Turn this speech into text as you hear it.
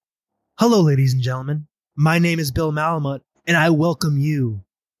Hello, ladies and gentlemen. My name is Bill Malamut, and I welcome you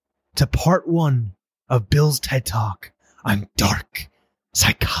to part one of Bill's TED Talk on dark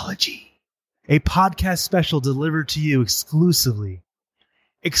psychology, a podcast special delivered to you exclusively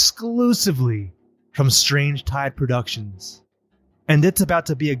from Strange Tide Productions. And it's about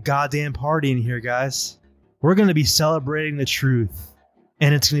to be a goddamn party in here, guys. We're going to be celebrating the truth,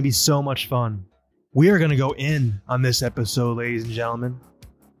 and it's going to be so much fun. We are going to go in on this episode, ladies and gentlemen.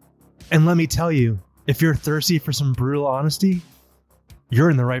 And let me tell you, if you're thirsty for some brutal honesty, you're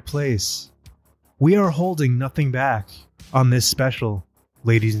in the right place. We are holding nothing back on this special,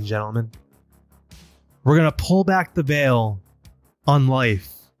 ladies and gentlemen. We're going to pull back the veil on life,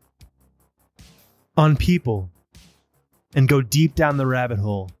 on people, and go deep down the rabbit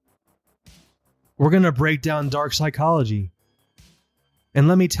hole. We're going to break down dark psychology. And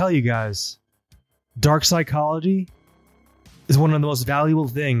let me tell you guys, dark psychology is one of the most valuable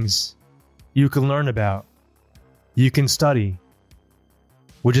things you can learn about, you can study,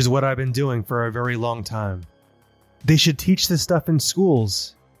 which is what I've been doing for a very long time. They should teach this stuff in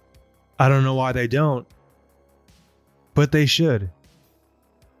schools. I don't know why they don't, but they should.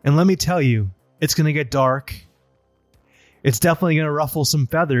 And let me tell you, it's going to get dark. It's definitely going to ruffle some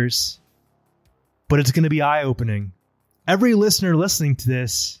feathers, but it's going to be eye-opening. Every listener listening to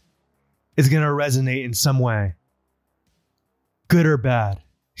this is going to resonate in some way, good or bad.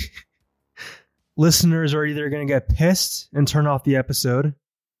 Listeners are either going to get pissed and turn off the episode,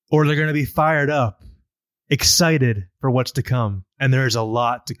 or they're going to be fired up, excited for what's to come. And there's a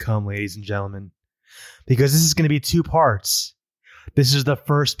lot to come, ladies and gentlemen, because this is going to be two parts. This is the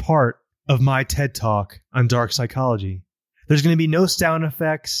first part of my TED Talk on dark psychology. There's going to be no sound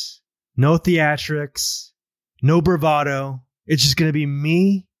effects, no theatrics, no bravado. It's just going to be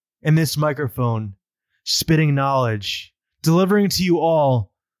me and this microphone spitting knowledge, delivering to you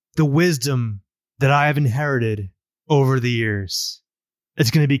all the wisdom that I have inherited over the years. It's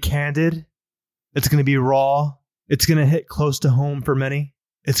going to be candid. It's going to be raw. It's going to hit close to home for many.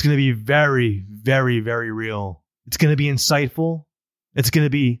 It's going to be very, very, very real. It's going to be insightful. It's going to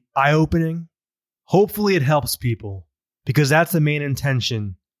be eye-opening. Hopefully it helps people, because that's the main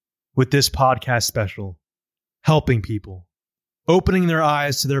intention with this podcast special. Helping people. Opening their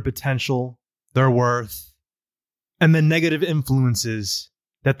eyes to their potential, their worth, and the negative influences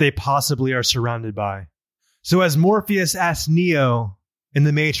that they possibly are surrounded by. So as Morpheus asked Neo in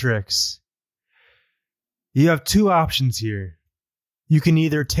The Matrix, you have two options here. You can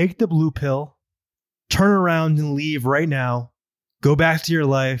either take the blue pill, turn around and leave right now, go back to your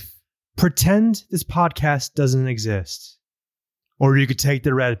life, pretend this podcast doesn't exist. Or you could take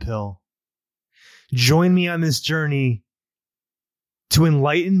the red pill. Join me on this journey to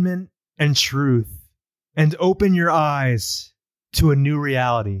enlightenment and truth, and open your eyes to a new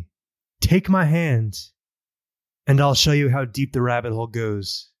reality. Take my hand, and I'll show you how deep the rabbit hole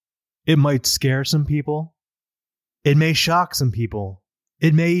goes. It might scare some people. It may shock some people.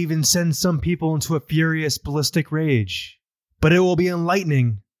 It may even send some people into a furious ballistic rage. But it will be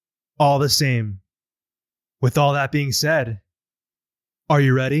enlightening all the same. With all that being said, are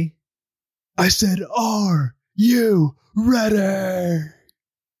you ready? I said, are you ready?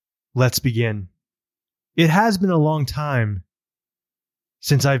 Let's begin. It has been a long time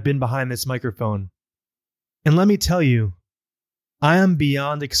since I've been behind this microphone. And let me tell you, I am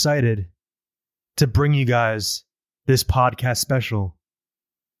beyond excited to bring you guys this podcast special.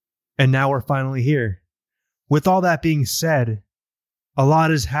 And now we're finally here. With all that being said, a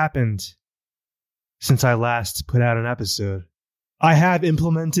lot has happened since I last put out an episode. I have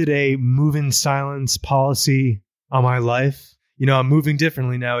implemented a move in silence policy on my life. You know, I'm moving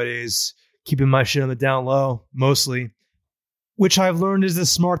differently nowadays, keeping my shit on the down low, mostly. Which I've learned is the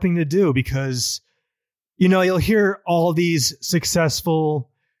smart thing to do, because, you know, you'll hear all these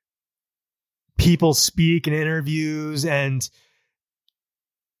successful people speak in interviews and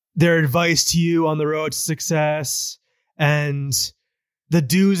their advice to you on the road to success and the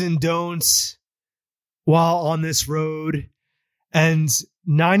do's and don'ts while on this road. And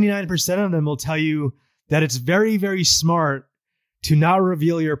 99% of them will tell you that it's very, very smart to not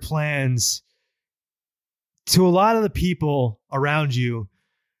reveal your plans to a lot of the people around you,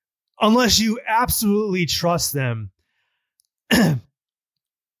 unless you absolutely trust them,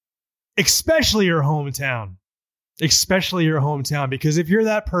 especially your hometown, because if you're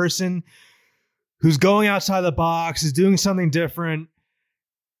that person who's going outside the box, is doing something different,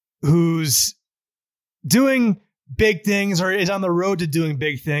 who's doing big things or is on the road to doing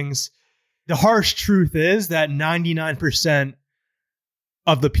big things, the harsh truth is that 99%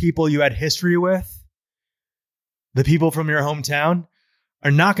 of the people you had history with, the people from your hometown,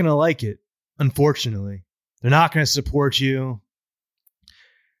 are not going to like it, unfortunately. They're not going to support you.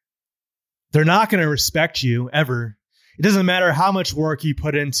 They're not going to respect you ever. It doesn't matter how much work you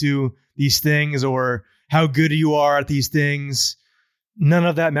put into these things or how good you are at these things. None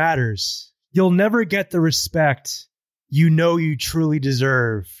of that matters. You'll never get the respect you know you truly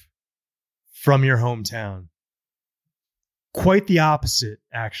deserve from your hometown. Quite the opposite,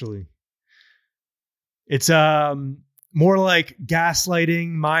 actually. It's more like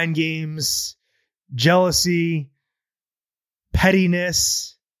gaslighting, mind games, jealousy,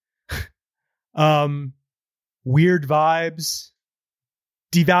 pettiness, weird vibes,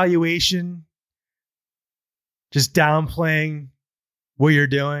 devaluation, just downplaying what you're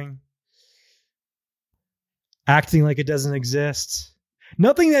doing, acting like it doesn't exist.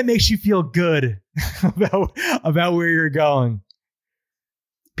 Nothing that makes you feel good about where you're going.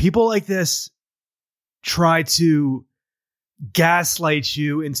 People like this try to gaslight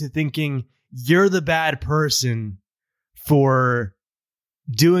you into thinking you're the bad person for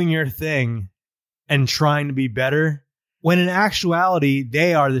doing your thing and trying to be better, when in actuality,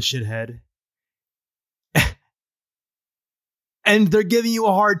 they are the shithead. And they're giving you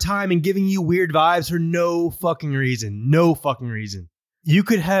a hard time and giving you weird vibes for no fucking reason. No fucking reason. You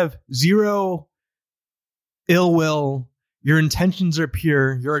could have zero ill will. Your intentions are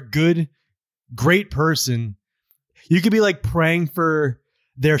pure. You're a good, great person. You could be like praying for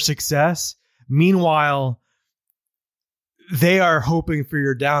their success. Meanwhile, they are hoping for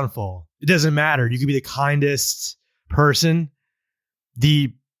your downfall. It doesn't matter. You could be the kindest person,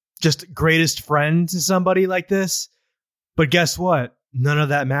 the just greatest friend to somebody like this. But guess what? None of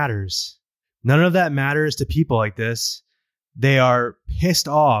that matters. None of that matters to people like this. They are pissed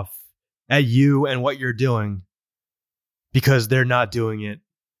off at you and what you're doing because they're not doing it.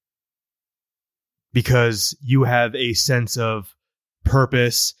 Because you have a sense of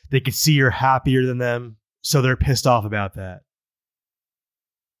purpose. They can see you're happier than them. So they're pissed off about that.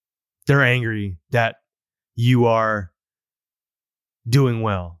 They're angry that you are doing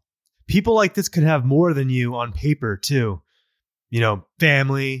well. People like this could have more than you on paper too. You know,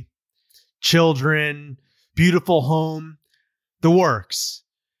 family, children, beautiful home, the works.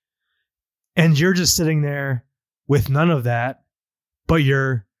 And you're just sitting there with none of that, but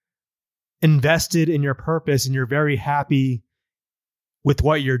you're invested in your purpose and you're very happy with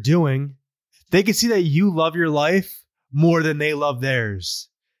what you're doing. They can see that you love your life more than they love theirs.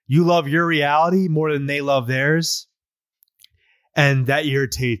 You love your reality more than they love theirs. And that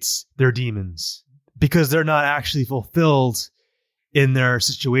irritates their demons because they're not actually fulfilled in their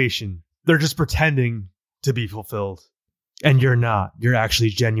situation. They're just pretending to be fulfilled. And you're not. You're actually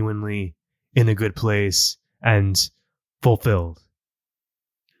genuinely in a good place and fulfilled.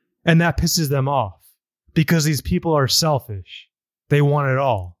 And that pisses them off because these people are selfish. They want it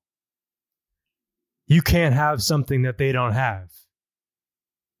all. You can't have something that they don't have.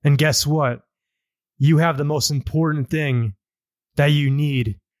 And guess what? You have the most important thing that you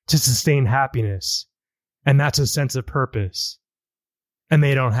need to sustain happiness. And that's a sense of purpose. And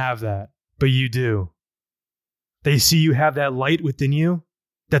they don't have that, but you do. They see you have that light within you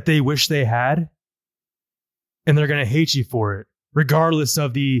that they wish they had. And they're going to hate you for it, regardless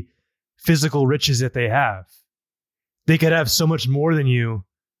of the physical riches that they have. They could have so much more than you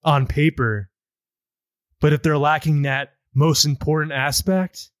on paper. But if they're lacking that most important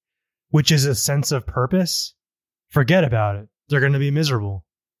aspect, which is a sense of purpose, forget about it. They're going to be miserable,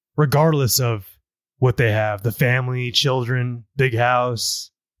 regardless of what they have. The family, children, big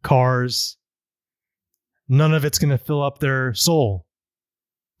house, cars. None of it's going to fill up their soul.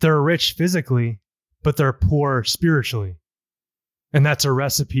 They're rich physically, but they're poor spiritually. And that's a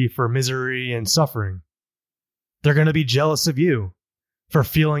recipe for misery and suffering. They're going to be jealous of you for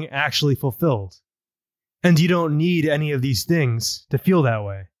feeling actually fulfilled. And you don't need any of these things to feel that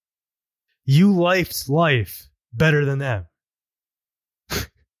way. You lifed life better than them.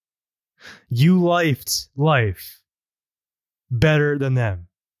 You lifed life better than them.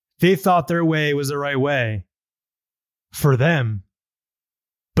 They thought their way was the right way for them,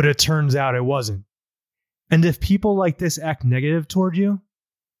 but it turns out it wasn't. And if people like this act negative toward you,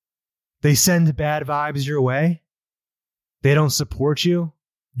 they send bad vibes your way, they don't support you,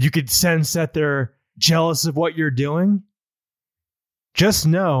 you could sense that they're jealous of what you're doing, just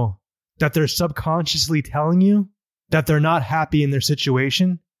know that they're subconsciously telling you that they're not happy in their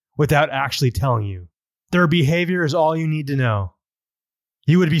situation without actually telling you. Their behavior is all you need to know.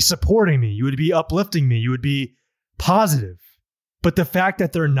 You would be supporting me. You would be uplifting me. You would be positive. But the fact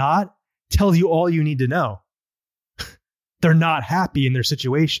that they're not tells you all you need to know. They're not happy in their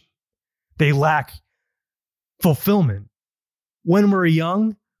situation. They lack fulfillment. when we're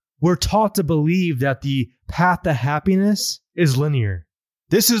young, we're taught to believe that the path to happiness is linear.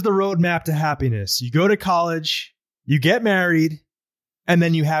 This is the roadmap to happiness. You go to college, you get married, and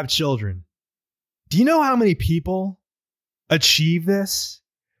then you have children. Do you know how many people achieve this?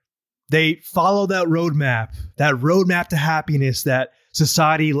 They follow that roadmap to happiness that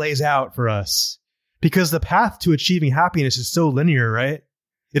society lays out for us. Because the path to achieving happiness is so linear, right?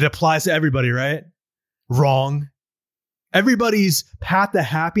 It applies to everybody, right? Wrong. Everybody's path to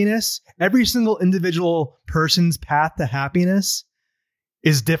happiness, every single individual person's path to happiness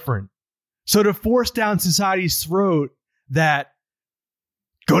is different. So to force down society's throat that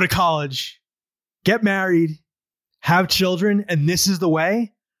go to college, get married, have children, and this is the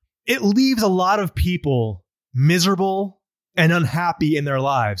way, it leaves a lot of people miserable and unhappy in their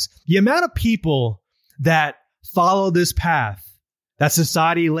lives. The amount of people that follow this path that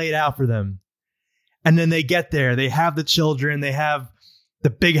society laid out for them, and then they get there, they have the children, they have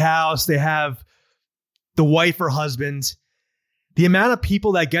the big house, they have the wife or husband. The amount of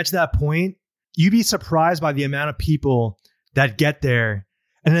people that get to that point, you'd be surprised by the amount of people that get there.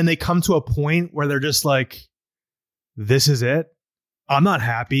 And then they come to a point where they're just like, this is it. I'm not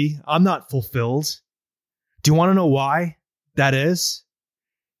happy. I'm not fulfilled. Do you want to know why that is?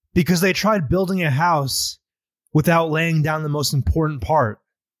 Because they tried building a house without laying down the most important part,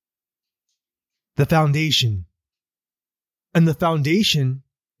 the foundation. And the foundation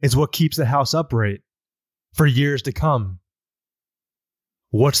is what keeps the house upright for years to come.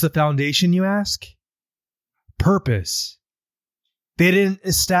 What's the foundation, you ask? Purpose. They didn't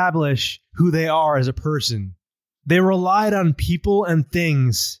establish who they are as a person. They relied on people and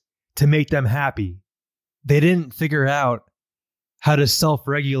things to make them happy. They didn't figure out how to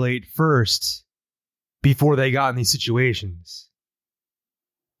self-regulate first before they got in these situations.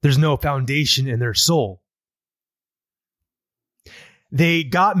 There's no foundation in their soul. They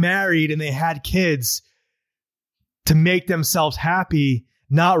got married and they had kids to make themselves happy,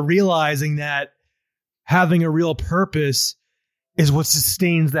 not realizing that having a real purpose is what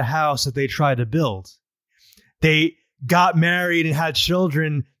sustains the house that they try to build. They got married and had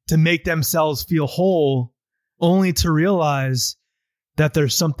children to make themselves feel whole, only to realize that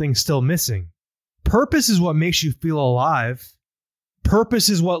there's something still missing. Purpose is what makes you feel alive. Purpose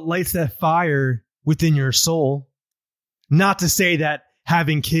is what lights that fire within your soul. Not to say that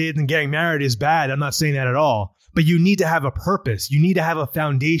having kids and getting married is bad. I'm not saying that at all. But you need to have a purpose. You need to have a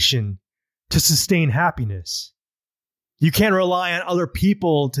foundation to sustain happiness. You can't rely on other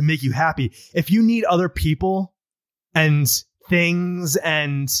people to make you happy. If you need other people and things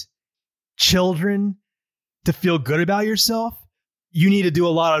and children to feel good about yourself, you need to do a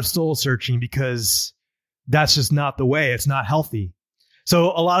lot of soul searching, because that's just not the way. It's not healthy.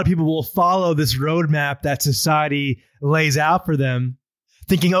 So a lot of people will follow this roadmap that society lays out for them,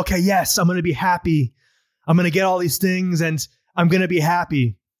 thinking, okay, yes, I'm going to be happy. I'm going to get all these things and I'm going to be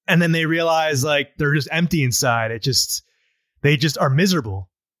happy. And then they realize like they're just empty inside. They just are miserable,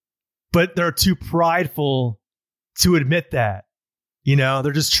 but they're too prideful to admit that. You know,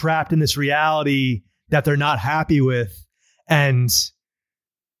 they're just trapped in this reality that they're not happy with, and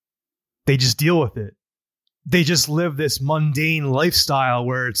they just deal with it. They just live this mundane lifestyle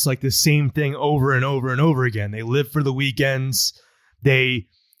where it's like the same thing over and over and over again. They live for the weekends. They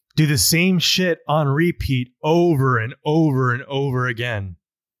do the same shit on repeat over and over and over again.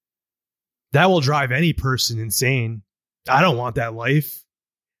 That will drive any person insane. I don't want that life.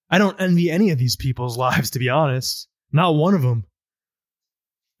 I don't envy any of these people's lives, to be honest. Not one of them.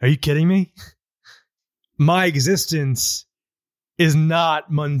 Are you kidding me? My existence is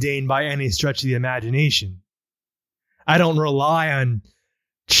not mundane by any stretch of the imagination. I don't rely on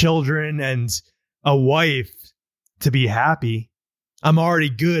children and a wife to be happy. I'm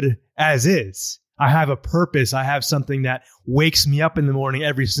already good as is. I have a purpose. I have something that wakes me up in the morning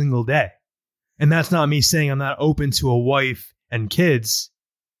every single day. And that's not me saying I'm not open to a wife and kids.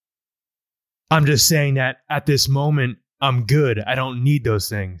 I'm just saying that at this moment, I'm good. I don't need those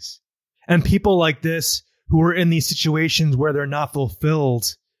things. And people like this who are in these situations where they're not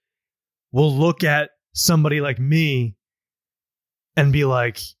fulfilled will look at somebody like me and be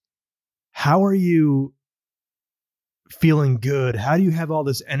like, how are you feeling good? How do you have all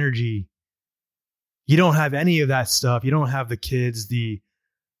this energy? You don't have any of that stuff. You don't have the kids, the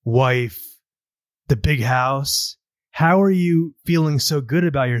wife, the big house. How are you feeling so good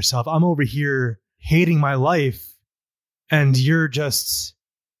about yourself? I'm over here hating my life and you're just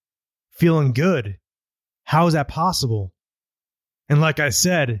feeling good. How is that possible? And like I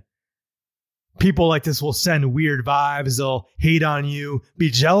said, people like this will send weird vibes. They'll hate on you, be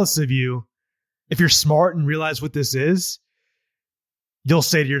jealous of you. If you're smart and realize what this is, you'll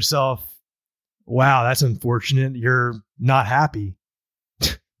say to yourself, wow, that's unfortunate. You're not happy.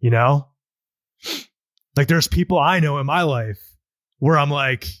 You know? Like there's people I know in my life where I'm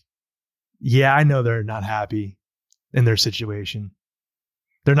like, yeah, I know they're not happy in their situation.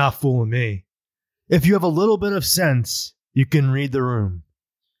 They're not fooling me. If you have a little bit of sense, you can read the room.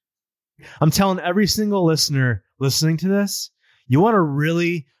 I'm telling every single listener listening to this, you want to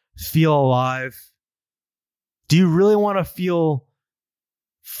really feel alive? Do you really want to feel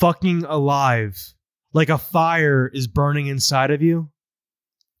fucking alive? Like a fire is burning inside of you?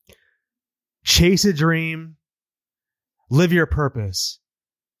 Chase a dream. Live your purpose.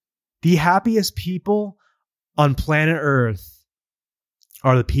 The happiest people on planet Earth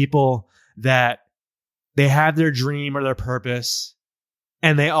are the people that they have their dream or their purpose,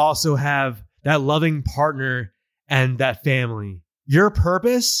 and they also have that loving partner and that family. Your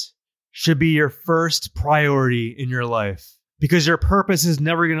purpose should be your first priority in your life, because your purpose is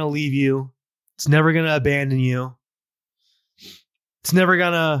never going to leave you. It's never going to abandon you. It's never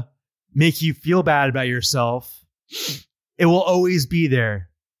going to make you feel bad about yourself. It will always be there.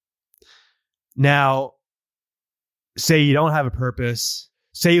 Now, say you don't have a purpose.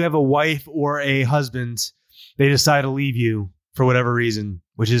 Say you have a wife or a husband. They decide to leave you for whatever reason,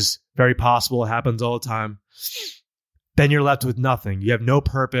 which is very possible. It happens all the time. Then you're left with nothing. You have no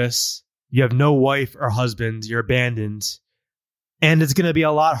purpose. You have no wife or husband. You're abandoned. And it's going to be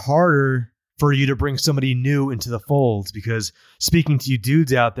a lot harder for you to bring somebody new into the fold, because speaking to you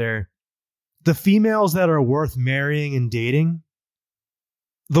dudes out there, the females that are worth marrying and dating,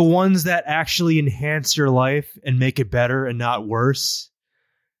 the ones that actually enhance your life and make it better and not worse,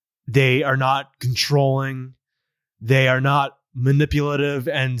 they are not controlling. They are not manipulative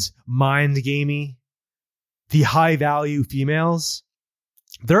and mind gamey. The high value females,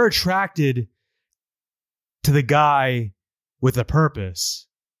 they're attracted to the guy with a purpose.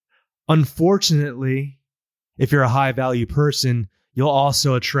 Unfortunately, if you're a high value person, you'll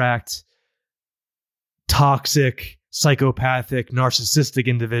also attract toxic, psychopathic, narcissistic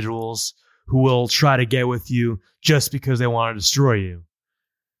individuals who will try to get with you just because they want to destroy you.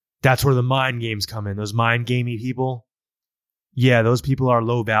 That's where the mind games come in. Those mind gamey people. Yeah, those people are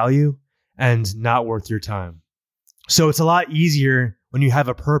low value and not worth your time. So it's a lot easier when you have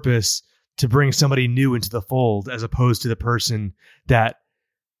a purpose to bring somebody new into the fold, as opposed to the person that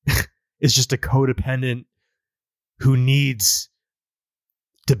is just a codependent who needs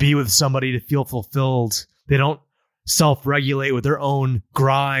to be with somebody to feel fulfilled. They don't self-regulate with their own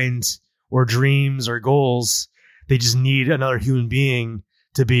grind or dreams or goals. They just need another human being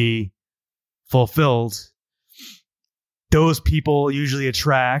to be fulfilled. Those people usually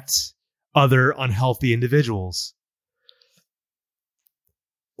attract other unhealthy individuals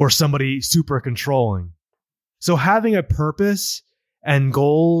or somebody super controlling. So having a purpose and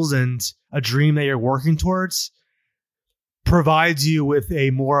goals and a dream that you're working towards provides you with a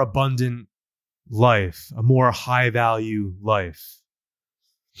more abundant life, a more high value life.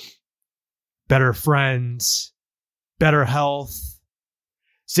 Better friends, better health.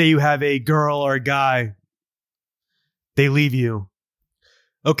 Say you have a girl or a guy, they leave you.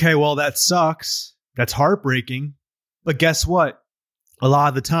 Okay, well, that sucks. That's heartbreaking. But guess what? A lot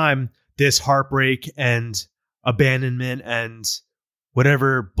of the time, this heartbreak and abandonment and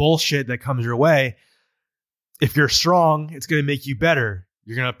whatever bullshit that comes your way, if you're strong, it's going to make you better.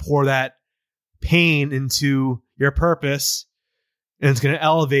 You're going to pour that pain into your purpose, and it's going to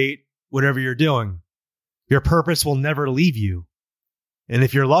elevate whatever you're doing. Your purpose will never leave you. And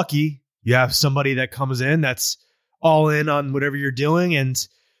if you're lucky, you have somebody that comes in that's all in on whatever you're doing and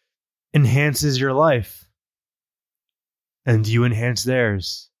enhances your life. And you enhance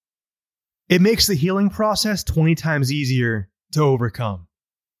theirs. It makes the healing process 20 times easier to overcome.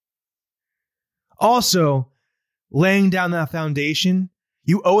 Also, laying down that foundation,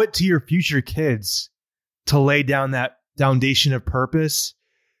 you owe it to your future kids to lay down that foundation of purpose.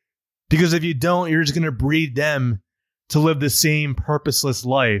 Because if you don't, you're just going to breed them to live the same purposeless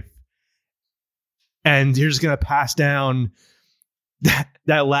life. And you're just going to pass down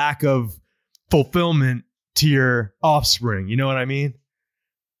that lack of fulfillment to your offspring. You know what I mean?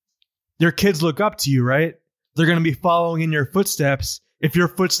 Your kids look up to you, right? They're going to be following in your footsteps. If your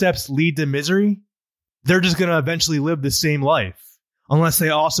footsteps lead to misery, they're just going to eventually live the same life, unless they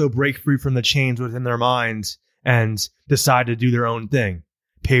also break free from the chains within their minds and decide to do their own thing,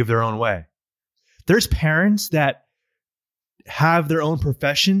 pave their own way. There's parents that have their own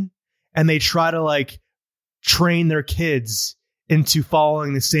profession and they try to train their kids into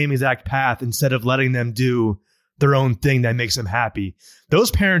following the same exact path instead of letting them do their own thing that makes them happy. Those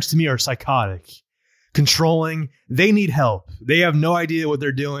parents to me are psychotic, controlling. They need help. They have no idea what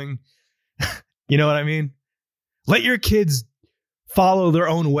they're doing. You know what I mean? Let your kids follow their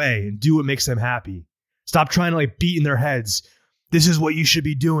own way and do what makes them happy. Stop trying to like beat in their heads. This is what you should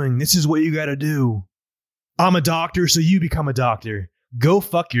be doing. This is what you got to do. I'm a doctor, so you become a doctor. Go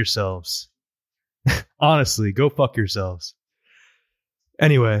fuck yourselves. Honestly, go fuck yourselves.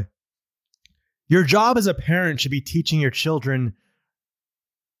 Anyway, your job as a parent should be teaching your children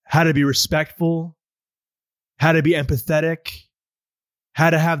how to be respectful, how to be empathetic, how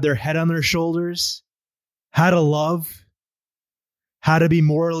to have their head on their shoulders, how to love, how to be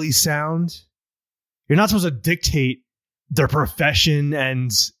morally sound. You're not supposed to dictate their profession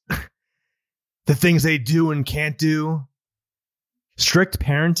and the things they do and can't do. Strict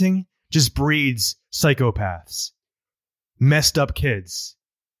parenting just breeds psychopaths, messed up kids.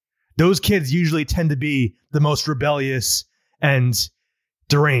 Those kids usually tend to be the most rebellious and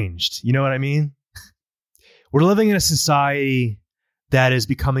deranged. You know what I mean? We're living in a society that is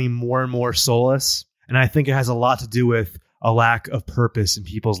becoming more and more soulless. And I think it has a lot to do with a lack of purpose in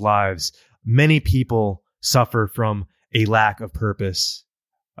people's lives. Many people suffer from a lack of purpose,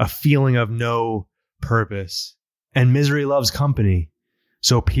 a feeling of no purpose, and misery loves company.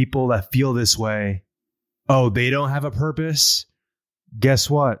 So people that feel this way, oh, they don't have a purpose. Guess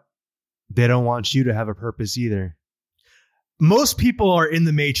what? They don't want you to have a purpose either. Most people are in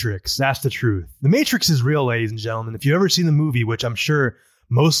the Matrix. That's the truth. The Matrix is real, ladies and gentlemen. If you've ever seen the movie, which I'm sure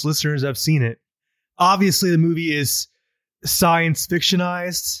most listeners have seen it, obviously the movie is science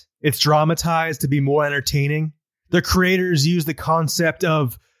fictionized. It's dramatized to be more entertaining. The creators use the concept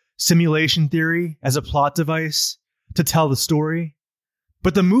of simulation theory as a plot device to tell the story.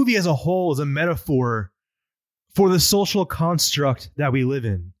 But the movie as a whole is a metaphor for the social construct that we live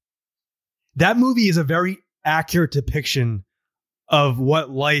in. That movie is a very accurate depiction of what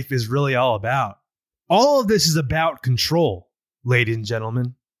life is really all about. All of this is about control, ladies and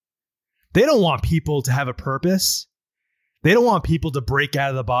gentlemen. They don't want people to have a purpose. They don't want people to break out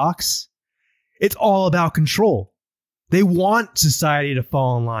of the box. It's all about control. They want society to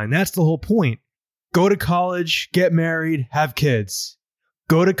fall in line. That's the whole point. Go to college, get married, have kids.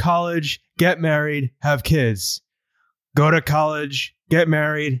 Go to college, get married, have kids. Go to college, get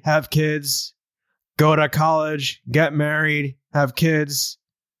married, have kids. Go to college, get married, have kids.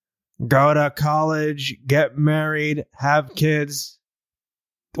 Go to college, get married, have kids.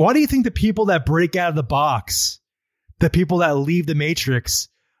 Why do you think the people that break out of the box, the people that leave the Matrix,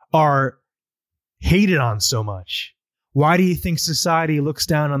 are hated on so much? Why do you think society looks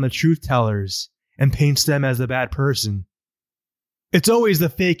down on the truth tellers and paints them as the bad person? It's always the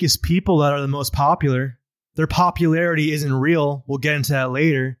fakest people that are the most popular. Their popularity isn't real. We'll get into that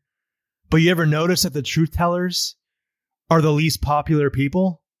later. But you ever notice that the truth tellers are the least popular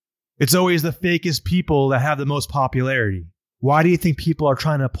people? It's always the fakest people that have the most popularity. Why do you think people are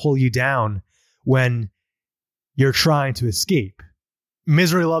trying to pull you down when you're trying to escape?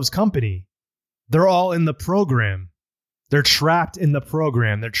 Misery loves company. They're all in the program. They're trapped in the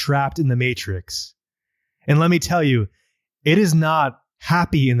program. They're trapped in the Matrix. And let me tell you, it is not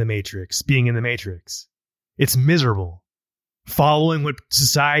happy in the Matrix, being in the Matrix. It's miserable. Following what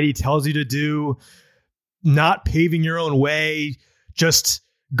society tells you to do, not paving your own way, just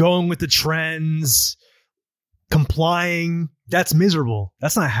going with the trends, complying, that's miserable.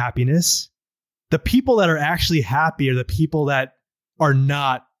 That's not happiness. The people that are actually happy are the people that are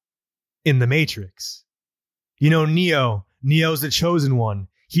not in the Matrix. You know, Neo's the chosen one.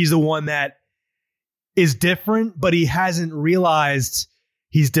 He's the one that is different, but he hasn't realized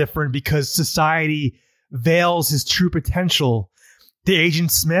he's different because society veils his true potential. The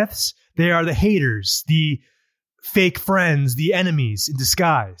Agent Smiths, they are the haters, the fake friends, the enemies in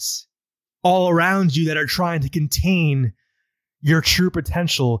disguise, all around you that are trying to contain your true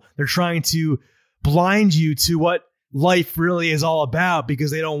potential. They're trying to blind you to what life really is all about because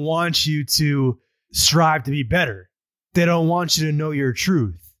they don't want you to strive to be better. They don't want you to know your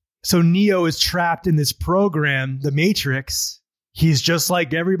truth. So Neo is trapped in this program, the Matrix. He's just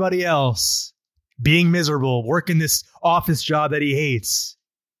like everybody else, being miserable, working this office job that he hates.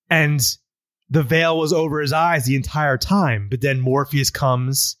 And the veil was over his eyes the entire time. But then Morpheus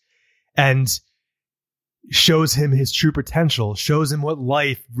comes and shows him his true potential, shows him what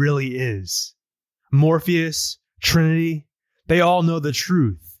life really is. Morpheus, Trinity, they all know the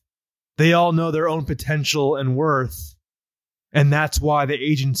truth. They all know their own potential and worth. And that's why the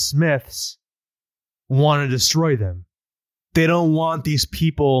Agent Smiths want to destroy them. They don't want these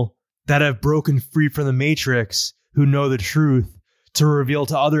people that have broken free from the Matrix, who know the truth, to reveal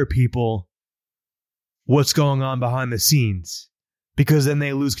to other people what's going on behind the scenes, because then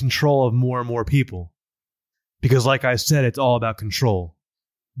they lose control of more and more people. Because like I said, it's all about control.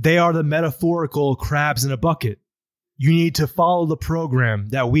 They are the metaphorical crabs in a bucket. You need to follow the program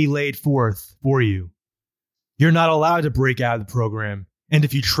that we laid forth for you. You're not allowed to break out of the program. And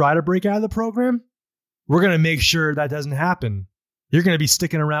if you try to break out of the program, we're going to make sure that doesn't happen. You're going to be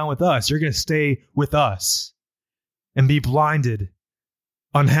sticking around with us. You're going to stay with us and be blinded,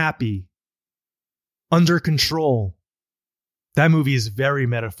 unhappy, under control. That movie is very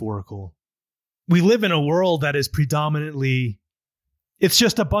metaphorical. We live in a world that is predominantly, it's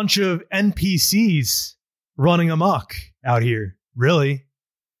just a bunch of NPCs running amok out here, really.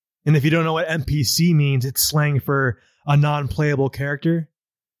 And if you don't know what NPC means, it's slang for a non-playable character.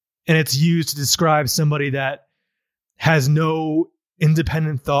 And it's used to describe somebody that has no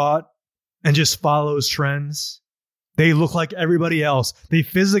independent thought and just follows trends. They look like everybody else. They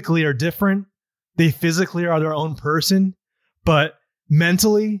physically are different. They physically are their own person, but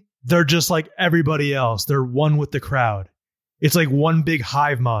mentally, they're just like everybody else. They're one with the crowd. It's like one big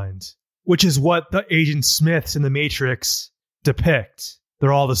hive mind, which is what the Agent Smiths in the Matrix depict.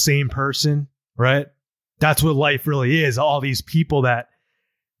 They're all the same person, right? That's what life really is. All these people that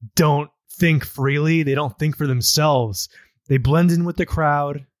don't think freely. They don't think for themselves. They blend in with the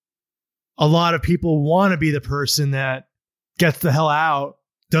crowd. A lot of people want to be the person that gets the hell out,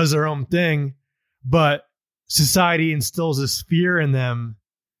 does their own thing, but society instills this fear in them,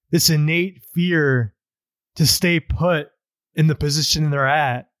 this innate fear to stay put in the position they're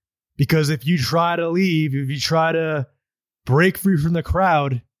at. Because if you try to leave, if you try to break free from the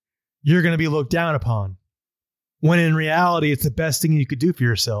crowd, you're going to be looked down upon. When in reality, it's the best thing you could do for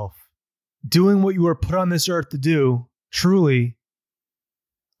yourself. Doing what you were put on this earth to do, truly,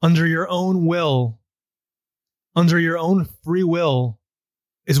 under your own will, under your own free will,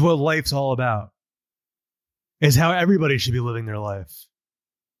 is what life's all about. Is how everybody should be living their life.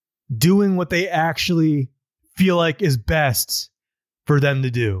 Doing what they actually feel like is best for them to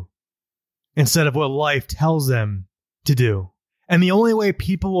do, instead of what life tells them to do. And the only way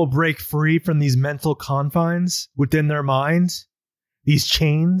people will break free from these mental confines within their minds, these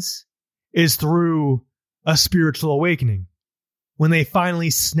chains, is through a spiritual awakening. When they finally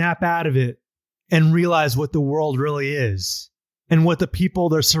snap out of it and realize what the world really is and what the people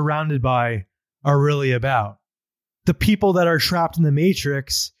they're surrounded by are really about. The people that are trapped in the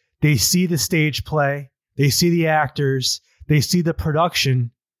Matrix, they see the stage play, they see the actors, they see the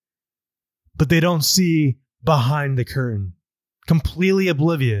production, but they don't see behind the curtain. Completely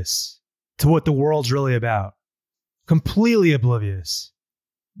oblivious to what the world's really about. Completely oblivious.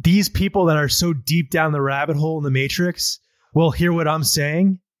 These people that are so deep down the rabbit hole in the Matrix will hear what I'm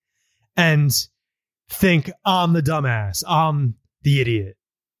saying and think I'm the dumbass, I'm the idiot.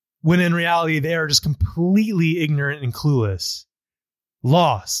 When in reality, they are just completely ignorant and clueless.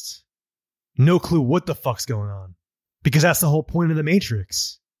 Lost. No clue what the fuck's going on. Because that's the whole point of the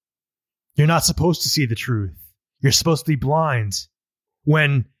Matrix. You're not supposed to see the truth. You're supposed to be blind.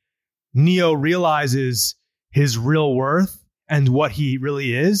 When Neo realizes his real worth and what he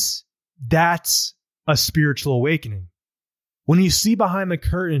really is, that's a spiritual awakening. When you see behind the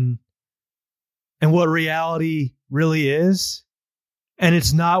curtain and what reality really is, and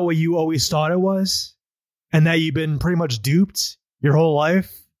it's not what you always thought it was, and that you've been pretty much duped your whole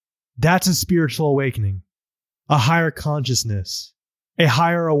life, that's a spiritual awakening. A higher consciousness, a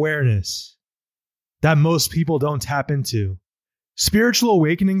higher awareness that most people don't tap into. Spiritual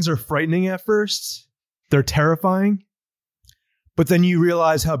awakenings are frightening at first. They're terrifying. But then you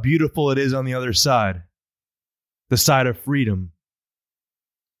realize how beautiful it is on the other side. The side of freedom.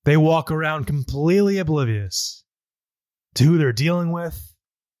 They walk around completely oblivious to who they're dealing with.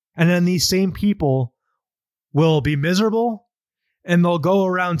 And then these same people will be miserable and they'll go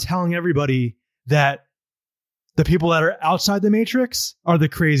around telling everybody that the people that are outside the Matrix are the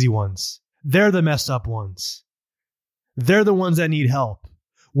crazy ones. They're the messed up ones. They're the ones that need help.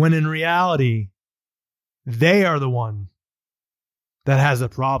 When in reality, they are the one that has the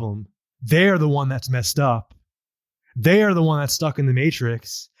problem. They are the one that's messed up. They are the one that's stuck in the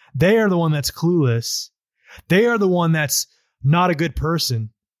Matrix. They are the one that's clueless. They are the one that's not a good person.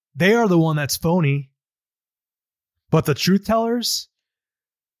 They are the one that's phony. But the truth tellers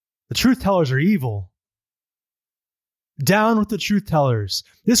are evil. Down with the truth tellers.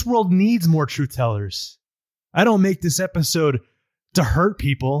 This world needs more truth tellers. I don't make this episode to hurt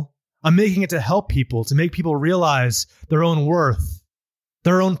people. I'm making it to help people, to make people realize their own worth,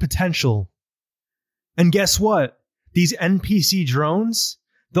 their own potential. And guess what? These NPC drones,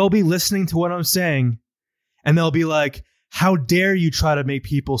 they'll be listening to what I'm saying, and they'll be like, how dare you try to make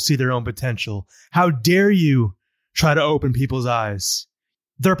people see their own potential? How dare you try to open people's eyes?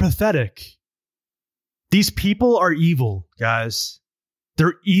 They're pathetic. These people are evil, guys.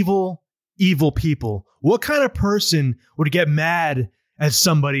 They're evil, evil people. What kind of person would get mad at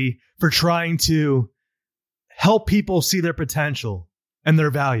somebody for trying to help people see their potential and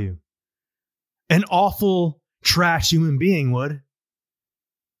their value? An awful, trash human being would.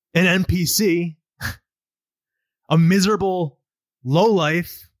 An NPC, a miserable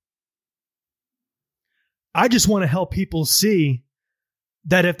lowlife. I just want to help people see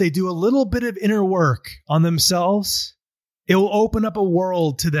that if they do a little bit of inner work on themselves, it will open up a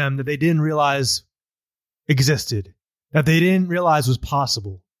world to them that they didn't realize existed, that they didn't realize was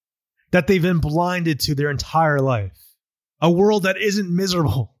possible, that they've been blinded to their entire life. A world that isn't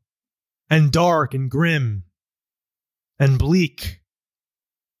miserable and dark and grim and bleak.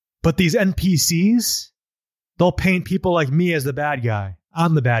 But these NPCs, they'll paint people like me as the bad guy.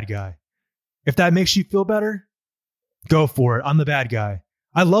 I'm the bad guy. If that makes you feel better, go for it. I'm the bad guy.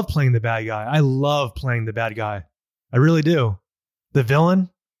 I love playing the bad guy. I love playing the bad guy. I really do. The villain,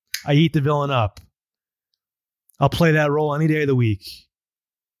 I eat the villain up. I'll play that role any day of the week.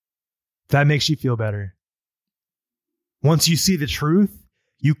 If that makes you feel better. Once you see the truth,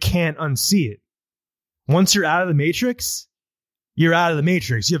 you can't unsee it. Once you're out of the matrix, you're out of the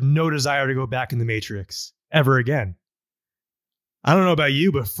matrix. You have no desire to go back in the matrix ever again. I don't know about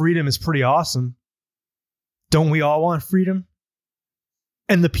you, but freedom is pretty awesome. Don't we all want freedom?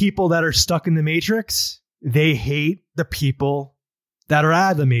 And the people that are stuck in the matrix, they hate the people that are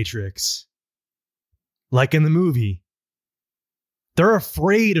out of the matrix. Like in the movie. They're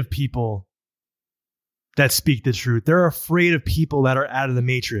afraid of people that speak the truth. They're afraid of people that are out of the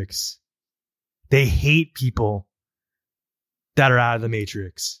matrix. They hate people that are out of the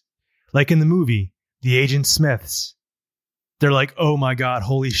matrix. Like in the movie, the Agent Smiths. They're like, oh my God,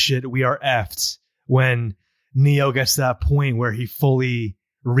 holy shit, we are effed. When Neo gets to that point where he fully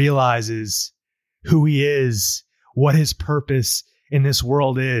realizes who he is, what his purpose in this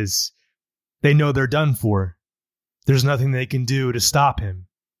world is, they know they're done for. There's nothing they can do to stop him.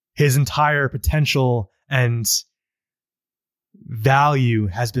 His entire potential and value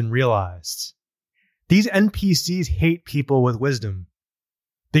has been realized. These NPCs hate people with wisdom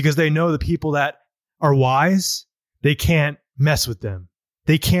because they know the people that are wise, they can't mess with them.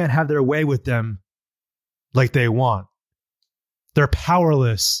 They can't have their way with them like they want. They're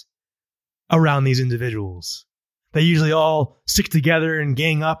powerless around these individuals. They usually all stick together and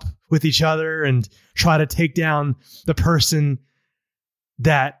gang up with each other and try to take down the person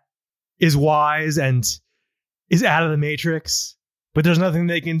that is wise and is out of the matrix, but there's nothing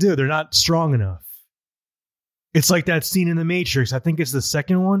they can do. They're not strong enough. It's like that scene in The Matrix. I think it's the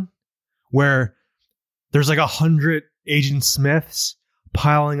second one where there's like 100 Agent Smiths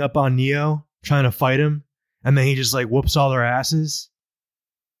piling up on Neo, trying to fight him. And then he just like whoops all their asses.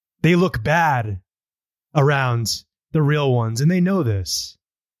 They look bad around the real ones, and they know this.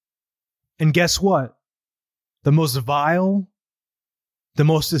 And guess what? The most vile, the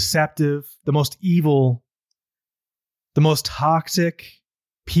most deceptive, the most evil, the most toxic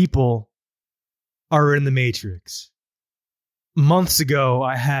people are in the Matrix. Months ago,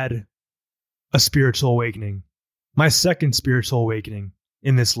 I had a spiritual awakening. My second spiritual awakening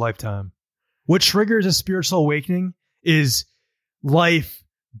in this lifetime. What triggers a spiritual awakening is life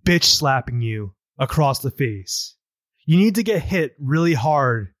bitch slapping you across the face. You need to get hit really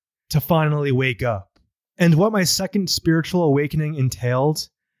hard to finally wake up. And what my second spiritual awakening entailed,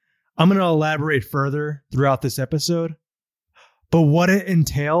 I'm going to elaborate further throughout this episode. But what it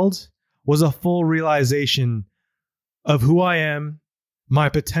entailed was a full realization of who I am, my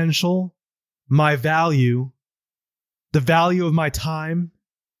potential, my value, the value of my time,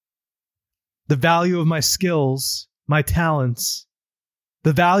 the value of my skills, my talents,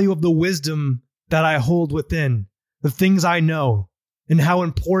 the value of the wisdom that I hold within, the things I know, and how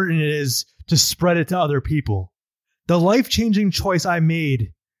important it is to spread it to other people. The life-changing choice I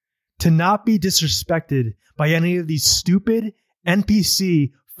made to not be disrespected by any of these stupid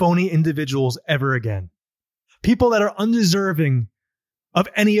NPC phony individuals ever again. People that are undeserving of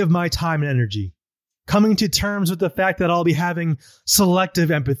any of my time and energy. Coming to terms with the fact that I'll be having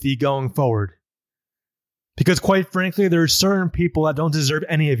selective empathy going forward. Because quite frankly, there are certain people that don't deserve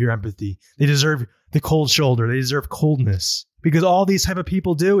any of your empathy. They deserve the cold shoulder. They deserve coldness. Because all these type of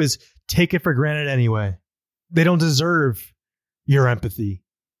people do is take it for granted anyway. They don't deserve your empathy,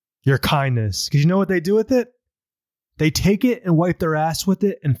 your kindness. Because you know what they do with it? They take it and wipe their ass with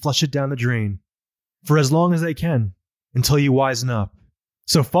it and flush it down the drain. For as long as they can. Until you wisen up.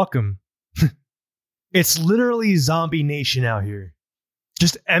 So fuck them. It's literally zombie nation out here.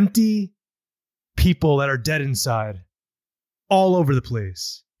 Just empty people that are dead inside. All over the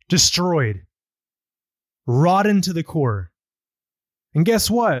place. Destroyed. rotten to the core. And guess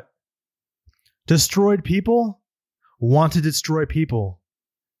what? Destroyed people want to destroy people.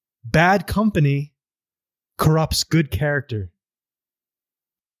 Bad company corrupts good character.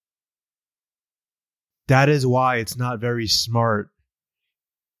 That is why it's not very smart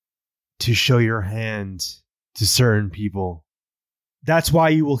to show your hand to certain people. That's why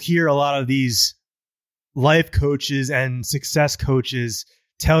you will hear a lot of these life coaches and success coaches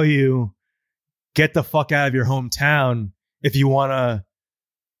tell you, get the fuck out of your hometown if you want to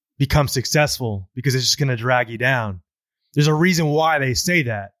become successful, because it's just going to drag you down. There's a reason why they say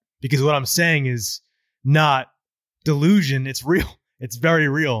that, because what I'm saying is not delusion. It's real. It's very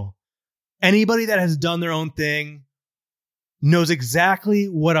real. Anybody that has done their own thing knows exactly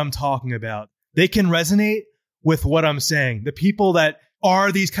what I'm talking about. They can resonate with what I'm saying. The people that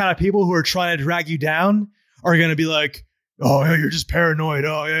are these kind of people who are trying to drag you down are going to be like, oh, yeah, you're just paranoid.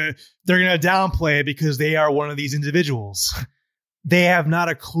 Oh, yeah. They're going to downplay it because they are one of these individuals. They have not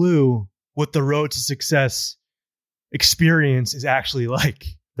a clue what the road to success experience is actually like.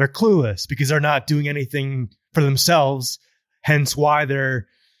 They're clueless because they're not doing anything for themselves. Hence why they're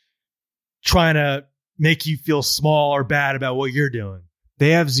trying to make you feel small or bad about what you're doing. They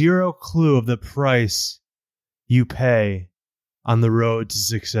have zero clue of the price you pay on the road to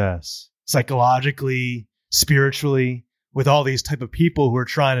success. Psychologically, spiritually, with all these type of people who are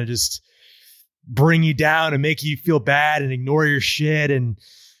trying to just bring you down and make you feel bad and ignore your shit and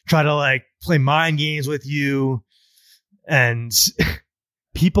try to like play mind games with you. And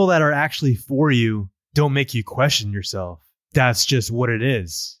people that are actually for you don't make you question yourself. That's just what it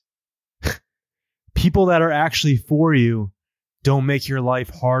is. People that are actually for you don't make your life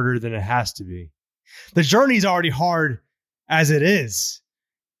harder than it has to be. The journey's already hard as it is.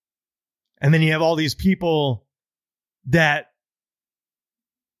 And then you have all these people that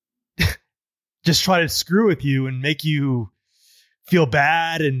just try to screw with you and make you feel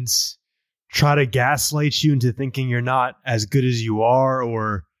bad and try to gaslight you into thinking you're not as good as you are,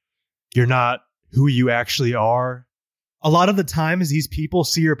 or you're not who you actually are. A lot of the times these people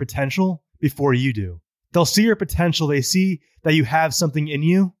see your potential before you do. They'll see your potential. They see that you have something in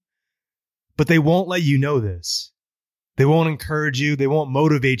you, but they won't let you know this. They won't encourage you. They won't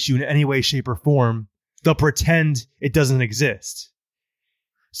motivate you in any way, shape, or form. They'll pretend it doesn't exist.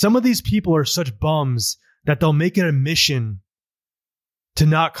 Some of these people are such bums that they'll make it a mission to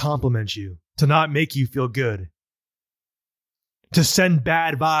not compliment you, to not make you feel good, to send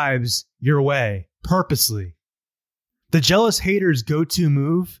bad vibes your way purposely. The jealous hater's go-to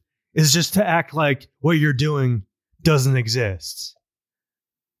move is just to act like what you're doing doesn't exist.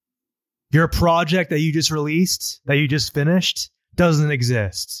 Your project that you just released, that you just finished, doesn't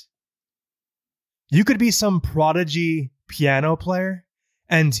exist. You could be some prodigy piano player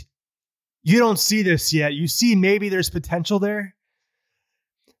and you don't see this yet. You see maybe there's potential there.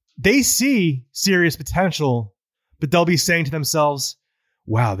 They see serious potential, but they'll be saying to themselves,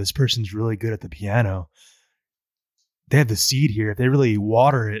 wow, this person's really good at the piano. They have the seed here. If they really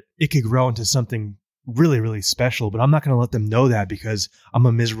water it, it could grow into something really, really special. But I'm not going to let them know that because I'm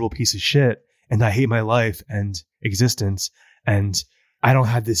a miserable piece of shit and I hate my life and existence. And I don't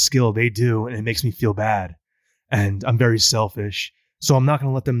have this skill. They do. And it makes me feel bad. And I'm very selfish. So I'm not going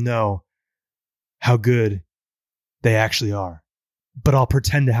to let them know how good they actually are. But I'll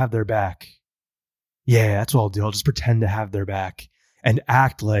pretend to have their back. Yeah, that's what I'll do. I'll just pretend to have their back and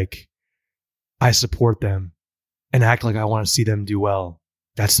act like I support them and act like I want to see them do well.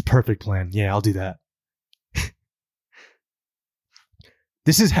 That's the perfect plan. Yeah, I'll do that.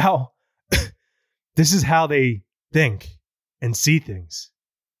 This is how they think and see things.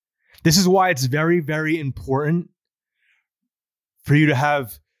 This is why it's very, very important for you to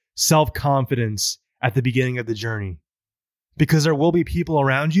have self-confidence at the beginning of the journey. Because there will be people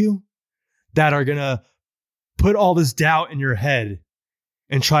around you that are going to put all this doubt in your head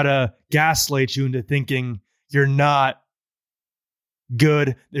and try to gaslight you into thinking you're not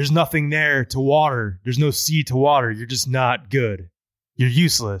good. There's nothing there to water. There's no seed to water. You're just not good. You're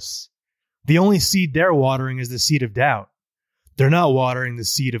useless. The only seed they're watering is the seed of doubt. They're not watering the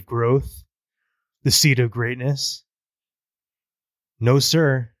seed of growth, the seed of greatness. No,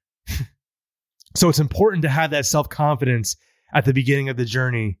 sir. So it's important to have that self-confidence at the beginning of the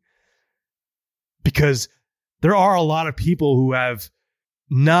journey, because there are a lot of people who have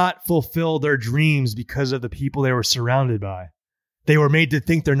not fulfilled their dreams because of the people they were surrounded by. They were made to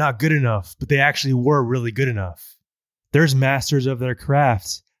think they're not good enough, but they actually were really good enough. There's masters of their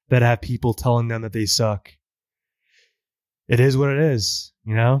craft that have people telling them that they suck. It is what it is,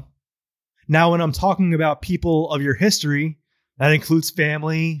 you know? Now, when I'm talking about people of your history, that includes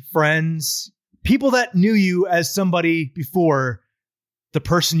family, friends, People that knew you as somebody before the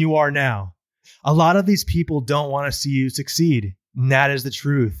person you are now. A lot of these people don't want to see you succeed. And that is the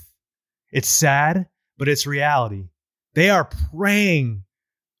truth. It's sad, but it's reality. They are praying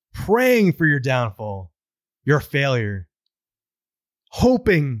for your downfall, your failure,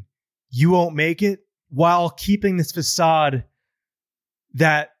 hoping you won't make it while keeping this facade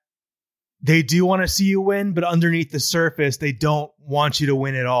that they do want to see you win, but underneath the surface, they don't want you to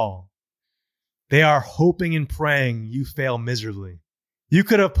win at all. They are hoping and praying you fail miserably. You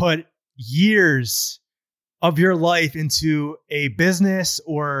could have put years of your life into a business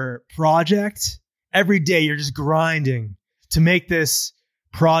or project. Every day you're just grinding to make this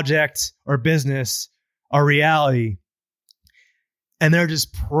project or business a reality. And they're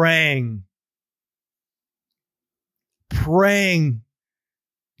just praying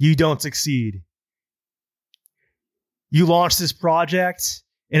you don't succeed. You launch this project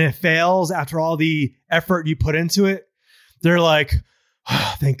and it fails after all the effort you put into it. They're like,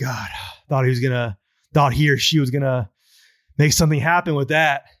 oh, thank God. Thought he or she was gonna make something happen with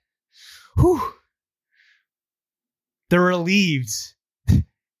that. Whew. They're relieved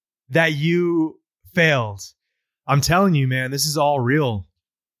that you failed. I'm telling you, man, this is all real.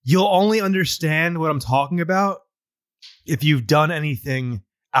 You'll only understand what I'm talking about if you've done anything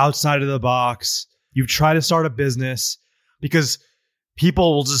outside of the box. You've tried to start a business, because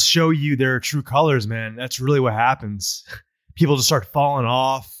people will just show you their true colors, man. That's really what happens. People just start falling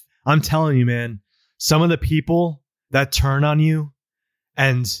off. I'm telling you, man, some of the people that turn on you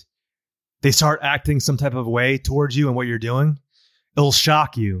and they start acting some type of way towards you and what you're doing, it'll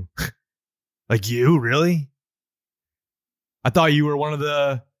shock you. Like, you, really? I thought you were one of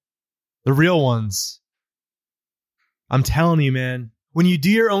the real ones. I'm telling you, man, when you do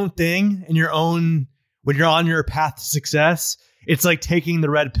your own thing and when you're on your path to success, it's like taking the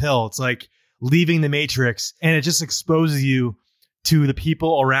red pill. It's like leaving the matrix, and it just exposes you to the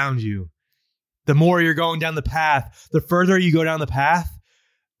people around you. The more you're going down the path, the further you go down the path,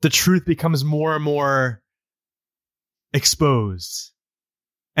 the truth becomes more and more exposed.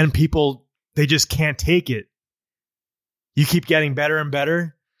 And people, they just can't take it. You keep getting better and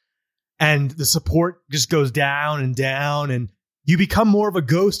better, and the support just goes down and down, and you become more of a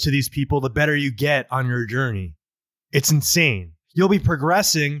ghost to these people the better you get on your journey. It's insane. You'll be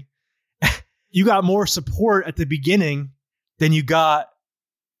progressing. You got more support at the beginning than you got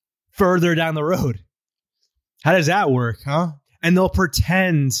further down the road. How does that work, huh? And they'll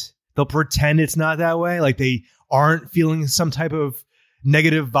pretend it's not that way. Like they aren't feeling some type of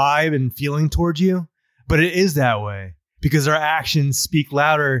negative vibe and feeling towards you, but it is that way because their actions speak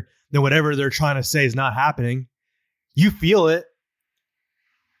louder than whatever they're trying to say is not happening. You feel it.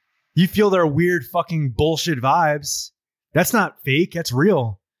 You feel their weird fucking bullshit vibes. That's not fake. That's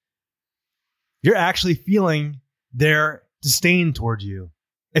real. You're actually feeling their disdain towards you.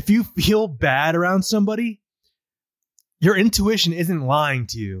 If you feel bad around somebody, your intuition isn't lying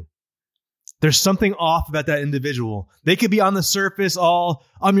to you. There's something off about that individual. They could be on the surface all,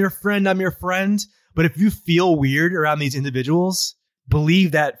 I'm your friend. But if you feel weird around these individuals,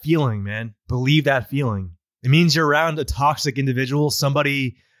 believe that feeling, man. Believe that feeling. It means you're around a toxic individual,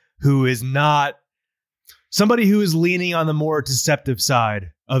 somebody who is leaning on the more deceptive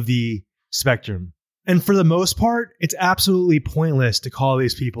side of the spectrum. And for the most part, it's absolutely pointless to call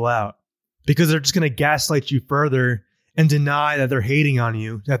these people out because they're just going to gaslight you further and deny that they're hating on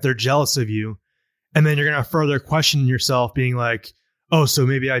you, that they're jealous of you. And then you're going to further question yourself being like, oh, so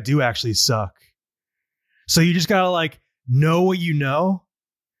maybe I do actually suck. So you just got to know what you know,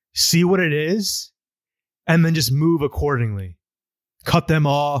 see what it is, and then just move accordingly. Cut them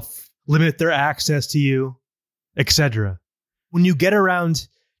off, limit their access to you, etc. When you get around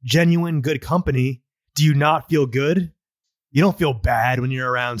genuine good company, do you not feel good? You don't feel bad when you're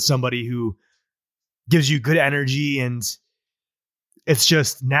around somebody who gives you good energy and it's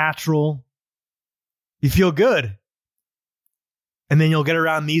just natural. You feel good. And then you'll get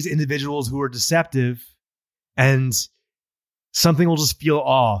around these individuals who are deceptive and something will just feel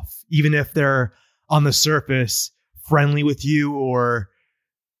off, even if they're on the surface friendly with you or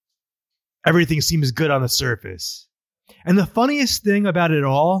everything seems good on the surface. And the funniest thing about it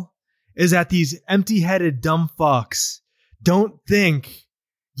all is that these empty-headed dumb fucks don't think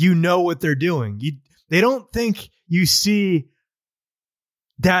you know what they're doing. They don't think you see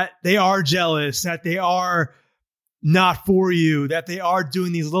that they are jealous, that they are not for you, that they are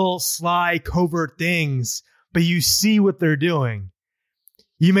doing these little sly, covert things, but you see what they're doing.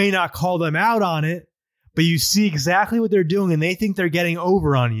 You may not call them out on it, but you see exactly what they're doing and they think they're getting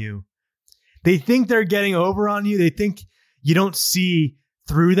over on you. They think they're getting over on you. They think you don't see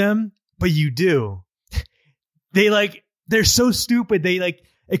through them, but you do. They're so stupid. They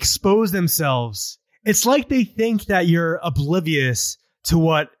expose themselves. It's like they think that you're oblivious to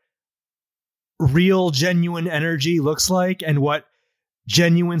what real, genuine energy looks like and what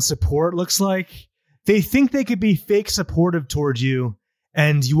genuine support looks like. They think they could be fake supportive towards you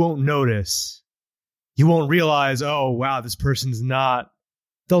and you won't notice. You won't realize, oh, wow, this person's not.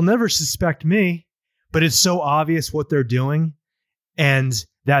 They'll never suspect me, but it's so obvious what they're doing and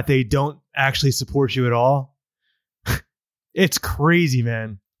that they don't actually support you at all. It's crazy,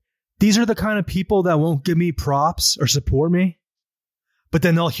 man. These are the kind of people that won't give me props or support me. But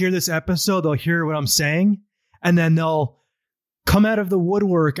then they'll hear this episode, they'll hear what I'm saying, and then they'll come out of the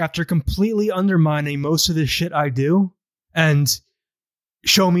woodwork after completely undermining most of the shit I do and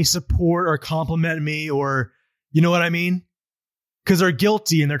show me support or compliment me, or you know what I mean? Because they're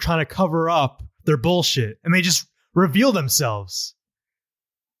guilty and they're trying to cover up their bullshit and they just reveal themselves.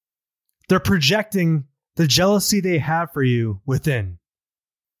 They're projecting the jealousy they have for you within.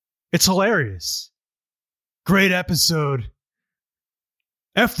 It's hilarious. Great episode.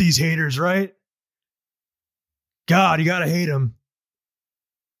 F these haters, right? God, you gotta hate them.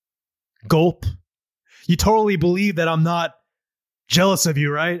 Gulp. You totally believe that I'm not jealous of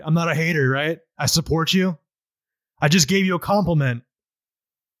you, right? I'm not a hater, right? I support you. I just gave you a compliment.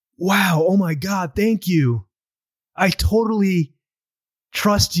 Wow, oh my God, thank you. I totally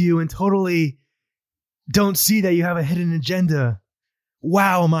trust you and totally don't see that you have a hidden agenda.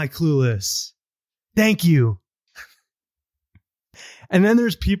 Wow, am I clueless? Thank you. And then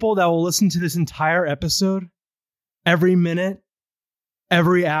there's people that will listen to this entire episode every minute,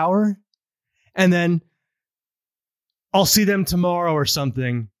 every hour, and then I'll see them tomorrow or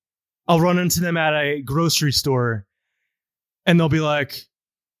something. I'll run into them at a grocery store and they'll be like,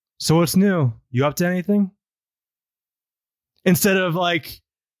 so what's new? You up to anything? Instead of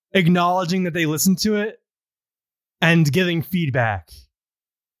acknowledging that they listened to it and giving feedback.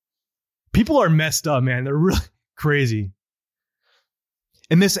 People are messed up, man. They're really crazy.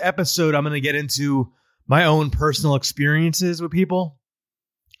 In this episode, I'm going to get into my own personal experiences with people.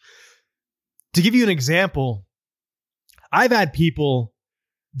 To give you an example, I've had people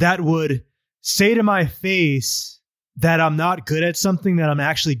that would say to my face that I'm not good at something that I'm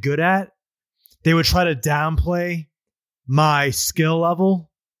actually good at. They would try to downplay my skill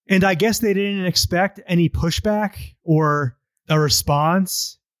level. And I guess they didn't expect any pushback or a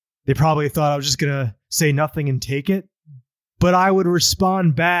response. They probably thought I was just going to say nothing and take it. But I would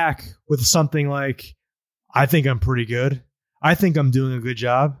respond back with something like, I think I'm pretty good. I think I'm doing a good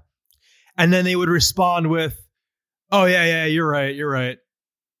job. And then they would respond with, oh, yeah, you're right.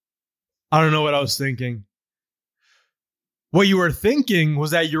 I don't know what I was thinking. What you were thinking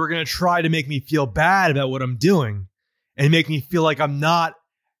was that you were going to try to make me feel bad about what I'm doing and make me feel like I'm not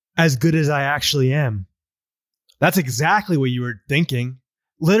as good as I actually am. That's exactly what you were thinking.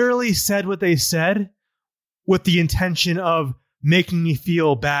 Literally said what they said with the intention of making me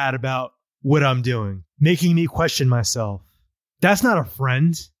feel bad about what I'm doing, making me question myself. That's not a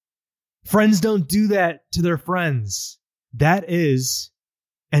friend. Friends don't do that to their friends. That is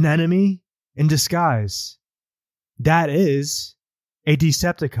an enemy in disguise. That is a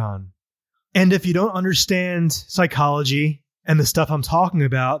Decepticon. And if you don't understand psychology and the stuff I'm talking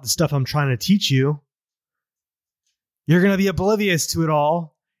about, the stuff I'm trying to teach you, you're going to be oblivious to it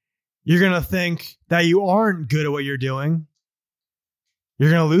all. You're going to think that you aren't good at what you're doing.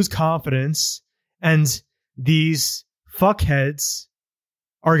 You're going to lose confidence. And these fuckheads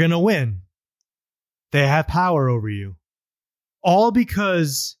are going to win. They have power over you. All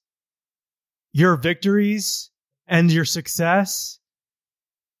because your victories and your success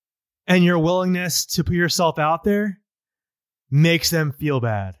and your willingness to put yourself out there makes them feel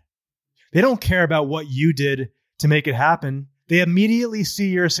bad. They don't care about what you did to make it happen. They immediately see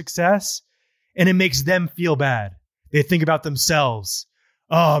your success and it makes them feel bad. They think about themselves.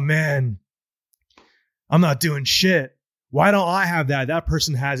 Oh man, I'm not doing shit. Why don't I have that? That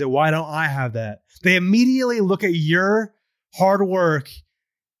person has it. Why don't I have that? They immediately look at your hard work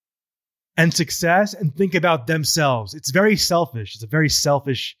and success and think about themselves. It's very selfish. It's a very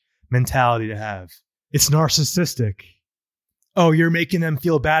selfish mentality to have. It's narcissistic. Oh, you're making them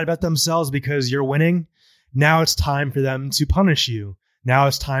feel bad about themselves because you're winning? Now it's time for them to punish you. Now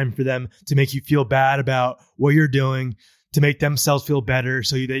it's time for them to make you feel bad about what you're doing, to make themselves feel better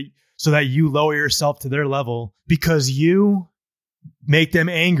so that you lower yourself to their level because you make them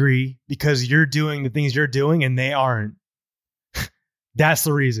angry because you're doing the things you're doing and they aren't. That's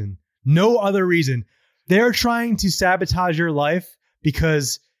the reason. No other reason. They're trying to sabotage your life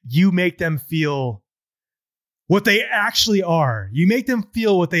because you make them feel what they actually are. You make them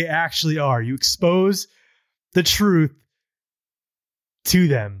feel what they actually are. You expose the truth to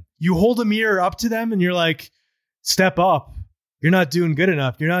them. You hold a mirror up to them and you're like, step up. You're not doing good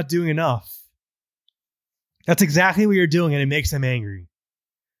enough. You're not doing enough. That's exactly what you're doing, and it makes them angry.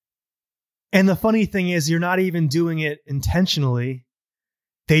 And the funny thing is, you're not even doing it intentionally.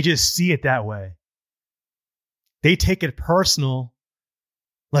 They just see it that way. They take it personal.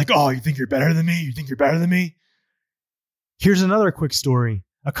 Like, oh, you think you're better than me? You think you're better than me? Here's another quick story.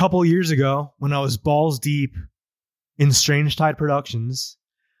 A couple years ago, when I was balls deep in Strange Tide Productions,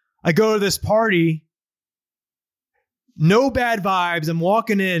 I go to this party. No bad vibes. I'm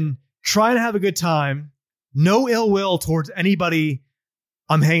walking in, trying to have a good time. No ill will towards anybody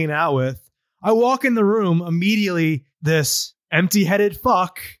I'm hanging out with. I walk in the room, immediately this empty-headed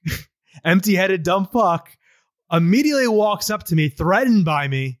fuck, empty-headed dumb fuck, immediately walks up to me, threatened by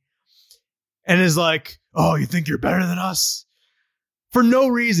me, and is like, oh, you think you're better than us? For no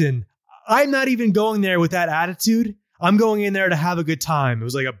reason. I'm not even going there with that attitude. I'm going in there to have a good time. It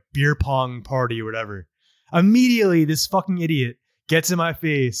was like a beer pong party or whatever. Immediately, this fucking idiot gets in my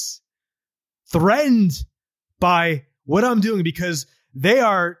face, threatened by what I'm doing because they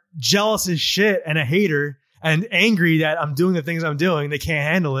are jealous as shit and a hater and angry that I'm doing the things I'm doing. They can't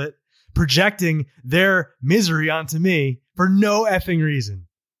handle it, projecting their misery onto me for no effing reason.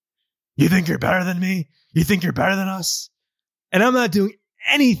 You think you're better than me? You think you're better than us? And I'm not doing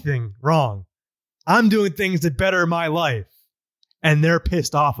anything wrong. I'm doing things that better my life. And they're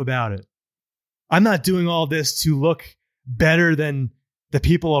pissed off about it. I'm not doing all this to look better than the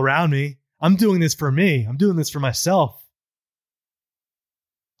people around me. I'm doing this for me. I'm doing this for myself.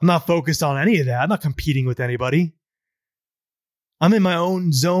 I'm not focused on any of that. I'm not competing with anybody. I'm in my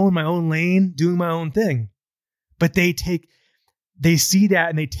own zone, my own lane, doing my own thing. But they see that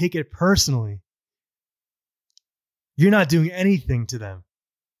and they take it personally. You're not doing anything to them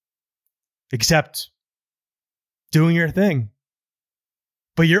except doing your thing.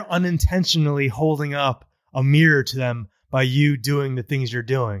 But you're unintentionally holding up a mirror to them by you doing the things you're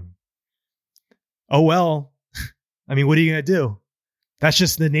doing. Oh, well, I mean, what are you going to do? That's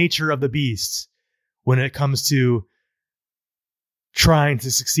just the nature of the beast when it comes to trying to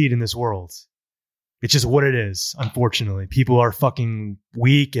succeed in this world. It's just what it is, unfortunately. People are fucking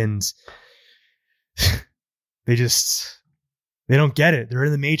weak and they don't get it. They're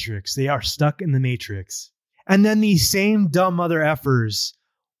in the matrix. They are stuck in the matrix. And then these same dumb mother effers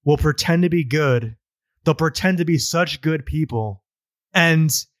will pretend to be good. They'll pretend to be such good people. And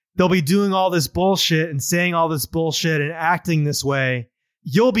they'll be doing all this bullshit and saying all this bullshit and acting this way.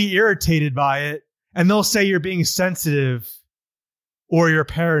 You'll be irritated by it. And they'll say you're being sensitive or you're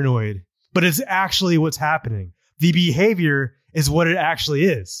paranoid. But it's actually what's happening. The behavior is what it actually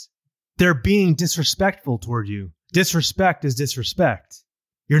is. They're being disrespectful toward you. Disrespect is disrespect.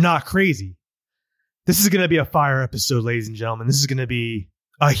 You're not crazy. This is going to be a fire episode, ladies and gentlemen. This is going to be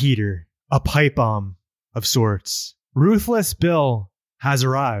a heater, a pipe bomb of sorts. Ruthless Bill has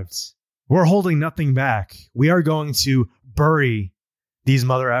arrived. We're holding nothing back. We are going to bury these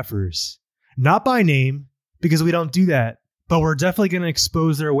mother effers. Not by name, because we don't do that, but we're definitely going to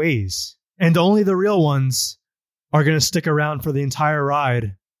expose their ways. And only the real ones are going to stick around for the entire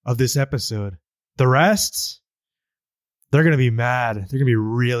ride of this episode. The rest, they're going to be mad. They're going to be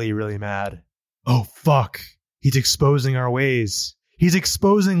really, really mad. Oh, fuck. He's exposing our ways. He's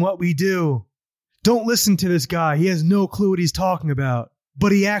exposing what we do. Don't listen to this guy. He has no clue what he's talking about.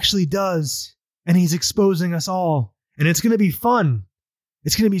 But he actually does. And he's exposing us all. And it's going to be fun.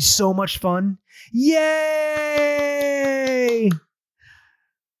 It's going to be so much fun. Yay!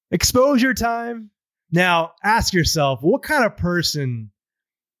 Exposure time. Now, ask yourself, what kind of person,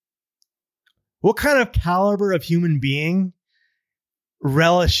 what kind of caliber of human being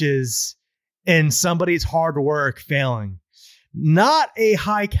relishes in somebody's hard work failing? Not a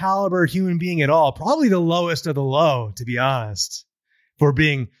high caliber human being at all. Probably the lowest of the low, to be honest. For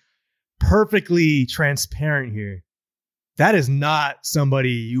being perfectly transparent here. That is not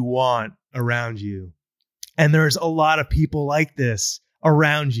somebody you want around you. And there's a lot of people like this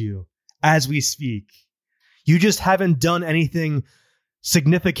around you as we speak. You just haven't done anything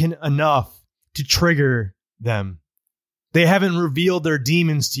significant enough to trigger them. They haven't revealed their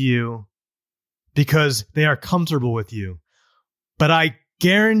demons to you because they are comfortable with you. But I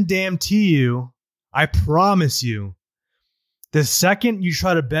guarantee you, I promise you, the second you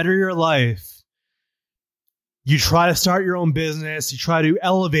try to better your life, you try to start your own business, you try to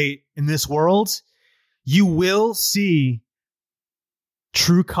elevate in this world, you will see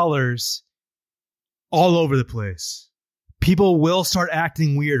true colors all over the place. People will start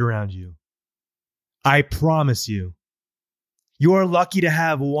acting weird around you. I promise you. You are lucky to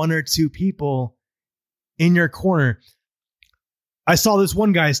have one or two people in your corner. I saw this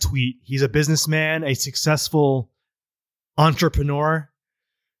one guy's tweet. He's a businessman, a successful entrepreneur,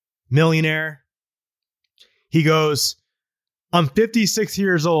 millionaire. He goes, I'm 56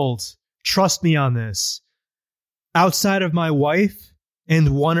 years old. Trust me on this. Outside of my wife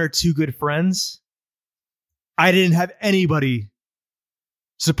and one or two good friends, I didn't have anybody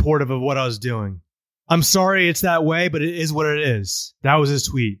supportive of what I was doing. I'm sorry it's that way, but it is what it is. That was his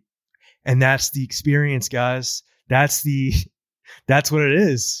tweet. And that's the experience, guys. That's what it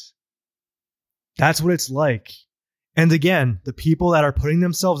is. That's what it's like. And again, the people that are putting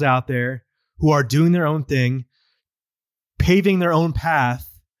themselves out there, who are doing their own thing, paving their own path,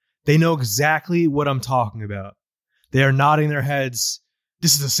 they know exactly what I'm talking about. They are nodding their heads.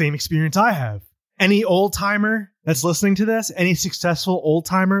 This is the same experience I have. Any old timer that's listening to this, any successful old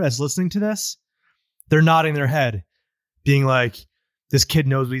timer that's listening to this, they're nodding their head, being like, this kid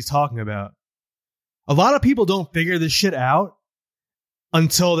knows what he's talking about. A lot of people don't figure this shit out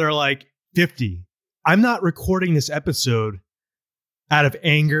until they're like 50. I'm not recording this episode out of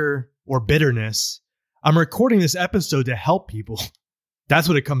anger or bitterness. I'm recording this episode to help people. That's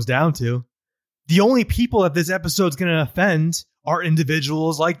what it comes down to. The only people that this episode's going to offend are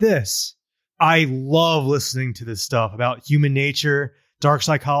individuals like this. I love listening to this stuff about human nature, dark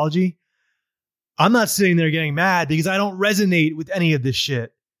psychology. I'm not sitting there getting mad because I don't resonate with any of this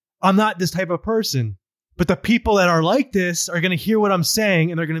shit. I'm not this type of person. But the people that are like this are going to hear what I'm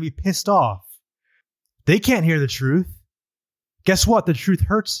saying and they're going to be pissed off. They can't hear the truth. Guess what? The truth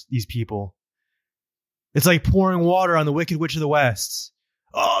hurts these people. It's like pouring water on the Wicked Witch of the West.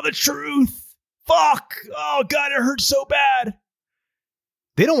 Oh, the truth. Fuck. Oh, God, it hurts so bad.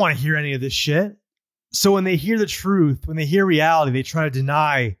 They don't want to hear any of this shit. So when they hear the truth, when they hear reality, they try to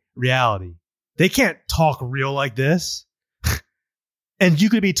deny reality. They can't talk real like this. And you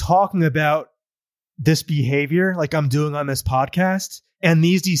could be talking about this behavior like I'm doing on this podcast, and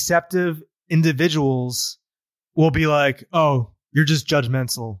these deceptive individuals will be like, oh, you're just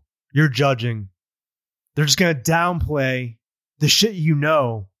judgmental. You're judging. They're just going to downplay the shit you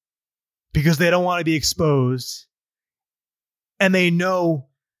know because they don't want to be exposed. And they know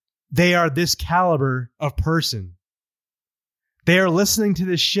they are this caliber of person. They are listening to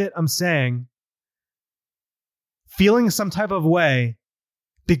this shit I'm saying, feeling some type of way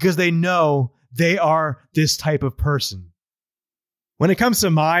because they know they are this type of person. When it comes to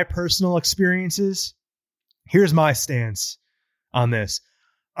my personal experiences, here's my stance on this.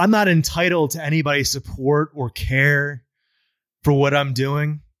 I'm not entitled to anybody's support or care for what I'm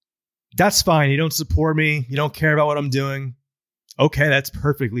doing. That's fine. You don't support me. You don't care about what I'm doing. Okay, that's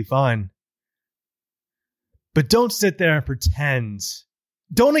perfectly fine. But don't sit there and pretend.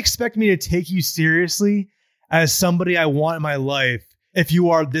 Don't expect me to take you seriously as somebody I want in my life if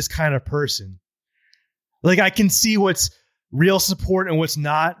you are this kind of person. Like, I can see what's real support and what's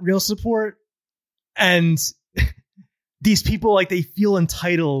not real support. And these people, like, they feel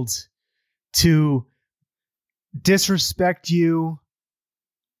entitled to disrespect you,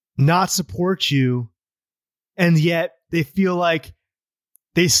 not support you, and yet they feel like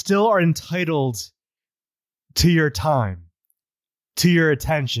they still are entitled to your time, to your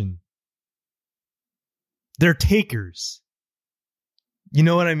attention. They're takers. You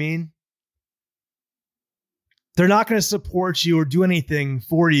know what I mean? They're not going to support you or do anything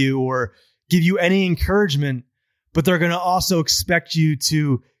for you or give you any encouragement, but they're going to also expect you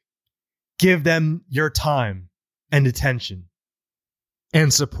to give them your time and attention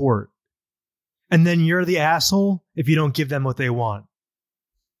and support. And then you're the asshole if you don't give them what they want.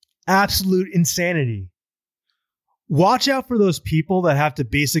 Absolute insanity. Watch out for those people that have to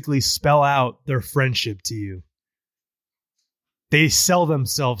basically spell out their friendship to you. They sell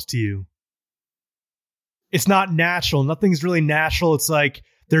themselves to you. It's not natural. Nothing's really natural. It's like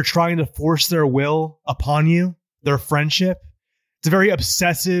they're trying to force their will upon you, their friendship. It's a very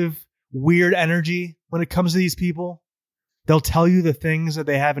obsessive, weird energy when it comes to these people. They'll tell you the things that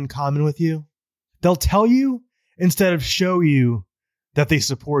they have in common with you. They'll tell you instead of show you that they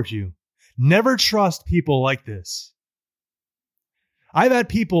support you. Never trust people like this. I've had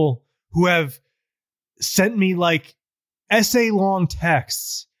people who have sent me like essay-long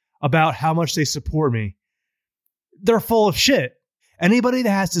texts about how much they support me. They're full of shit. Anybody that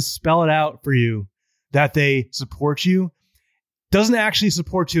has to spell it out for you that they support you doesn't actually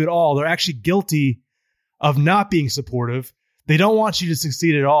support you at all. They're actually guilty of not being supportive. They don't want you to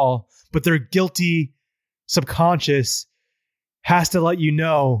succeed at all, but their guilty subconscious has to let you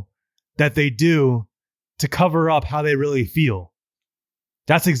know that they do to cover up how they really feel.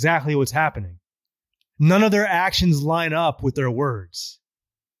 That's exactly what's happening. None of their actions line up with their words.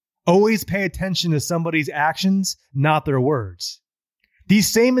 Always pay attention to somebody's actions, not their words. These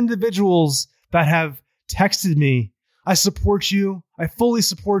same individuals that have texted me, I support you, I fully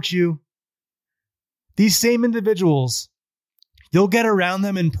support you. These same individuals, you'll get around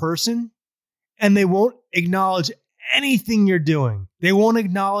them in person and they won't acknowledge anything you're doing. They won't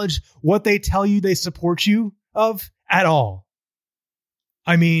acknowledge what they tell you they support you of at all.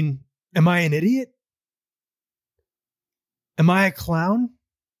 I mean, am I an idiot? Am I a clown?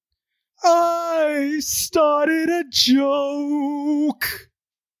 I started a joke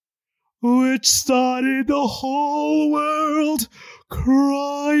which started the whole world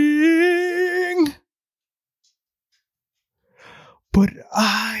crying. But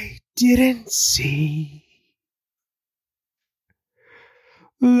I didn't see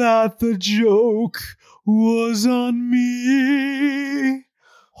that the joke was on me.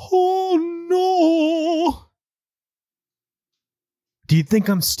 Oh no. Do you think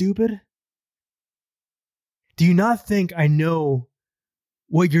I'm stupid? Do you not think I know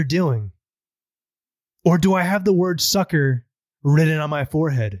what you're doing? Or do I have the word sucker written on my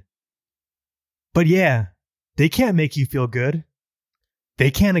forehead? But yeah, they can't make you feel good. They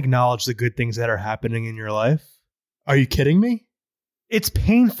can't acknowledge the good things that are happening in your life. Are you kidding me? It's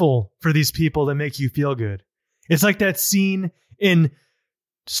painful for these people to make you feel good. It's like that scene in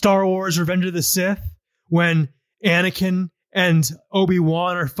Star Wars Revenge of the Sith when Anakin and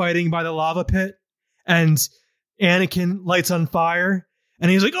Obi-Wan are fighting by the lava pit and Anakin lights on fire and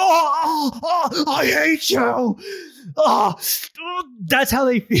he's like, oh, I hate you. Oh, that's how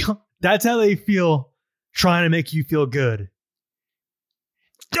they feel. That's how they feel trying to make you feel good.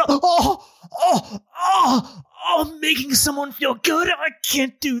 Making someone feel good. I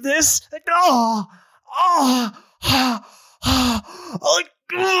can't do this.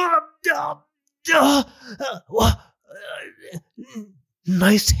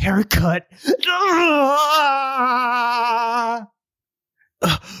 Nice haircut.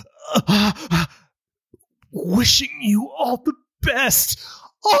 Wishing you all the best.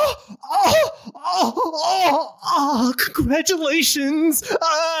 Congratulations.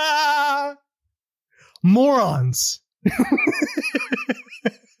 Morons.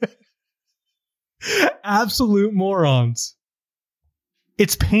 Absolute morons.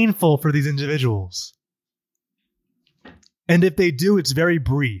 It's painful for these individuals. And if they do, it's very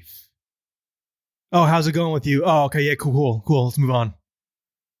brief. Oh, how's it going with you? Oh, okay, yeah, cool. Let's move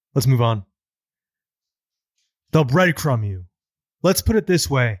on. They'll breadcrumb you. Let's put it this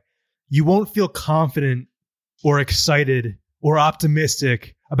way. You won't feel confident or excited or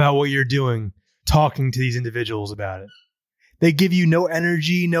optimistic about what you're doing talking to these individuals about it. They give you no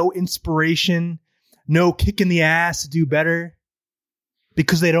energy, no inspiration, no kick in the ass to do better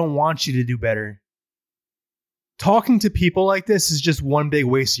because they don't want you to do better. Talking to people like this is just one big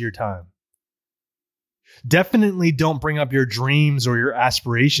waste of your time. Definitely don't bring up your dreams or your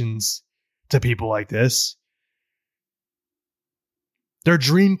aspirations to people like this. They're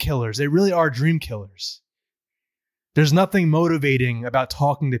dream killers. They really are dream killers. There's nothing motivating about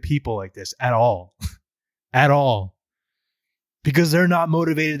talking to people like this at all. At all. Because they're not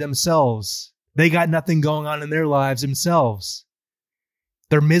motivated themselves. They got nothing going on in their lives themselves.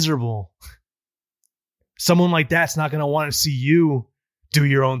 They're miserable. Someone like that's not going to want to see you do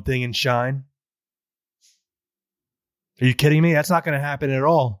your own thing and shine. Are you kidding me? That's not going to happen at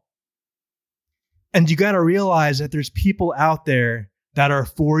all. And you got to realize that there's people out there that are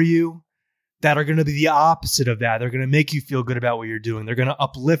for you that are going to be the opposite of that. They're going to make you feel good about what you're doing. They're going to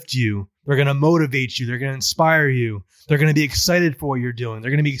uplift you. They're going to motivate you. They're going to inspire you. They're going to be excited for what you're doing.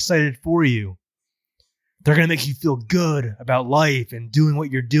 They're going to be excited for you. They're going to make you feel good about life and doing what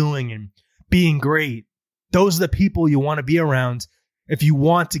you're doing and being great. Those are the people you want to be around if you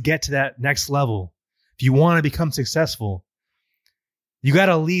want to get to that next level. If you want to become successful, you got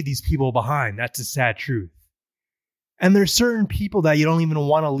to leave these people behind. That's the sad truth. And there's certain people that you don't even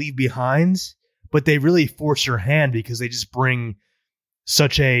want to leave behind, but they really force your hand because they just bring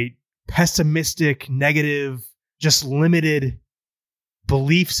such a pessimistic, negative, just limited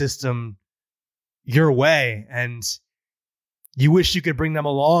belief system your way. And you wish you could bring them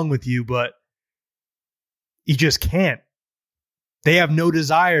along with you, but you just can't. They have no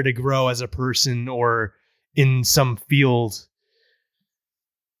desire to grow as a person or in some field.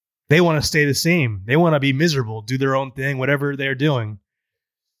 They want to stay the same. They want to be miserable, do their own thing, whatever they're doing,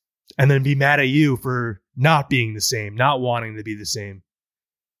 and then be mad at you for not being the same, not wanting to be the same.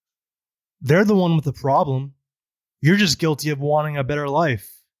 They're the one with the problem. You're just guilty of wanting a better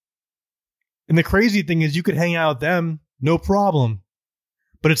life. And the crazy thing is you could hang out with them, no problem.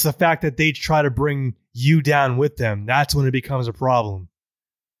 but it's the fact that they try to bring you down with them. That's when it becomes a problem.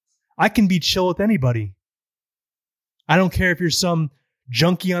 I can be chill with anybody. I don't care if you're some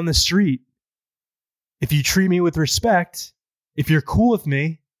junkie on the street. If you treat me with respect, if you're cool with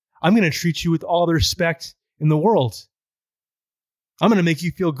me, I'm going to treat you with all the respect in the world. I'm going to make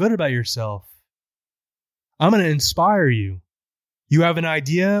you feel good about yourself. I'm going to inspire you. You have an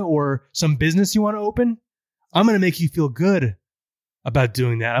idea or some business you want to open? I'm going to make you feel good about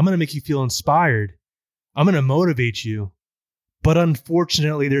doing that. I'm going to make you feel inspired. I'm going to motivate you. But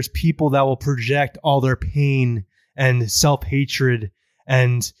unfortunately, there's people that will project all their pain and self-hatred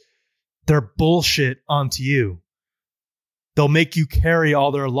and their bullshit onto you. They'll make you carry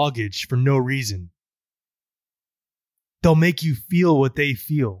all their luggage for no reason. They'll make you feel what they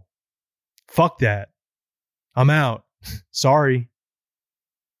feel. Fuck that. I'm out. Sorry.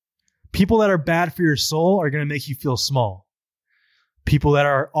 People that are bad for your soul are going to make you feel small. People that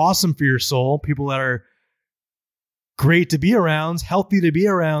are awesome for your soul, people that are great to be around, healthy to be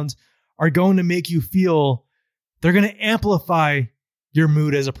around, are going to make you feel, they're going to amplify your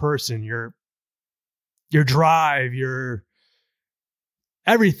mood as a person, your drive, your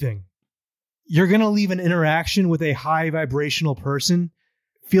everything. You're going to leave an interaction with a high vibrational person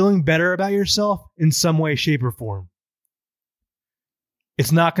feeling better about yourself in some way, shape, or form.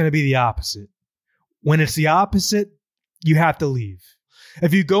 It's not going to be the opposite. When it's the opposite, you have to leave.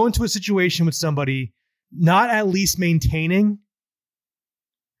 If you go into a situation with somebody not at least maintaining,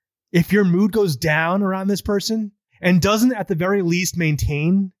 if your mood goes down around this person and doesn't at the very least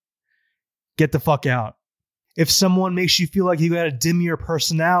maintain, get the fuck out. If someone makes you feel like you got to dim your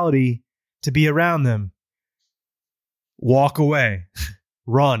personality to be around them, walk away,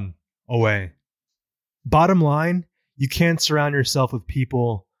 run away. Bottom line, you can't surround yourself with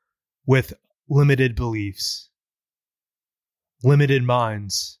people with limited beliefs, limited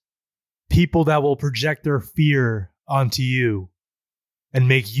minds, people that will project their fear onto you and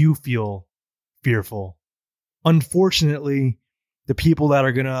make you feel fearful. Unfortunately, the people that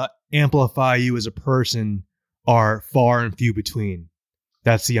are going to amplify you as a person are far and few between.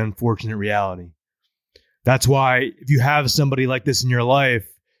 That's the unfortunate reality. That's why if you have somebody like this in your life,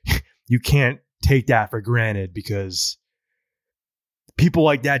 you can't take that for granted, because people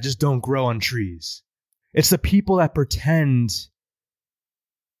like that just don't grow on trees. It's the people that pretend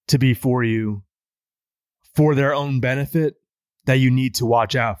to be for you for their own benefit that you need to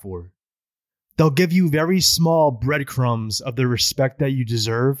watch out for. They'll give you very small breadcrumbs of the respect that you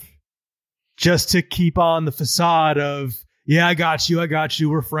deserve just to keep on the facade of, yeah, I got you,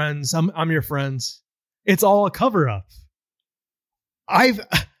 we're friends, I'm your friends. It's all a cover-up.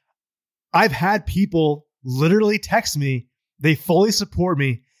 I've had people literally text me. They fully support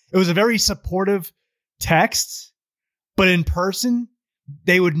me. It was a very supportive text, but in person,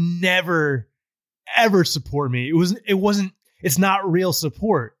 they would never, ever support me. It's not real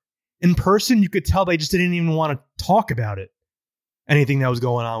support. In person, you could tell they just didn't even want to talk about it. Anything that was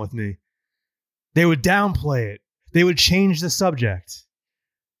going on with me. They would downplay it. They would change the subject.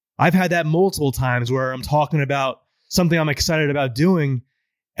 I've had that multiple times where I'm talking about something I'm excited about doing,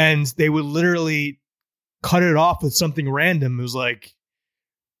 and they would literally cut it off with something random. It was like,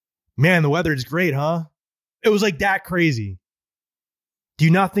 man, the weather is great, huh? It was like that crazy. Do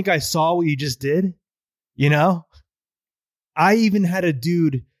you not think I saw what you just did? You know? I even had a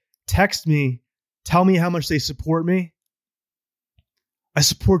dude text me, tell me how much they support me. I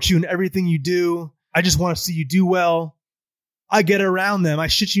support you in everything you do. I just want to see you do well. I get around them. I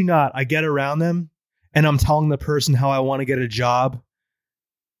shit you not. I get around them and I'm telling the person how I want to get a job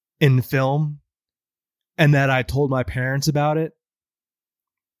in film and that I told my parents about it.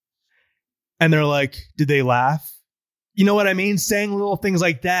 And they're like, did they laugh? You know what I mean? Saying little things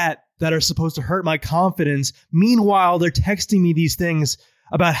like that are supposed to hurt my confidence. Meanwhile, they're texting me these things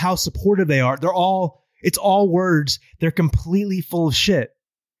about how supportive they are. It's all words. They're completely full of shit.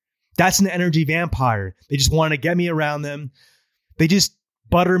 That's an energy vampire. They just want to get me around them. They just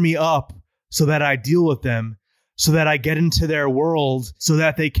butter me up so that I deal with them, so that I get into their world, so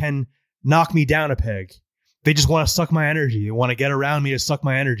that they can knock me down a peg. They just want to suck my energy. They want to get around me to suck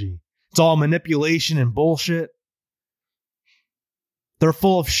my energy. It's all manipulation and bullshit. They're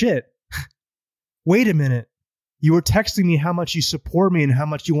full of shit. Wait a minute. You were texting me how much you support me and how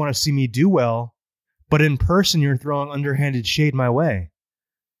much you want to see me do well, but in person you're throwing underhanded shade my way.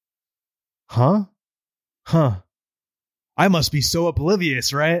 Huh? I must be so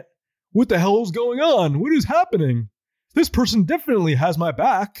oblivious, right? What the hell is going on? What is happening? This person definitely has my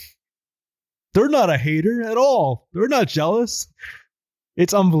back. They're not a hater at all. They're not jealous.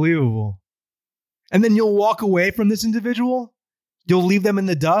 It's unbelievable. And then you'll walk away from this individual You'll leave them in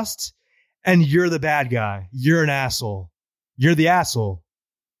the dust and you're the bad guy. You're an asshole. You're the asshole.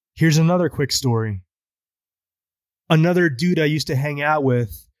 Here's another quick story. Another dude I used to hang out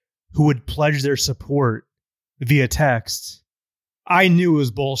with who would pledge their support via text. I knew it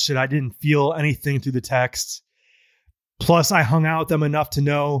was bullshit. I didn't feel anything through the text. Plus, I hung out with them enough to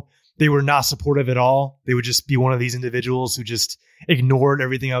know they were not supportive at all. They would just be one of these individuals who just ignored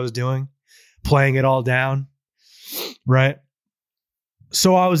everything I was doing, playing it all down, right?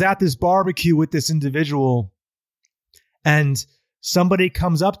 So I was at this barbecue with this individual, and somebody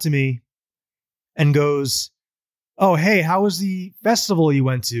comes up to me and goes, "Oh, hey, how was the festival you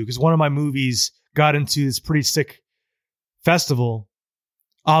went to?" Because one of my movies got into this pretty sick festival.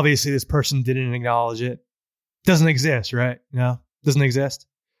 Obviously, this person didn't acknowledge it. Doesn't exist, right? No, doesn't exist.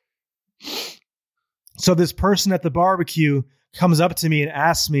 So this person at the barbecue comes up to me and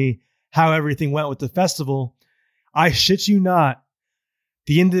asks me how everything went with the festival. I shit you not,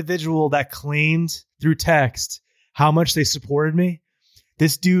 the individual that claimed through text how much they supported me,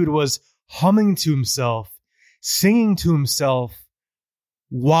 this dude was humming to himself, singing to himself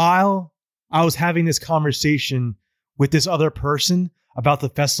while I was having this conversation with this other person about the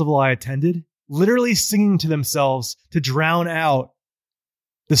festival I attended, literally singing to themselves to drown out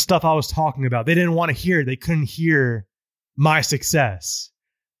the stuff I was talking about. They didn't want to hear it. They couldn't hear my success.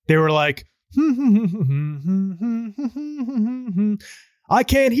 They were like, I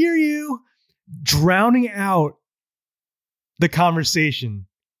can't hear you, drowning out the conversation.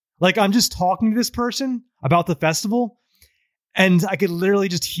 Like, I'm just talking to this person about the festival, and I could literally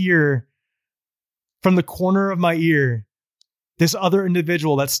just hear from the corner of my ear this other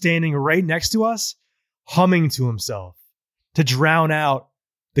individual that's standing right next to us humming to himself to drown out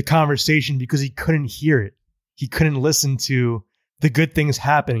the conversation because he couldn't hear it. He couldn't listen to the good things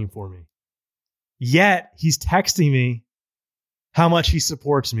happening for me. Yet he's texting me how much he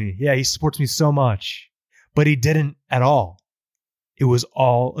supports me. Yeah, he supports me so much, but he didn't at all. It was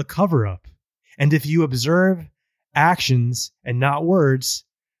all a cover-up. And if you observe actions and not words,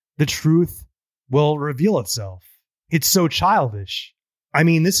 the truth will reveal itself. It's so childish. I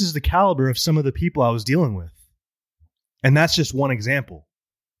mean, this is the caliber of some of the people I was dealing with. And that's just one example.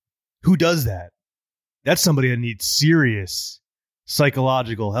 Who does that? That's somebody that needs serious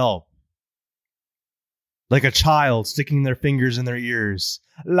psychological help. Like a child sticking their fingers in their ears.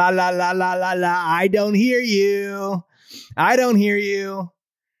 La, la, la, la, la, la. I don't hear you. I don't hear you.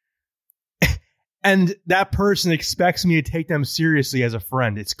 And that person expects me to take them seriously as a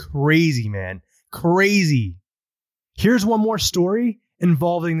friend. It's crazy, man. Crazy. Here's one more story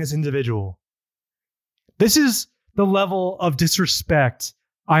involving this individual. This is the level of disrespect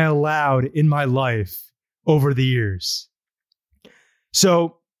I allowed in my life over the years.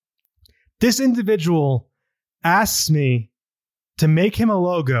 So this individual asks me to make him a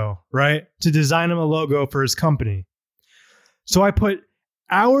logo, right? To design him a logo for his company. So I put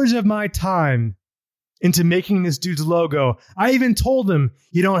hours of my time into making this dude's logo. I even told him,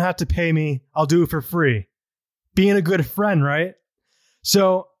 you don't have to pay me. I'll do it for free. Being a good friend, right?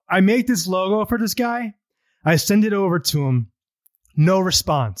 So I make this logo for this guy. I send it over to him. No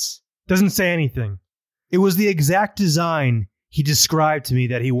response. Doesn't say anything. It was the exact design he described to me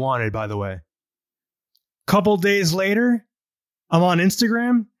that he wanted, by the way. Couple days later, I'm on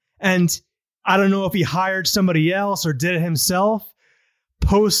Instagram, and I don't know if he hired somebody else or did it himself,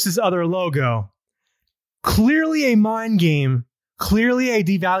 posts his other logo. Clearly a mind game, clearly a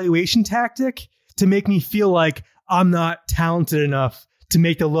devaluation tactic to make me feel like I'm not talented enough to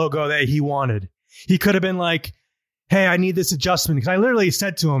make the logo that he wanted. He could have been like, hey, I need this adjustment. Because I literally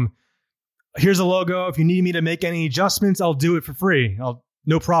said to him, here's a logo. If you need me to make any adjustments, I'll do it for free.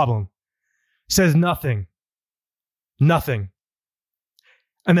 No problem. Says nothing. Nothing.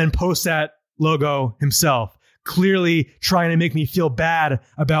 And then posts that logo himself, clearly trying to make me feel bad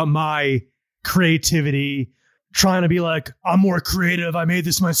about my creativity, trying to be like, I'm more creative. I made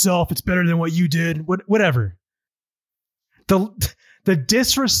this myself. It's better than what you did. Whatever. The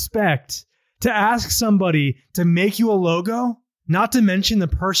disrespect to ask somebody to make you a logo, not to mention the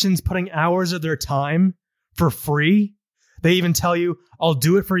person's putting hours of their time for free. They even tell you, I'll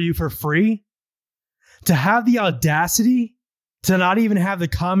do it for you for free. To have the audacity to not even have the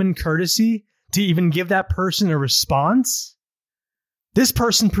common courtesy to even give that person a response. This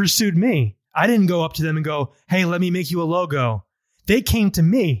person pursued me. I didn't go up to them and go, hey, let me make you a logo. They came to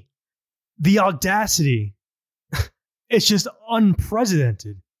me. The audacity. It's just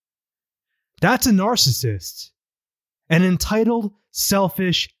unprecedented. That's a narcissist. An entitled,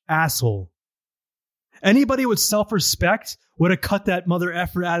 selfish asshole. Anybody with self-respect would have cut that mother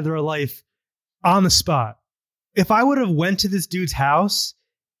effer out of their life on the spot. if I would have went to this dude's house,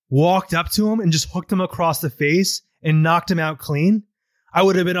 walked up to him and just hooked him across the face and knocked him out clean, I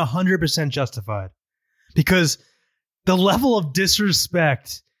would have been 100% justified. Because the level of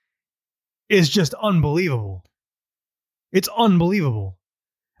disrespect is just unbelievable. It's unbelievable.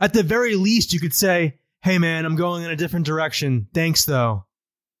 At the very least, you could say, hey man, I'm going in a different direction. Thanks though.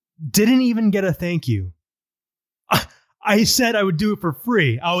 Didn't even get a thank you. I said I would do it for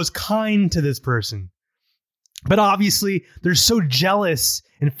free. I was kind to this person. But obviously, they're so jealous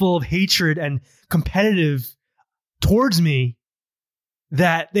and full of hatred and competitive towards me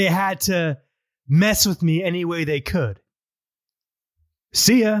that they had to mess with me any way they could.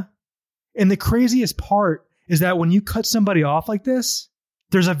 See ya. And the craziest part is that when you cut somebody off like this,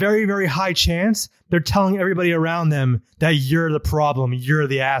 there's a very, very high chance they're telling everybody around them that you're the problem, you're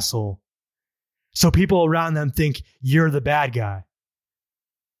the asshole. So people around them think you're the bad guy.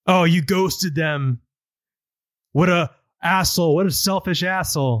 Oh, you ghosted them. What a asshole. What a selfish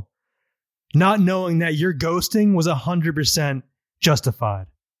asshole. Not knowing that your ghosting was 100% justified.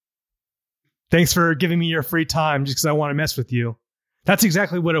 Thanks for giving me your free time just because I want to mess with you. That's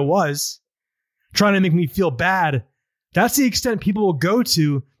exactly what it was. Trying to make me feel bad. That's the extent people will go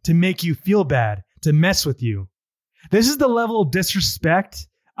to make you feel bad, to mess with you. This is the level of disrespect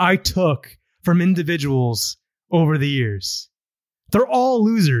I took from individuals over the years. They're all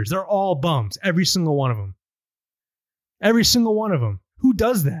losers. They're all bums. Every single one of them. Every single one of them. Who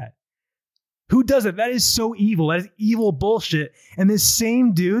does that? Who does it? That is so evil. That is evil bullshit. And this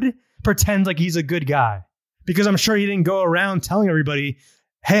same dude pretends like he's a good guy. Because I'm sure he didn't go around telling everybody,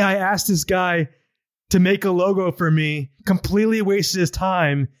 hey, I asked this guy to make a logo for me, completely wasted his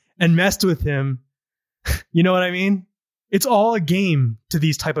time and messed with him. You know what I mean? It's all a game to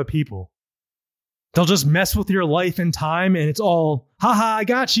these type of people. They'll just mess with your life and time and it's all, haha, I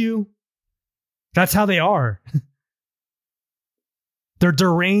got you. That's how they are. They're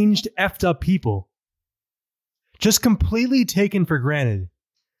deranged, effed up people. Just completely taken for granted.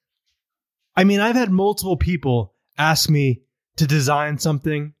 I mean, I've had multiple people ask me to design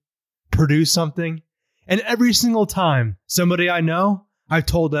something, produce something, and every single time somebody I know, I've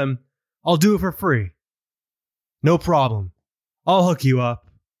told them, I'll do it for free. No problem. I'll hook you up.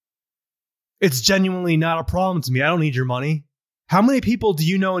 It's genuinely not a problem to me. I don't need your money. How many people do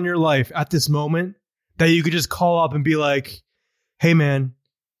you know in your life at this moment that you could just call up and be like, hey man,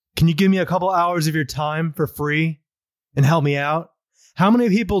 can you give me a couple hours of your time for free and help me out? How many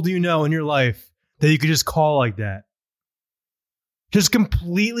people do you know in your life that you could just call like that? Just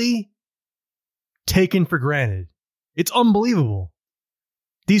completely taken for granted. It's unbelievable.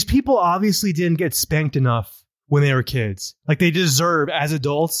 These people obviously didn't get spanked enough when they were kids. Like they deserve as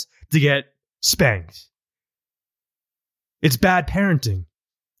adults to get spanked. It's bad parenting.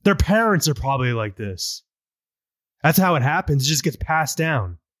 Their parents are probably like this. That's how it happens. It just gets passed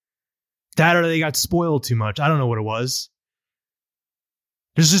down. That or they got spoiled too much. I don't know what it was.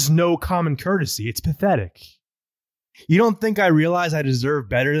 There's just no common courtesy. It's pathetic. You don't think I realize I deserve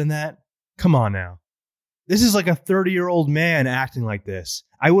better than that? Come on now. This is like a 30-year-old man acting like this.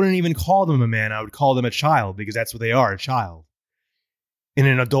 I wouldn't even call them a man. I would call them a child because that's what they are, a child. In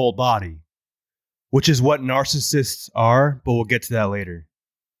an adult body. Which is what narcissists are, but we'll get to that later.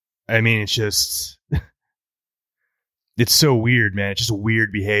 I mean, it's just... it's so weird, man. It's just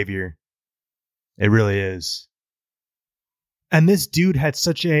weird behavior. It really is. And this dude had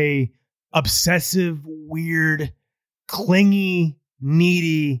such a obsessive, weird, clingy,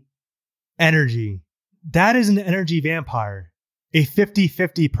 needy energy. That is an energy vampire. A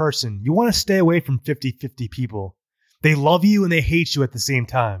 50-50 person. You want to stay away from 50-50 people. They love you and they hate you at the same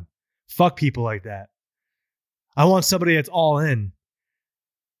time. Fuck people like that. I want somebody that's all in.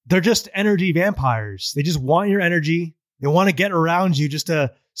 They're just energy vampires. They just want your energy. They want to get around you just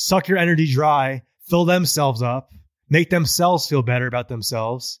to suck your energy dry, fill themselves up, make themselves feel better about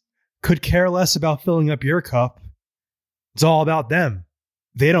themselves. Could care less about filling up your cup. It's all about them.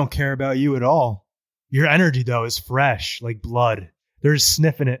 They don't care about you at all. Your energy, though, is fresh, like blood. They're just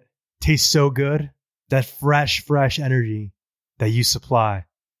sniffing it. Tastes so good. That fresh energy that you supply.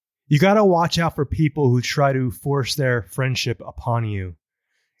 You got to watch out for people who try to force their friendship upon you.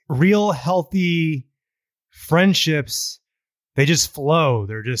 Real healthy friendships, they just flow.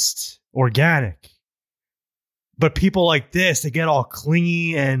 They're just organic. But people like this, they get all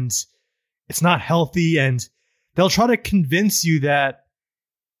clingy and it's not healthy. And they'll try to convince you that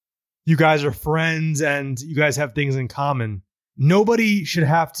you guys are friends and you guys have things in common. Nobody should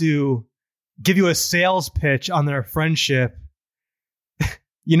have to give you a sales pitch on their friendship.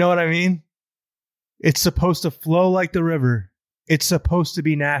 You know what I mean? It's supposed to flow like the river. It's supposed to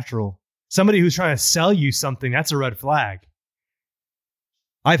be natural. Somebody who's trying to sell you something, that's a red flag.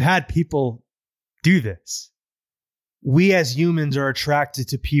 I've had people do this. We as humans are attracted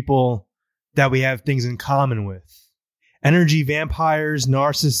to people that we have things in common with. Energy vampires,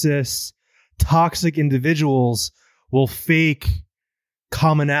 narcissists, toxic individuals will fake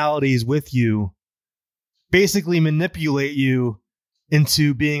commonalities with you, basically manipulate you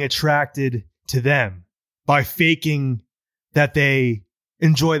into being attracted to them by faking that they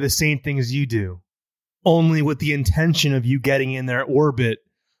enjoy the same things you do, only with the intention of you getting in their orbit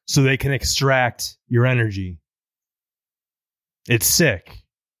so they can extract your energy. It's sick.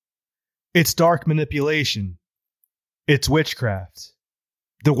 It's dark manipulation. It's witchcraft.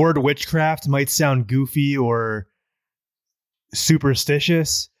 The word witchcraft might sound goofy or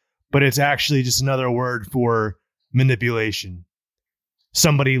superstitious, but it's actually just another word for manipulation.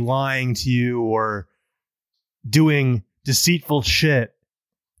 Somebody lying to you or doing deceitful shit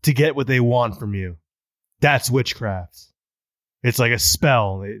to get what they want from you. That's witchcraft. It's like a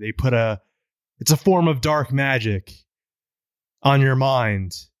spell. They put it's a form of dark magic on your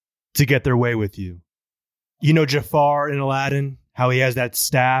mind to get their way with you. You know Jafar in Aladdin, how he has that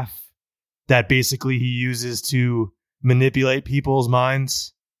staff that basically he uses to manipulate people's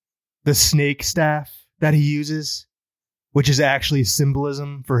minds? The snake staff that he uses, which is actually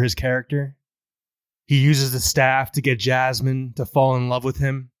symbolism for his character. He uses the staff to get Jasmine to fall in love with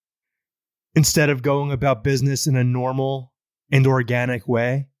him. Instead of going about business in a normal and organic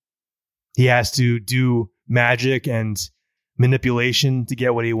way, he has to do magic and manipulation to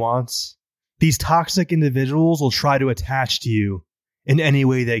get what he wants. These toxic individuals will try to attach to you in any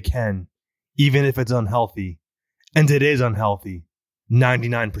way they can, even if it's unhealthy. And it is unhealthy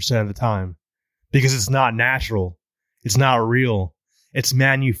 99% of the time because it's not natural. It's not real. It's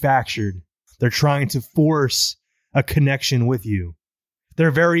manufactured. They're trying to force a connection with you.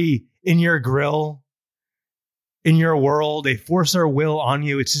 They're very in your grill, in your world. They force their will on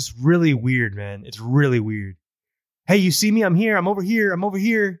you. It's just really weird, man. It's really weird. Hey, you see me? I'm here. I'm over here. I'm over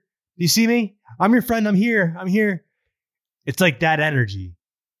here. Do you see me? I'm your friend. I'm here. I'm here. It's like that energy.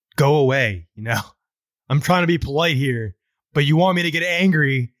 Go away, you know? I'm trying to be polite here, but you want me to get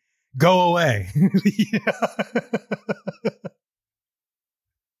angry? Go away.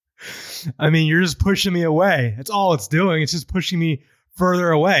 I mean, you're just pushing me away. That's all it's doing. It's just pushing me further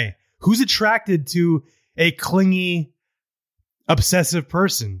away. Who's attracted to a clingy, obsessive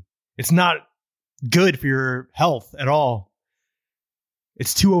person? It's not good for your health at all.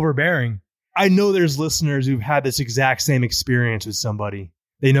 It's too overbearing. I know there's listeners who've had this exact same experience with somebody.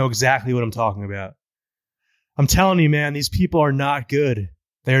 They know exactly what I'm talking about. I'm telling you, man, these people are not good.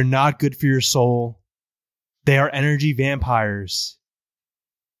 They are not good for your soul. They are energy vampires.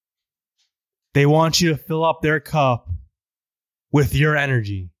 They want you to fill up their cup with your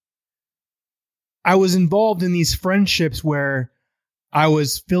energy. I was involved in these friendships where I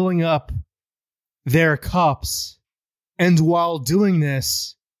was filling up their cups. And while doing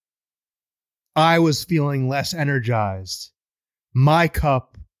this, I was feeling less energized. My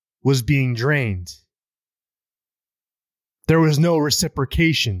cup was being drained. There was no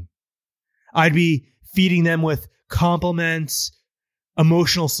reciprocation. I'd be feeding them with compliments,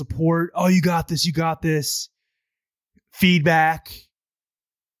 emotional support. Oh, you got this. You got this. Feedback.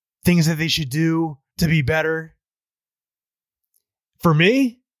 Things that they should do to be better. For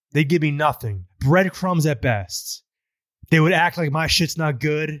me, they'd give me nothing. Breadcrumbs at best. They would act like my shit's not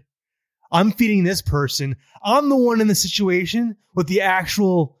good. I'm feeding this person. I'm the one in the situation with the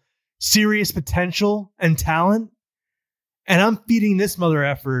actual serious potential and talent. And I'm feeding this mother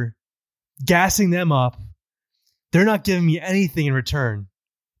effer, gassing them up. They're not giving me anything in return.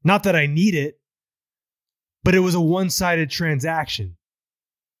 Not that I need it, but it was a one-sided transaction.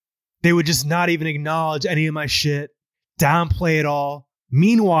 They would just not even acknowledge any of my shit, downplay it all.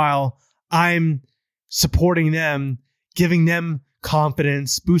 Meanwhile, I'm supporting them, giving them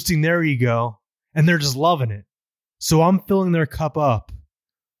confidence, boosting their ego, and they're just loving it. So I'm filling their cup up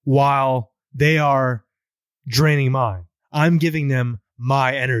while they are draining mine. I'm giving them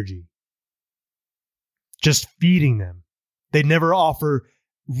my energy. Just feeding them. They never offer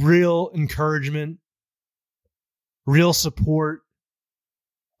real encouragement, real support,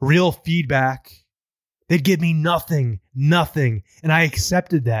 real feedback. They'd give me nothing. And I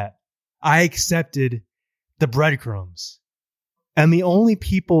accepted that. I accepted the breadcrumbs. And the only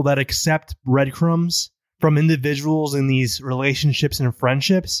people that accept breadcrumbs from individuals in these relationships and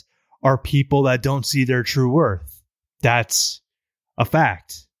friendships are people that don't see their true worth. That's a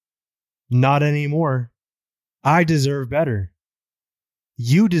fact. Not anymore. I deserve better.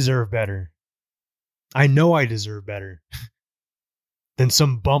 You deserve better. I know I deserve better. Then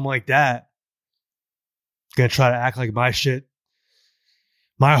some bum like that gonna try to act like my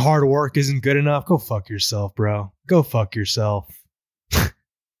hard work isn't good enough. Go fuck yourself, bro. Go fuck yourself.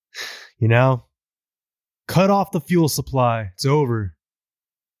 You know? Cut off the fuel supply. It's over.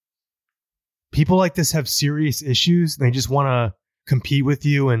 People like this have serious issues. They just want to compete with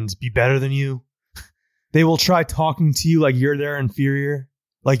you and be better than you. They will try talking to you like you're their inferior,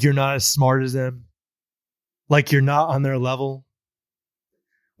 like you're not as smart as them, like you're not on their level.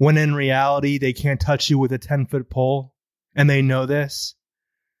 When in reality, they can't touch you with a 10-foot pole, and they know this,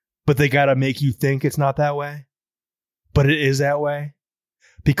 but they got to make you think it's not that way. But it is that way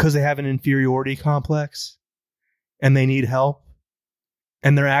because they have an inferiority complex and they need help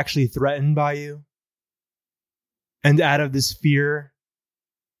and they're actually threatened by you. And out of this fear,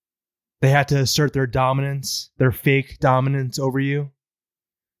 they have to assert their dominance, their fake dominance over you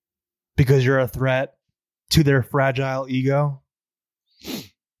because you're a threat to their fragile ego.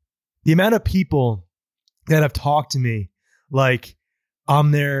 The amount of people that have talked to me like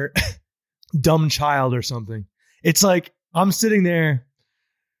I'm their dumb child or something. It's like I'm sitting there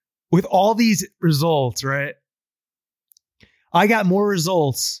with all these results, right? I got more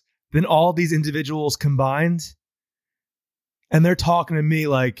results than all these individuals combined. And they're talking to me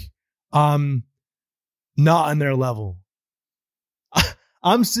like I'm not on their level.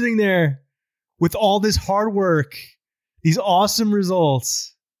 I'm sitting there with all this hard work, these awesome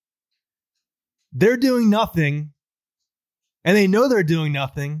results. They're doing nothing. And they know they're doing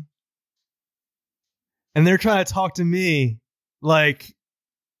nothing. And they're trying to talk to me like,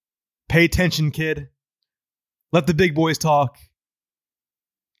 pay attention, kid. Let the big boys talk.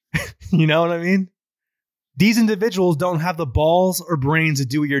 You know what I mean? These individuals don't have the balls or brains to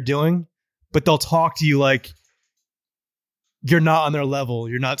do what you're doing, but they'll talk to you like you're not on their level.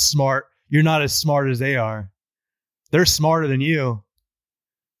 You're not smart. You're not as smart as they are. They're smarter than you.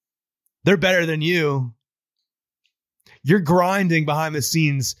 They're better than you. You're grinding behind the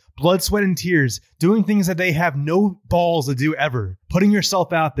scenes, blood, sweat, and tears, doing things that they have no balls to do ever, putting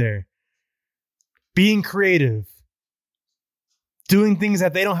yourself out there, being creative, doing things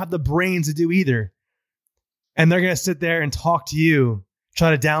that they don't have the brains to do either. And they're going to sit there and talk to you,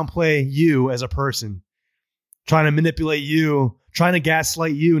 try to downplay you as a person, trying to manipulate you, trying to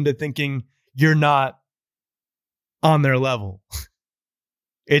gaslight you into thinking you're not on their level.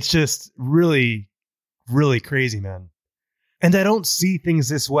 It's just really, really crazy, man. And I don't see things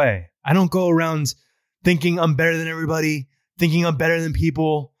this way. I don't go around thinking I'm better than everybody, thinking I'm better than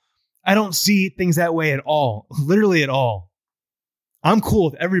people. I don't see things that way at all. Literally at all. I'm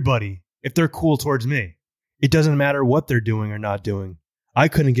cool with everybody if they're cool towards me. It doesn't matter what they're doing or not doing. I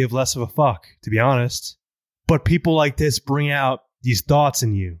couldn't give less of a fuck, to be honest. But people like this bring out these thoughts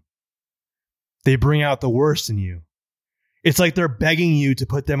in you. They bring out the worst in you. It's like they're begging you to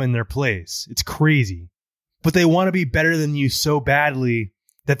put them in their place. It's crazy. But they want to be better than you so badly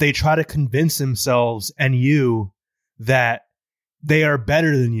that they try to convince themselves and you that they are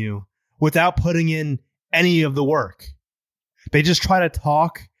better than you without putting in any of the work. They just try to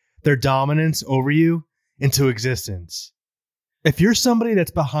talk their dominance over you into existence. If you're somebody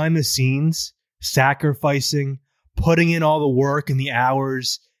that's behind the scenes, sacrificing, putting in all the work and the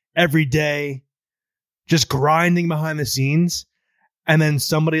hours every day, just grinding behind the scenes, and then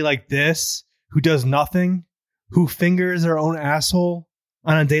somebody like this who does nothing, who fingers their own asshole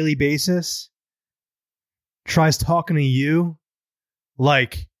on a daily basis, tries talking to you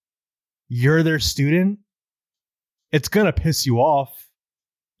like you're their student, it's going to piss you off.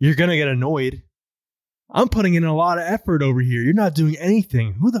 You're going to get annoyed. I'm putting in a lot of effort over here. You're not doing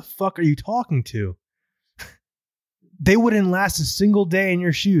anything. Who the fuck are you talking to? They wouldn't last a single day in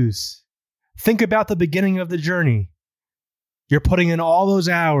your shoes. Think about the beginning of the journey. You're putting in all those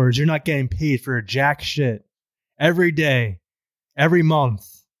hours. You're not getting paid for a jack shit. Every day, every month,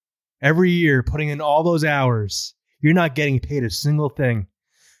 every year, putting in all those hours. You're not getting paid a single thing.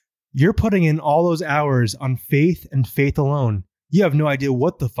 You're putting in all those hours on faith and faith alone. You have no idea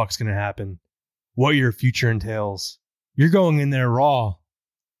what the fuck's going to happen, what your future entails. You're going in there raw.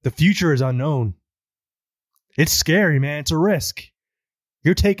 The future is unknown. It's scary, man. It's a risk.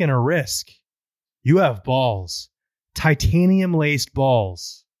 You're taking a risk. You have balls. Titanium-laced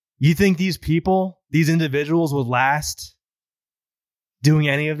balls. You think these people, these individuals would last doing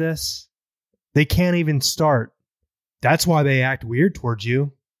any of this? They can't even start. That's why they act weird towards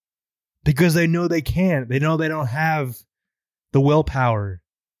you. Because they know they can't. They know they don't have the willpower.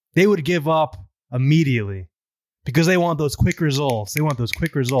 They would give up immediately because they want those quick results. They want those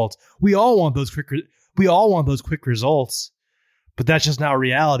quick results. We all want those quick results, but that's just not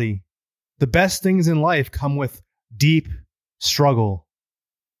reality. The best things in life come with deep struggle,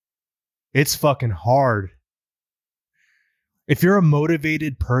 It's fucking hard. If you're a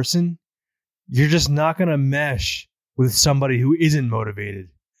motivated person, you're just not going to mesh with somebody who isn't motivated.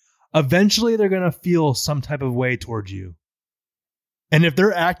 Eventually, they're going to feel some type of way towards you. And if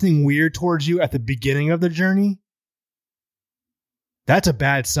they're acting weird towards you at the beginning of the journey, that's a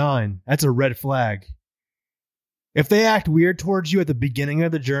bad sign. That's a red flag. If they act weird towards you at the beginning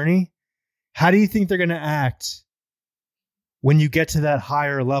of the journey, how do you think they're going to act when you get to that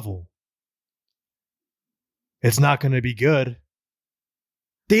higher level? It's not going to be good.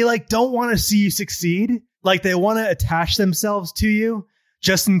 They don't want to see you succeed. They want to attach themselves to you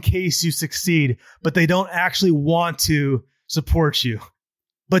just in case you succeed, but they don't actually want to support you.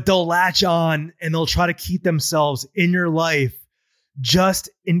 But they'll latch on and they'll try to keep themselves in your life just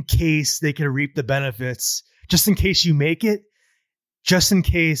in case they can reap the benefits, just in case you make it,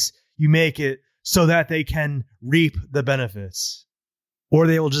 so that they can reap the benefits. Or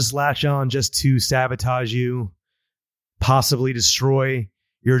they will just latch on just to sabotage you, possibly destroy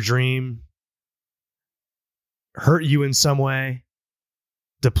your dream, hurt you in some way,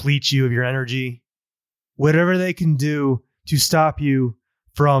 deplete you of your energy. Whatever they can do to stop you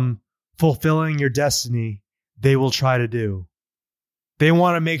from fulfilling your destiny, they will try to do. They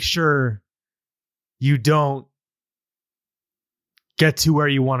want to make sure you don't get to where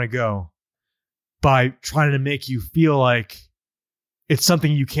you want to go by trying to make you feel like it's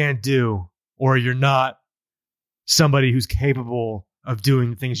something you can't do, or you're not somebody who's capable of doing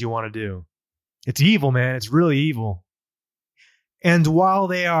the things you want to do. It's evil, man. It's really evil. And while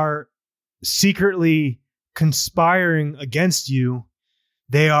they are secretly conspiring against you,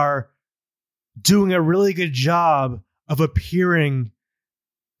 they are doing a really good job of appearing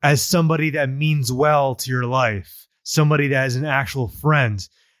as somebody that means well to your life, somebody that is an actual friend.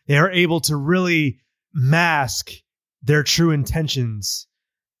 They are able to really mask their true intentions.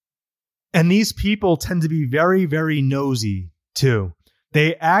 And these people tend to be very, very nosy too.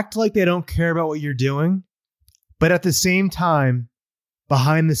 They act like they don't care about what you're doing, but at the same time,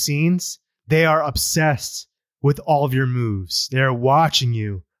 behind the scenes, they are obsessed with all of your moves. They are watching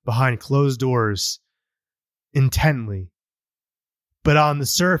you behind closed doors intently. But on the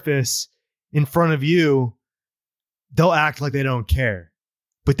surface, in front of you, they'll act like they don't care,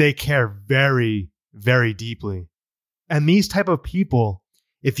 but they care very, very deeply. And these type of people,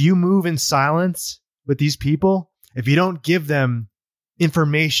 if you move in silence with these people, if you don't give them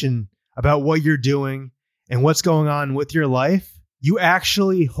information about what you're doing and what's going on with your life, you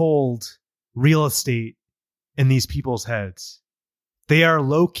actually hold real estate in these people's heads. They are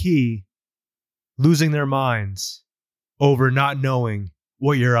low-key losing their minds over not knowing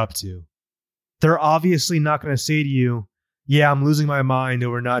what you're up to. They're obviously not going to say to you, yeah, I'm losing my mind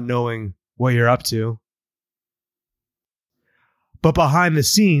over not knowing what you're up to. But behind the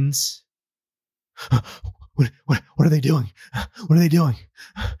scenes, what are they doing? What are they doing?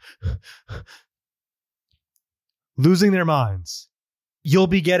 Losing their minds. You'll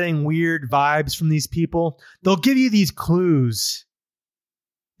be getting weird vibes from these people. They'll give you these clues,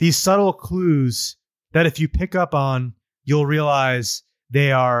 these subtle clues that if you pick up on, you'll realize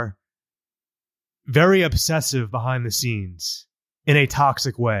they are very obsessive behind the scenes in a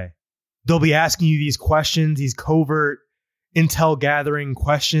toxic way. They'll be asking you these questions, these covert intel gathering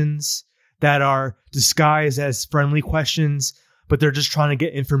questions that are disguised as friendly questions, but they're just trying to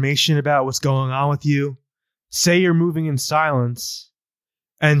get information about what's going on with you. Say you're moving in silence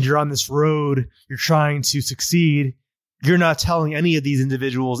and you're on this road, you're trying to succeed. You're not telling any of these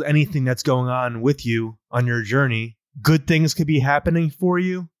individuals anything that's going on with you on your journey. Good things could be happening for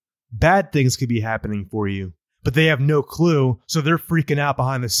you. Bad things could be happening for you, but they have no clue. So they're freaking out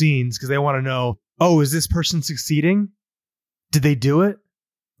behind the scenes because they want to know, oh, is this person succeeding? Did they do it?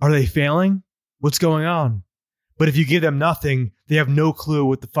 Are they failing? What's going on? But if you give them nothing, they have no clue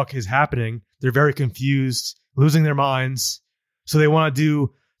what the fuck is happening. They're very confused, losing their minds. So they want to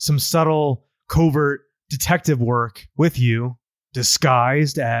do some subtle, covert detective work with you,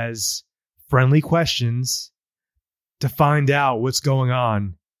 disguised as friendly questions to find out what's going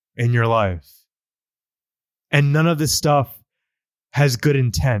on in your life. And none of this stuff has good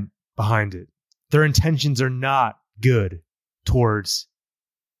intent behind it. Their intentions are not good towards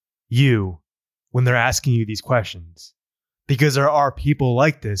you when they're asking you these questions. Because there are people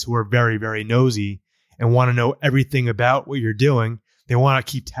like this who are very, very nosy and want to know everything about what you're doing. They want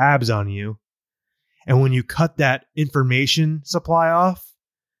to keep tabs on you. And when you cut that information supply off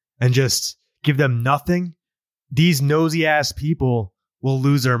and just give them nothing, these nosy ass people will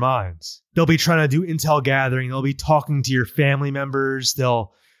lose their minds. They'll be trying to do intel gathering. They'll be talking to your family members.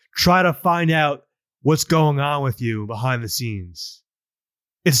 They'll try to find out what's going on with you behind the scenes.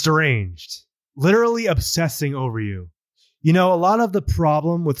 It's deranged. Literally obsessing over you. You know, a lot of the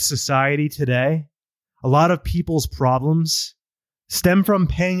problem with society today, a lot of people's problems stem from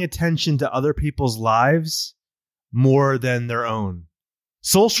paying attention to other people's lives more than their own.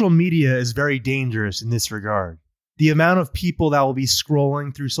 Social media is very dangerous in this regard. The amount of people that will be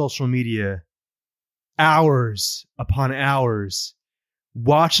scrolling through social media hours upon hours,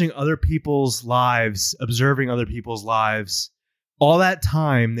 watching other people's lives, observing other people's lives, all that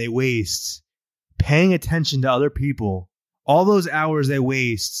time they waste paying attention to other people, all those hours they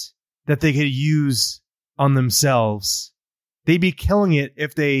waste that they could use on themselves, they'd be killing it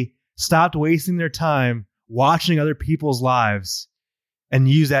if they stopped wasting their time watching other people's lives and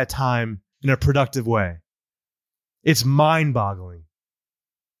use that time in a productive way. It's mind-boggling.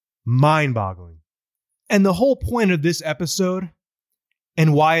 Mind-boggling. And the whole point of this episode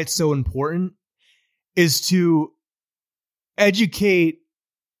and why it's so important is to educate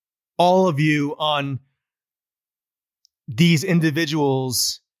all of you on these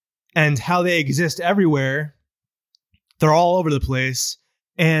individuals and how they exist everywhere. They're all over the place,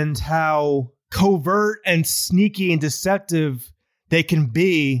 and how covert and sneaky and deceptive they can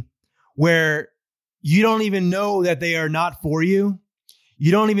be, where you don't even know that they are not for you.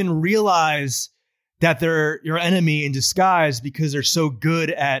 You don't even realize that they're your enemy in disguise because they're so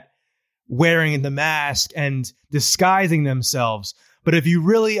good at wearing the mask and disguising themselves. But if you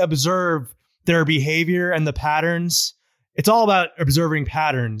really observe their behavior and the patterns, it's all about observing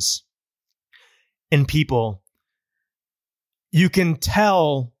patterns in people. You can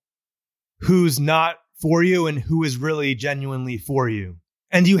tell who's not for you and who is really genuinely for you.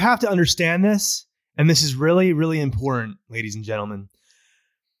 And you have to understand this, and this is really, really important, ladies and gentlemen.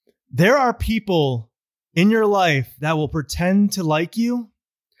 There are people in your life that will pretend to like you.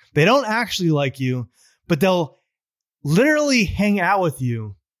 They don't actually like you, but they'll literally hang out with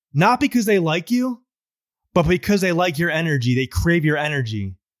you, not because they like you, but because they like your energy. They crave your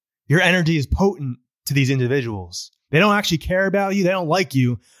energy. Your energy is potent to these individuals. They don't actually care about you. They don't like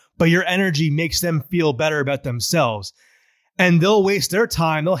you, but your energy makes them feel better about themselves. And they'll waste their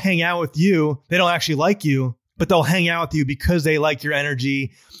time. They'll hang out with you. They don't actually like you, but they'll hang out with you because they like your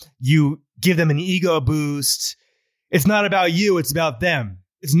energy. You give them an ego boost. It's not about you. It's about them.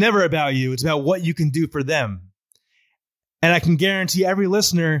 It's never about you. It's about what you can do for them. And I can guarantee every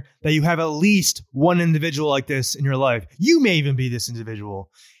listener that you have at least one individual like this in your life. You may even be this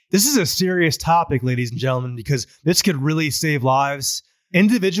individual. This is a serious topic, ladies and gentlemen, because this could really save lives.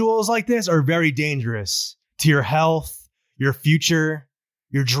 Individuals like this are very dangerous to your health, your future,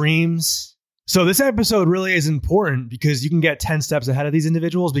 your dreams. So this episode really is important because you can get 10 steps ahead of these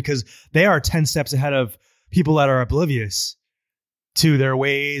individuals, because they are 10 steps ahead of people that are oblivious to their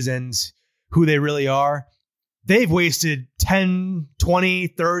ways and who they really are. They've wasted 10, 20,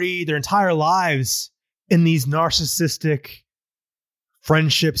 30, their entire lives in these narcissistic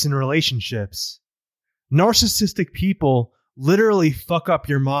friendships and relationships. Narcissistic people literally fuck up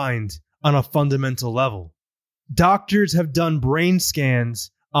your mind on a fundamental level. Doctors have done brain scans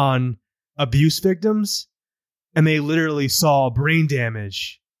on abuse victims, and they literally saw brain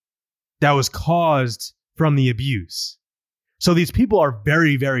damage that was caused from the abuse. So these people are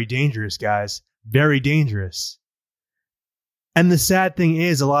very, very dangerous, guys. Very dangerous. And the sad thing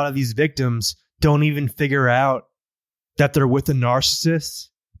is, a lot of these victims don't even figure out that they're with a narcissist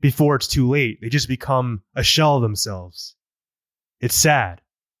before it's too late. They just become a shell of themselves. It's sad.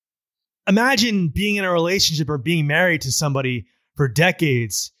 Imagine being in a relationship or being married to somebody for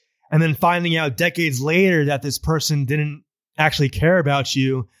decades and then finding out decades later that this person didn't actually care about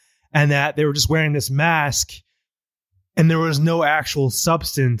you and that they were just wearing this mask and there was no actual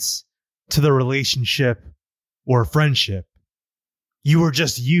substance to the relationship or friendship. You were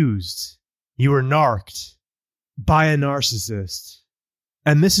just used. You were narked by a narcissist.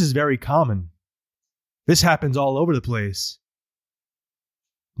 And this is very common. This happens all over the place.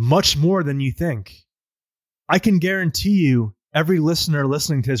 Much more than you think. I can guarantee you every listener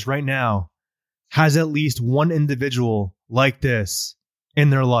listening to this right now has at least one individual like this in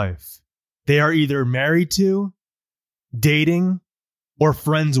their life. They are either married to, dating, or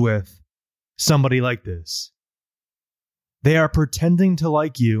friends with somebody like this. They are pretending to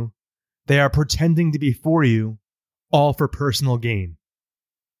like you. They are pretending to be for you, all for personal gain.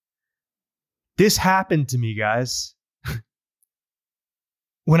 This happened to me, guys.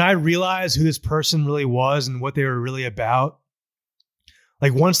 When I realized who this person really was and what they were really about,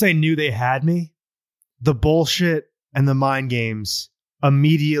 like once they knew they had me, the bullshit and the mind games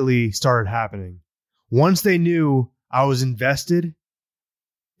immediately started happening. Once they knew I was invested,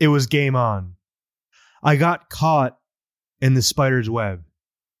 it was game on. I got caught in the spider's web.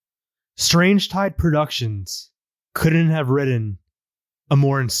 Strange Tide Productions couldn't have written a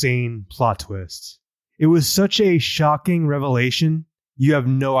more insane plot twist. It was such a shocking revelation. You have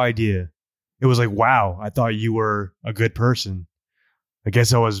no idea. It was like, wow, I thought you were a good person. I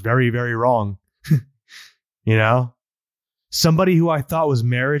guess I was very, very wrong. You know? Somebody who I thought was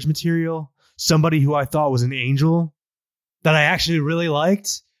marriage material, somebody who I thought was an angel that I actually really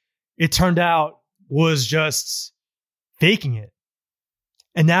liked, it turned out was just faking it.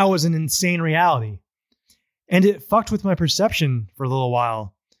 And that was an insane reality. And it fucked with my perception for a little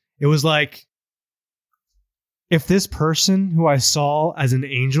while. It was like, if this person who I saw as an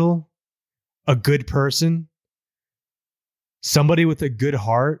angel, a good person, somebody with a good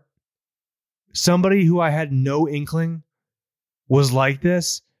heart, somebody who I had no inkling was like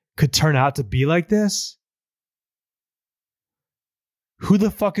this, could turn out to be like this, who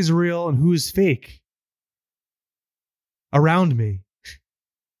the fuck is real and who is fake around me?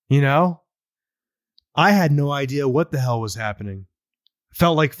 You know? I had no idea what the hell was happening.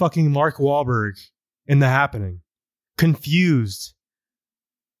 Felt like fucking Mark Wahlberg in The Happening. Confused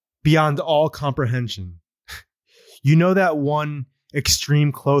beyond all comprehension. You know that one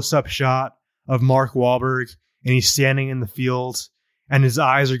extreme close-up shot of Mark Wahlberg and he's standing in the field and his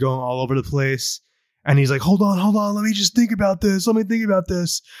eyes are going all over the place and he's like, hold on, let me just think about this. Let me think about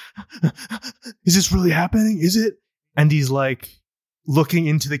this. Is this really happening? Is it? And he's like looking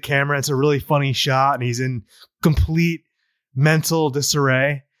into the camera. It's a really funny shot and he's in complete mental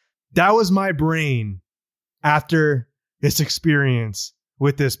disarray. That was my brain after this experience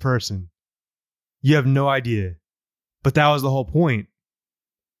with this person. You have no idea. But that was the whole point.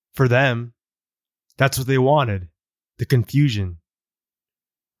 For them, that's what they wanted. The confusion.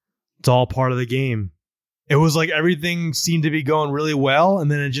 It's all part of the game. It was like everything seemed to be going really well, and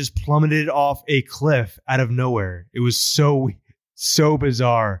then it just plummeted off a cliff out of nowhere. It was so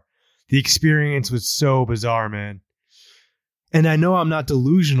bizarre. The experience was so bizarre, man. And I know I'm not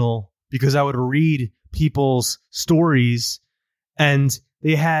delusional because I would read people's stories and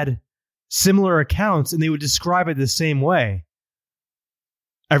they had similar accounts and they would describe it the same way.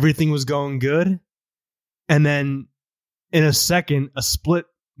 Everything was going good. And then in a second, a split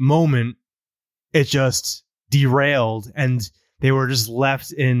moment, it just derailed and they were just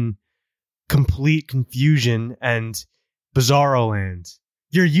left in complete confusion and bizarro land.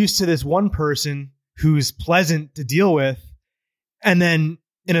 You're used to this one person who's pleasant to deal with, and then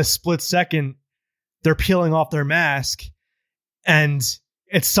in a split second, they're peeling off their mask and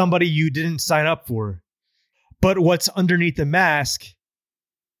it's somebody you didn't sign up for. But what's underneath the mask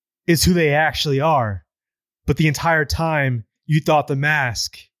is who they actually are. But the entire time, you thought the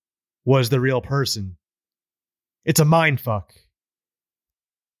mask was the real person. It's a mindfuck.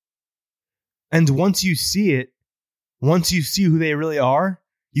 And once you see it, once you see who they really are,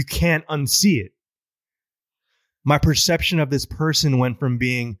 you can't unsee it. My perception of this person went from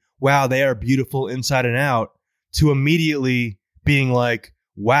being, wow, they are beautiful inside and out, to immediately being like,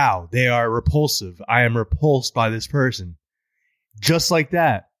 wow, they are repulsive. I am repulsed by this person. Just like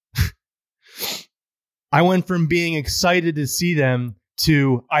that. I went from being excited to see them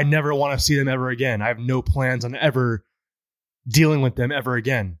to I never want to see them ever again. I have no plans on ever dealing with them ever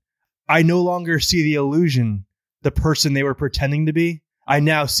again. I no longer see the illusion, the person they were pretending to be. I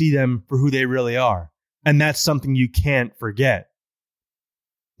now see them for who they really are. And that's something you can't forget.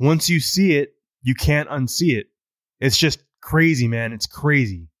 Once you see it, you can't unsee it. It's just crazy, man. It's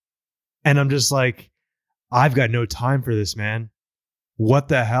crazy. And I'm just like, I've got no time for this, man. What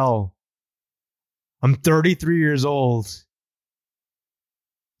the hell? I'm 33 years old.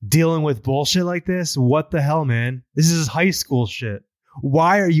 Dealing with bullshit like this? What the hell, man? This is high school shit.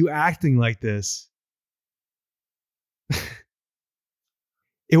 Why are you acting like this?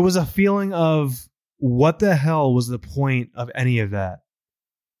 It was a feeling of, what the hell was the point of any of that?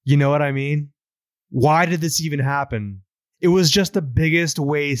 You know what I mean? Why did this even happen? It was just the biggest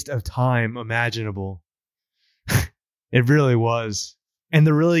waste of time imaginable. It really was. And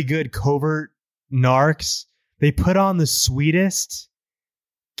the really good covert narcs, they put on the sweetest,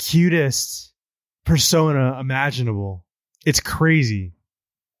 cutest persona imaginable. It's crazy.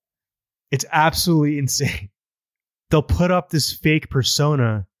 It's absolutely insane. They'll put up this fake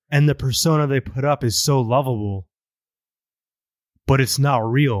persona, and the persona they put up is so lovable. But it's not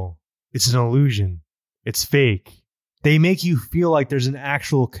real. It's an illusion. It's fake. They make you feel like there's an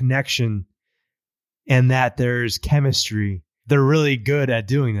actual connection and that there's chemistry. They're really good at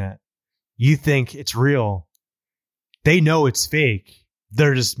doing that. You think it's real. They know it's fake.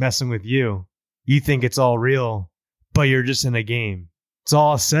 They're just messing with you. You think it's all real, but you're just in a game. It's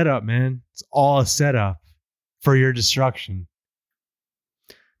all a setup, man. It's all a setup for your destruction.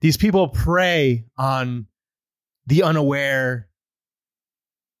 These people prey on the unaware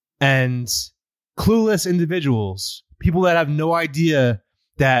and clueless individuals, people that have no idea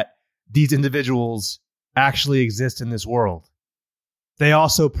that these individuals actually exist in this world. They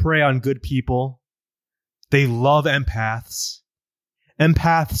also prey on good people. They love empaths.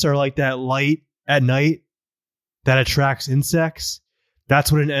 Empaths are like that light at night that attracts insects.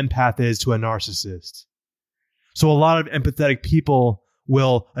 That's what an empath is to a narcissist. So a lot of empathetic people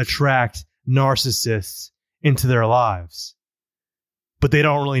will attract narcissists into their lives, but they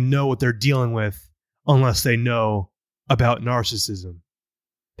don't really know what they're dealing with unless they know about narcissism.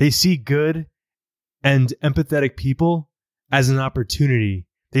 They see good and empathetic people as an opportunity.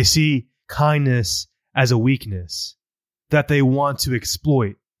 They see kindness as a weakness that they want to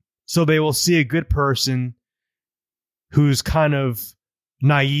exploit. So they will see a good person who's kind of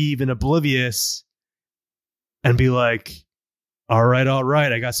naive and oblivious and be like, all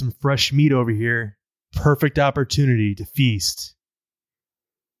right, I got some fresh meat over here. Perfect opportunity to feast.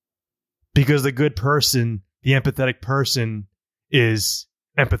 Because the good person, the empathetic person, is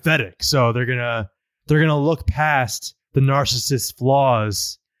empathetic. So they're gonna look past the narcissist's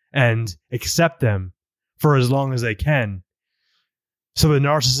flaws and accept them for as long as they can. So the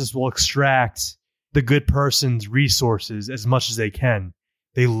narcissist will extract the good person's resources as much as they can.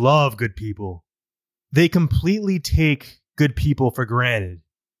 They love good people. They completely take good people for granted.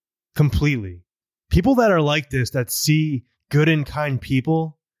 Completely. People that are like this, that see good and kind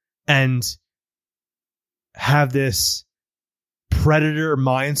people and have this predator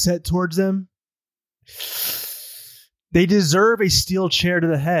mindset towards them, they deserve a steel chair to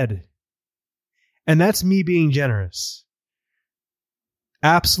the head. And that's me being generous.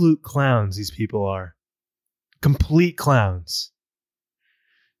 Absolute clowns, these people are. Complete clowns.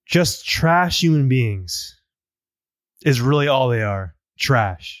 Just trash human beings is really all they are.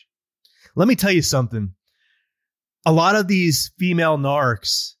 Trash. Let me tell you something. A lot of these female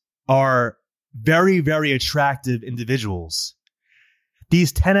narcs are very, very attractive individuals.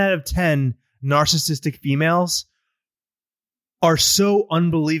 These 10 out of 10 narcissistic females are so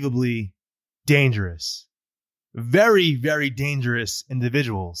unbelievably dangerous. Very, very dangerous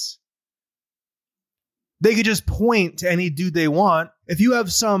individuals. They could just point to any dude they want. If you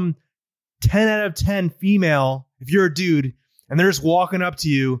have some 10 out of 10 female, if you're a dude and they're just walking up to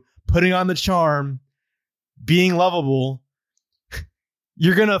you, putting on the charm, being lovable,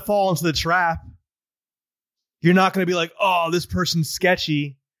 you're going to fall into the trap. You're not going to be like, oh, this person's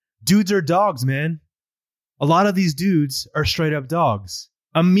sketchy. Dudes are dogs, man. A lot of these dudes are straight up dogs.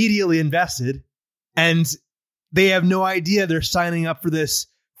 Immediately invested. And they have no idea they're signing up for this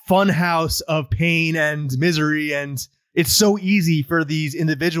fun house of pain and misery. And it's so easy for these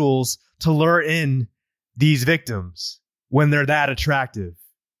individuals to lure in these victims when they're that attractive.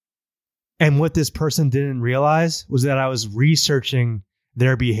 And what this person didn't realize was that I was researching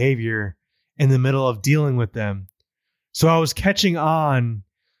their behavior in the middle of dealing with them. So I was catching on,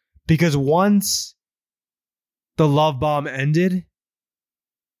 because once the love bomb ended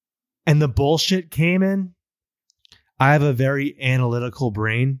and the bullshit came in, I have a very analytical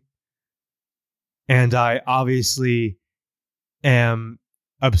brain. And I obviously am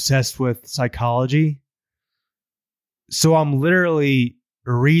obsessed with psychology. So I'm literally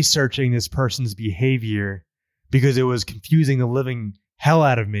researching this person's behavior because it was confusing the living hell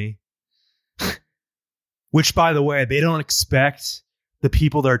out of me. Which, by the way, they don't expect the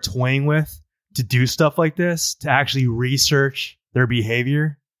people they're toying with to do stuff like this, to actually research their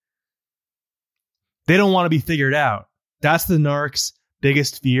behavior. They don't want to be figured out. That's the narc's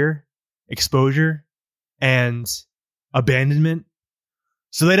biggest fear: exposure and abandonment.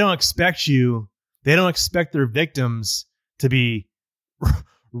 So they don't expect their victims to be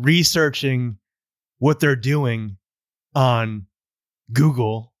researching what they're doing on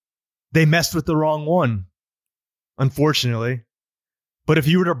Google. They messed with the wrong one, unfortunately. But if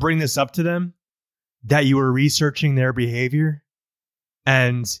you were to bring this up to them, that you were researching their behavior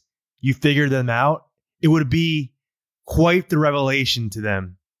and you figured them out, it would be quite the revelation to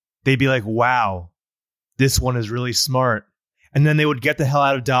them. They'd be like, wow, this one is really smart. And then they would get the hell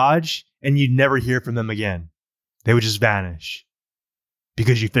out of Dodge and you'd never hear from them again. They would just vanish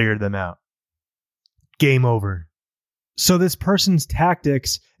because you figured them out. Game over. So this person's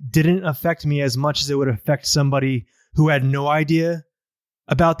tactics didn't affect me as much as it would affect somebody who had no idea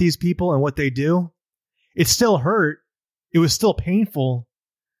about these people and what they do. It still hurt. It was still painful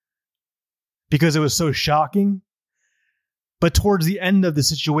because it was so shocking. But towards the end of the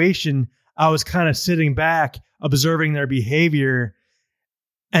situation, I was kind of sitting back, observing their behavior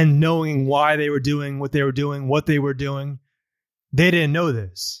and knowing why they were doing what they were doing, They didn't know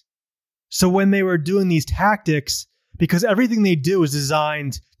this. So when they were doing these tactics, because everything they do is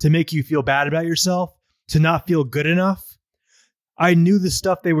designed to make you feel bad about yourself, to not feel good enough, I knew the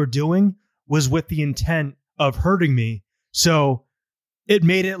stuff they were doing was with the intent of hurting me. So it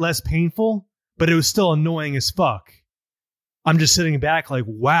made it less painful, but it was still annoying as fuck. I'm just sitting back like,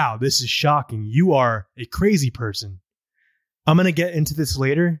 wow, this is shocking. You are a crazy person. I'm going to get into this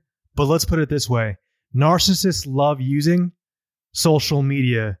later, but let's put it this way. Narcissists love using social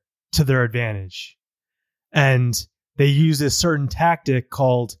media to their advantage. And they use this certain tactic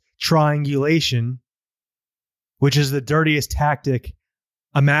called triangulation, which is the dirtiest tactic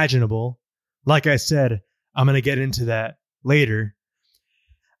imaginable. Like I said, I'm going to get into that later.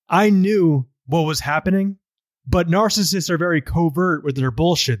 I knew what was happening, but narcissists are very covert with their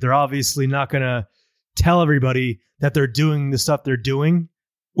bullshit. They're obviously not going to tell everybody that they're doing the stuff they're doing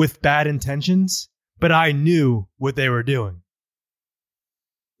with bad intentions, but I knew what they were doing.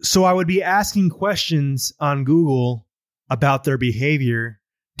 So I would be asking questions on Google about their behavior,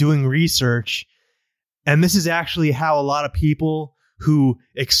 doing research, and this is actually how a lot of people who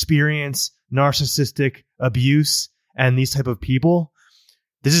experience narcissistic abuse and these type of people,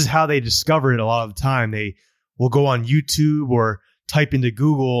 this is how they discover it a lot of the time. They will go on YouTube or type into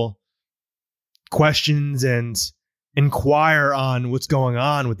Google questions and inquire on what's going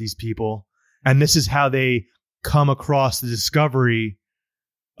on with these people. And this is how they come across the discovery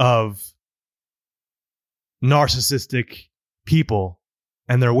of narcissistic people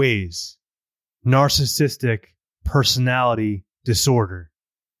and their ways. Narcissistic personality disorder.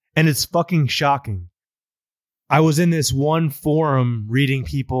 And it's fucking shocking. I was in this one forum reading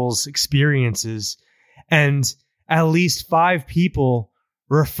people's experiences, and at least 5 people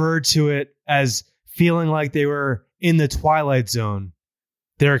referred to it as feeling like they were in the Twilight Zone,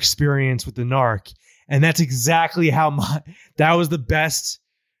 their experience with the narc. And that's exactly how that was the best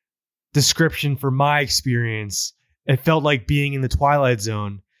description for my experience. It felt like being in the Twilight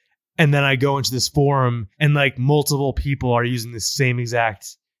Zone. And then I go into this forum and like multiple people are using the same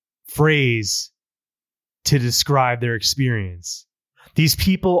exact phrase to describe their experience. These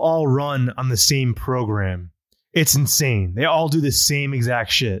people all run on the same program. It's insane. They all do the same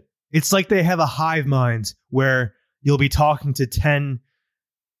exact shit. It's like they have a hive mind where you'll be talking to 10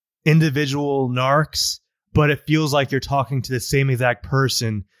 individual narcs, but it feels like you're talking to the same exact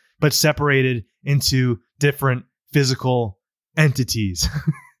person, but separated into different physical entities.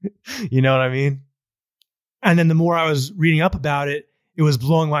 You know what I mean? And then the more I was reading up about it, it was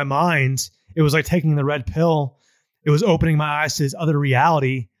blowing my mind. It was like taking the red pill. It was opening my eyes to this other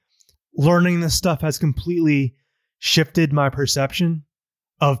reality. Learning this stuff has completely shifted my perception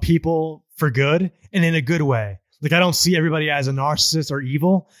of people for good and in a good way. Like, I don't see everybody as a narcissist or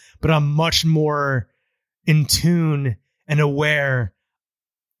evil, but I'm much more in tune and aware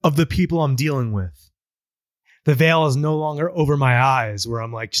of the people I'm dealing with. The veil is no longer over my eyes where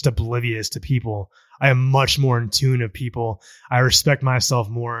I'm like just oblivious to people. I am much more in tune of people. I respect myself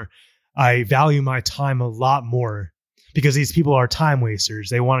more. I value my time a lot more because these people are time wasters.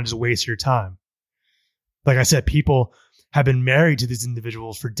 They want to just waste your time. Like I said, people have been married to these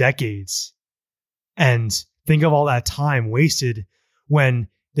individuals for decades. And think of all that time wasted when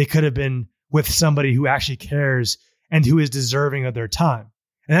they could have been with somebody who actually cares and who is deserving of their time.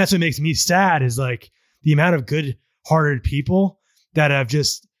 And that's what makes me sad, is like the amount of good-hearted people that have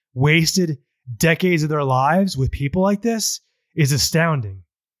just wasted decades of their lives with people like this is astounding.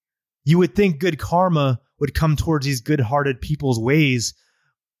 You would think good karma would come towards these good-hearted people's ways,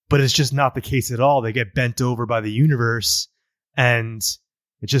 but it's just not the case at all. They get bent over by the universe, and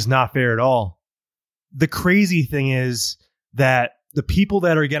it's just not fair at all. The crazy thing is that the people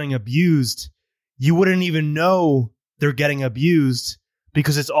that are getting abused, you wouldn't even know they're getting abused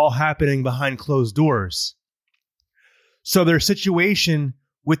because it's all happening behind closed doors. So their situation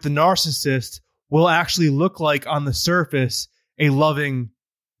with the narcissist will actually look like on the surface a loving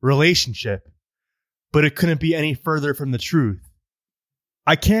relationship, but it couldn't be any further from the truth.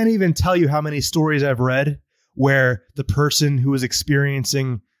 I can't even tell you how many stories I've read where the person who was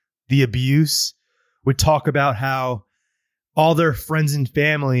experiencing the abuse would talk about how all their friends and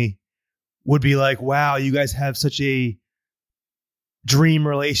family would be like, wow, you guys have such a dream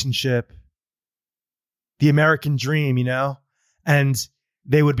relationship, the American dream, you know? And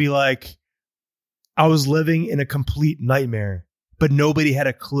they would be like, I was living in a complete nightmare, but nobody had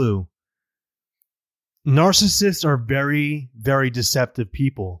a clue. Narcissists are very, very deceptive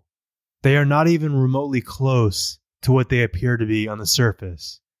people. They are not even remotely close to what they appear to be on the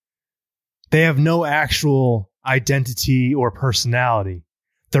surface. They have no actual identity or personality.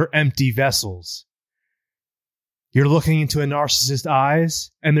 They're empty vessels. You're looking into a narcissist's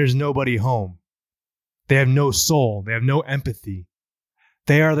eyes and there's nobody home. They have no soul. They have no empathy.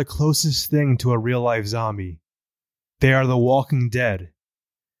 They are the closest thing to a real-life zombie. They are the walking dead.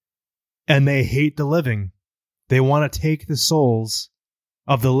 And they hate the living. They want to take the souls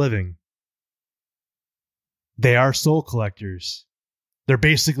of the living. They are soul collectors. They're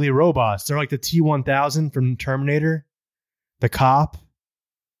basically robots. They're like the T-1000 from Terminator. The cop.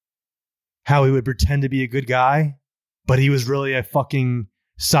 How he would pretend to be a good guy, but he was really a fucking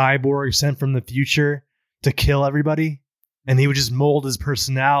cyborg sent from the future to kill everybody. And he would just mold his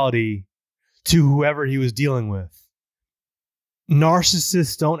personality to whoever he was dealing with.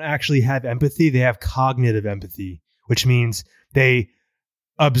 Narcissists don't actually have empathy. They have cognitive empathy, which means they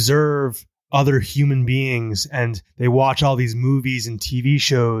observe other human beings and they watch all these movies and TV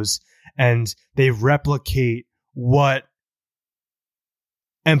shows and they replicate what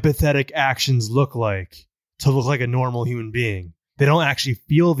empathetic actions look like to look like a normal human being. They don't actually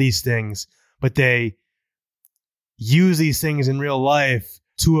feel these things, but they use these things in real life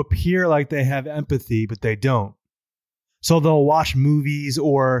to appear like they have empathy, but they don't. So they'll watch movies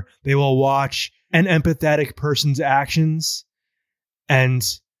or they will watch an empathetic person's actions and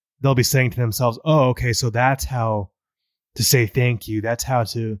they'll be saying to themselves, oh, okay, so that's how to say thank you. That's how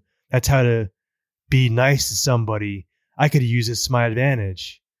to be nice to somebody. I could use this to my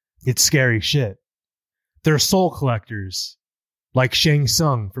advantage. It's scary shit. They're soul collectors, like Shang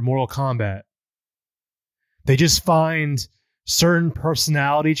Tsung from Mortal Kombat. They just find certain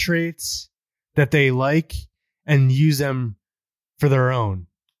personality traits that they like and use them for their own.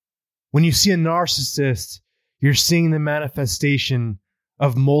 When you see a narcissist, you're seeing the manifestation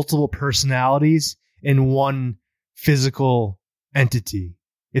of multiple personalities in one physical entity.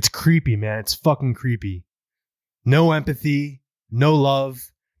 It's creepy, man. It's fucking creepy. No empathy, no love.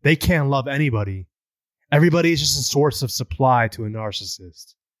 They can't love anybody. Everybody is just a source of supply to a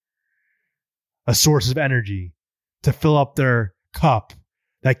narcissist. A source of energy to fill up their cup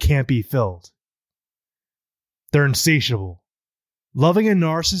that can't be filled. They're insatiable. Loving a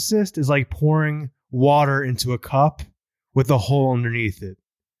narcissist is like pouring water into a cup with a hole underneath it.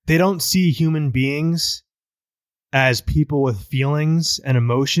 They don't see human beings as people with feelings and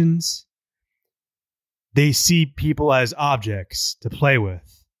emotions. They see people as objects to play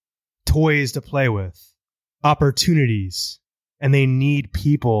with, toys to play with, opportunities, and they need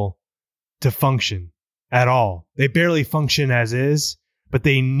people to function at all. They barely function as is, but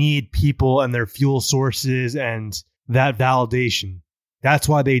they need people and their fuel sources and that validation. That's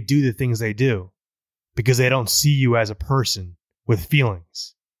why they do the things they do, because they don't see you as a person with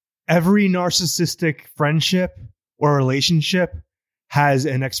feelings. Every narcissistic friendship or relationship has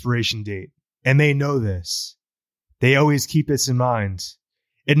an expiration date, and they know this. They always keep this in mind.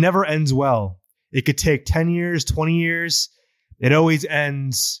 It never ends well. It could take 10 years, 20 years. It always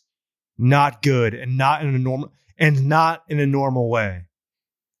ends not good and not in a normal way.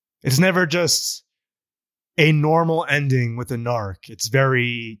 It's never just a normal ending with a narc. It's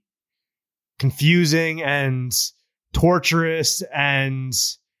very confusing and torturous and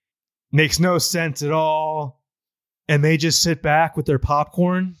makes no sense at all. And they just sit back with their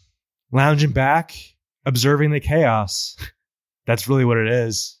popcorn, lounging back, observing the chaos. That's really what it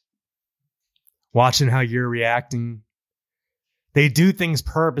is. Watching how you're reacting. They do things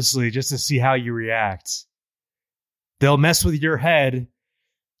purposely just to see how you react. They'll mess with your head,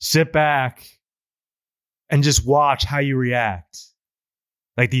 sit back, and just watch how you react.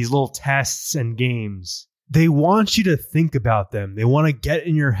 Like these little tests and games. They want you to think about them. They want to get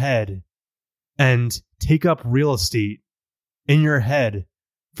in your head and take up real estate in your head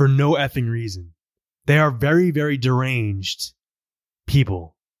for no effing reason. They are very, very deranged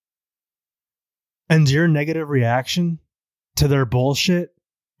people. And your negative reaction to their bullshit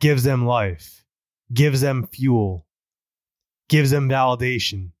gives them life, gives them fuel, gives them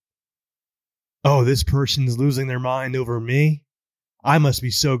validation. Oh, this person's losing their mind over me. I must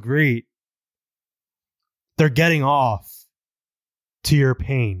be so great. They're getting off to your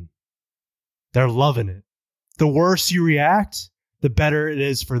pain. They're loving it. The worse you react, the better it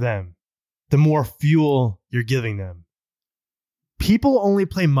is for them. The more fuel you're giving them. People only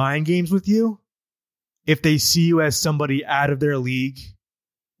play mind games with you if they see you as somebody out of their league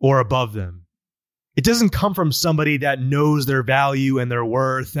or above them. It doesn't come from somebody that knows their value and their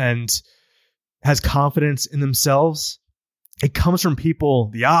worth and has confidence in themselves. It comes from people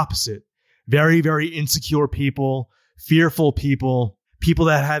the opposite. Very, very insecure people, fearful people, people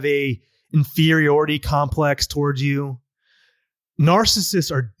that have a inferiority complex towards you.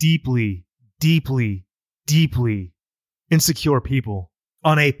 Narcissists are deeply, deeply, deeply insecure people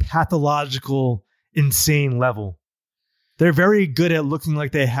on a pathological, insane level. They're very good at looking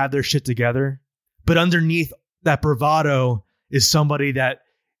like they have their shit together, but underneath that bravado is somebody that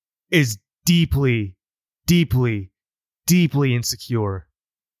is deeply, deeply, deeply insecure.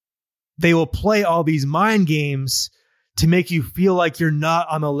 They will play all these mind games to make you feel like you're not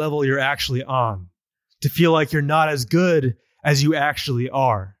on the level you're actually on, to feel like you're not as good as you actually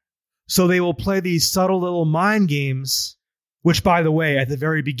are. So they will play these subtle little mind games, which, by the way, at the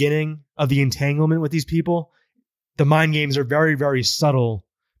very beginning of the entanglement with these people, the mind games are very, very subtle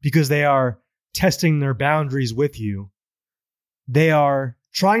because they are testing their boundaries with you. They are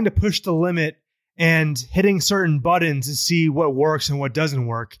trying to push the limit and hitting certain buttons to see what works and what doesn't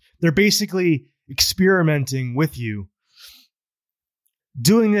work. They're basically experimenting with you.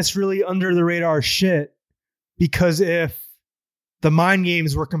 Doing this really under the radar shit, because if the mind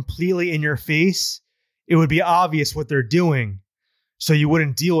games were completely in your face, it would be obvious what they're doing, so you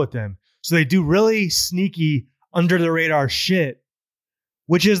wouldn't deal with them. So they do really sneaky under the radar shit,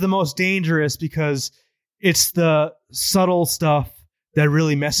 which is the most dangerous because it's the subtle stuff that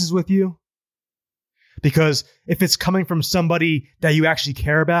really messes with you. Because if it's coming from somebody that you actually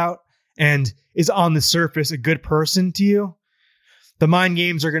care about and is on the surface a good person to you, the mind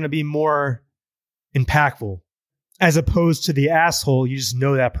games are going to be more impactful. As opposed to the asshole, you just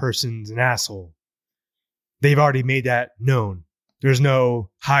know that person's an asshole. They've already made that known. There's no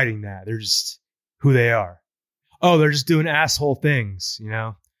hiding that. They're just who they are. Oh, they're just doing asshole things, you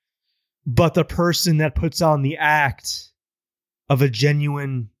know? But the person that puts on the act of a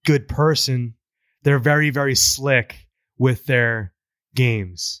genuine good person, they're very, very slick with their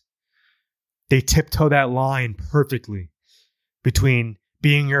games. They tiptoe that line perfectly between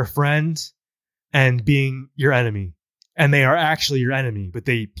being your friend and being your enemy. And they are actually your enemy, but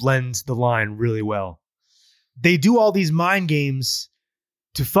they blend the line really well. They do all these mind games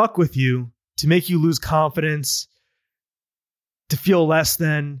to fuck with you, to make you lose confidence, to feel less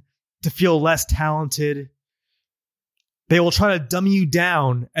than, to feel less talented. They will try to dumb you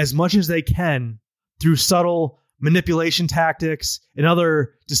down as much as they can through subtle manipulation tactics and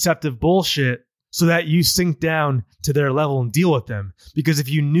other deceptive bullshit so that you sink down to their level and deal with them. Because if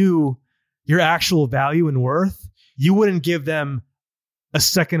you knew your actual value and worth, you wouldn't give them a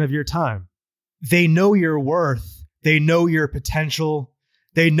second of your time. They know your worth. They know your potential.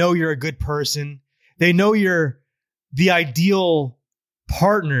 They know you're a good person. They know you're the ideal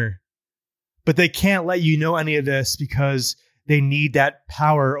partner, but they can't let you know any of this because they need that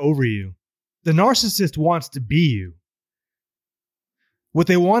power over you. The narcissist wants to be you. What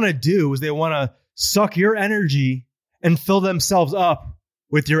they want to do is they want to suck your energy and fill themselves up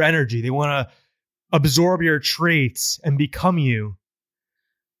with your energy. They want to absorb your traits and become you.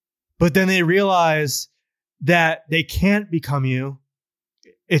 But then they realize that they can't become you.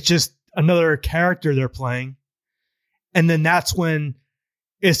 It's just another character they're playing. And then that's when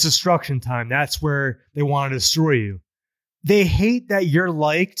it's destruction time. That's where they want to destroy you. They hate that you're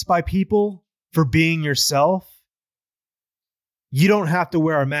liked by people for being yourself. You don't have to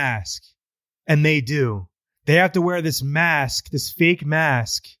wear a mask. And they do. They have to wear this mask, this fake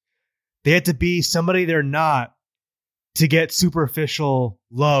mask. They have to be somebody they're not to get superficial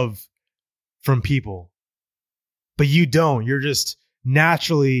love from people. But you don't. You're just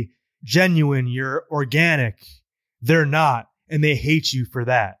naturally genuine. You're organic. They're not. And they hate you for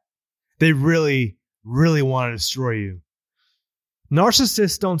that. They really, really want to destroy you.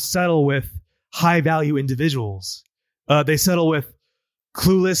 Narcissists don't settle with high-value individuals. They settle with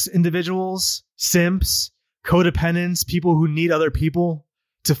clueless individuals, simps, codependents, people who need other people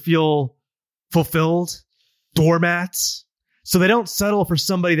to feel fulfilled, doormats. So they don't settle for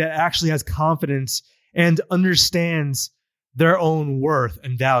somebody that actually has confidence and understands their own worth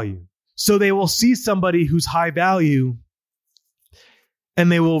and value. So they will see somebody who's high value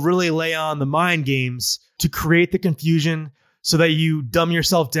and they will really lay on the mind games to create the confusion so that you dumb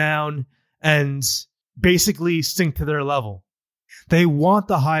yourself down and basically sink to their level. They want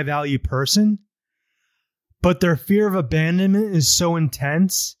the high value person, but their fear of abandonment is so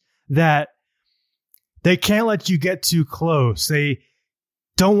intense that they can't let you get too close. They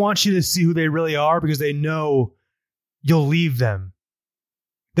don't want you to see who they really are because they know you'll leave them.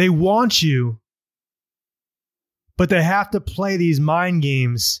 They want you, but they have to play these mind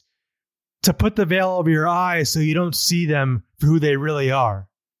games to put the veil over your eyes so you don't see them for who they really are.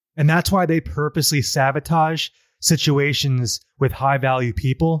 And that's why they purposely sabotage situations with high value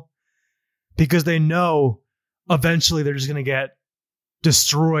people, because they know eventually they're just going to get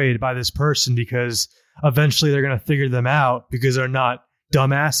destroyed by this person, because eventually they're going to figure them out because they're not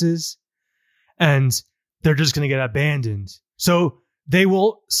dumbasses and they're just going to get abandoned. So they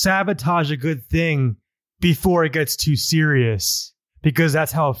will sabotage a good thing before it gets too serious, because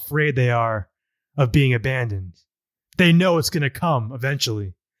that's how afraid they are of being abandoned. They know it's going to come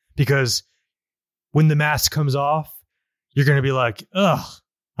eventually, because when the mask comes off, you're going to be like, ugh,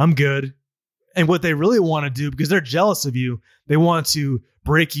 I'm good. And what they really want to do, because they're jealous of you, they want to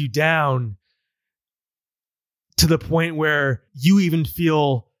break you down to the point where you even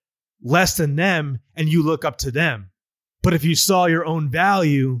feel less than them and you look up to them. But if you saw your own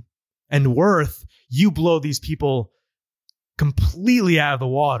value and worth, you blow these people completely out of the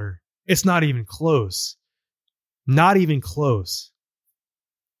water. It's not even close. Not even close.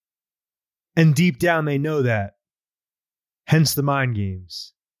 And deep down, they know that. Hence the mind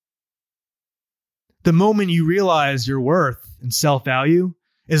games. The moment you realize your worth and self-value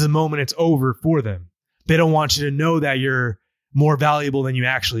is the moment it's over for them. They don't want you to know that you're more valuable than you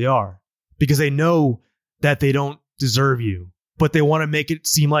actually are, because they know that they don't deserve you, but they want to make it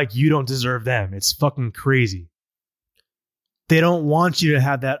seem like you don't deserve them. It's fucking crazy. They don't want you to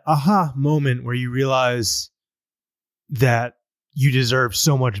have that aha moment where you realize that you deserve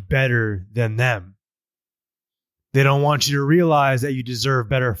so much better than them. They don't want you to realize that you deserve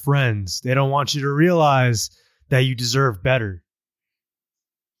better friends. They don't want you to realize that you deserve better.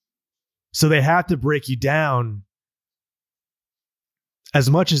 So they have to break you down as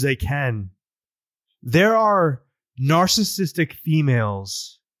much as they can. There are narcissistic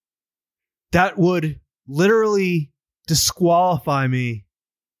females that would literally disqualify me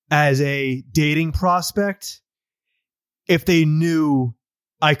as a dating prospect if they knew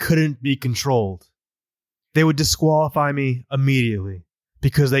I couldn't be controlled. They would disqualify me immediately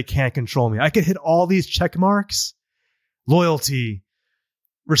because they can't control me. I could hit all these check marks: loyalty,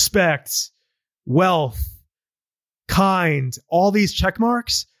 respect, wealth, kind, all these check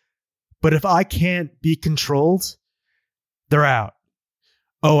marks. But if I can't be controlled, they're out.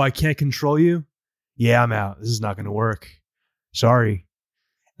 Oh, I can't control you? Yeah, I'm out. This is not going to work. Sorry.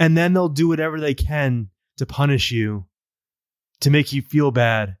 And then they'll do whatever they can to punish you, to make you feel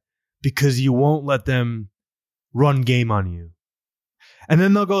bad, because you won't let them run game on you. And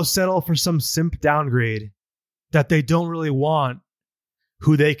then they'll go settle for some simp downgrade that they don't really want,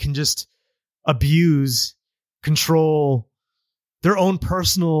 who they can just abuse, control, their own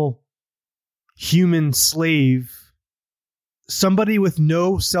personal human slave, somebody with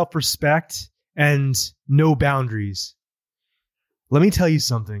no self-respect and no boundaries. Let me tell you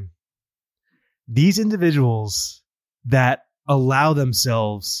something. These individuals that allow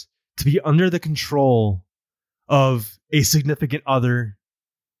themselves to be under the control of a significant other,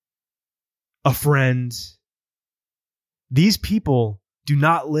 a friend, these people do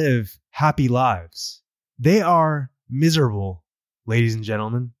not live happy lives. They are miserable, ladies and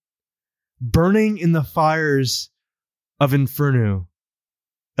gentlemen, burning in the fires of Inferno,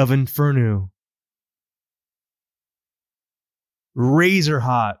 razor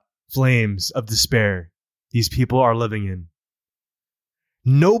hot flames of despair these people are living in.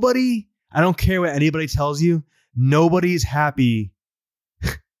 Nobody, I don't care what anybody tells you, nobody's happy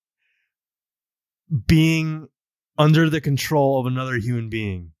being under the control of another human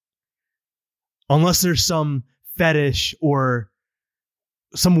being. Unless there's some fetish or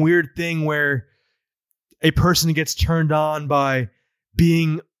some weird thing where a person gets turned on by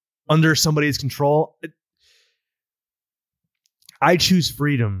being under somebody's control. I choose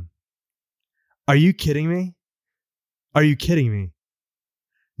freedom. Are you kidding me? Are you kidding me?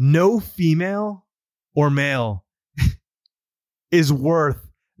 No female or male is worth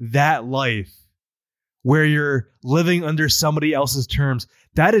that life where you're living under somebody else's terms.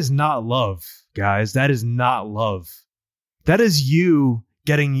 That is not love, guys. That is not love. That is you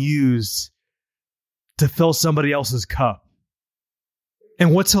getting used to fill somebody else's cup.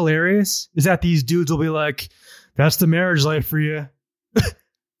 And what's hilarious is that these dudes will be like, that's the marriage life for you.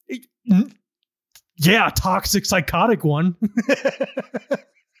 Yeah, toxic, psychotic one.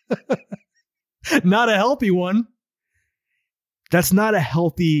 Not a healthy one. That's not a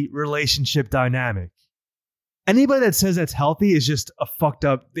healthy relationship dynamic. Anybody that says that's healthy is just a fucked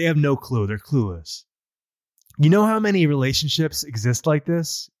up. They have no clue. They're clueless. You know how many relationships exist like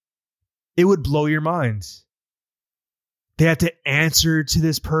this? It would blow your mind. They have to answer to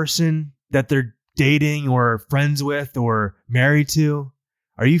this person that they're dating or friends with or married to.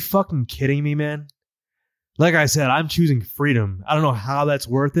 Are you fucking kidding me, man? Like I said, I'm choosing freedom. I don't know how that's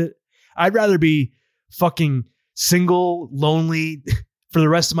worth it. I'd rather be fucking single, lonely for the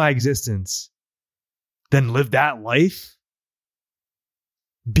rest of my existence than live that life.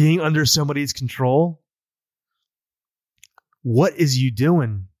 Being under somebody's control. What is you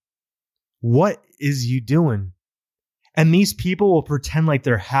doing? What is you doing? And these people will pretend like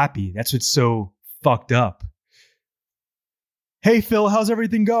they're happy. That's what's so fucked up. Hey, Phil, how's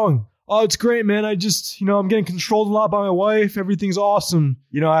everything going? Oh, it's great, man. I just, I'm getting controlled a lot by my wife. Everything's awesome.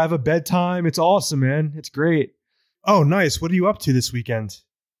 I have a bedtime. It's awesome, man. It's great. Oh, nice. What are you up to this weekend?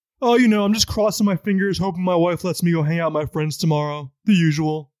 Oh, I'm just crossing my fingers, hoping my wife lets me go hang out with my friends tomorrow. The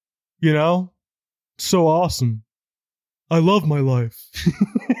usual. So awesome. I love my life.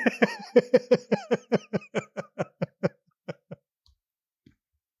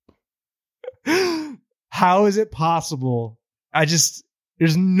 How is it possible?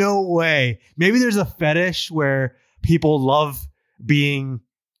 There's no way. Maybe there's a fetish where people love being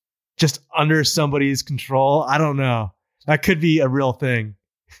just under somebody's control. I don't know. That could be a real thing.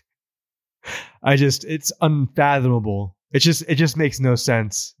 It's unfathomable. It just makes no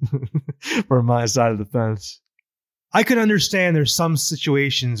sense from my side of the fence. I could understand there's some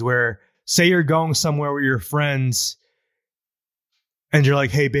situations where, say you're going somewhere with your friends and you're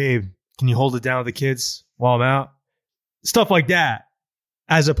like, hey, babe, can you hold it down with the kids while I'm out? Stuff like that.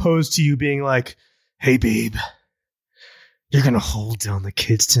 As opposed to you being like, hey, babe, you're going to hold down the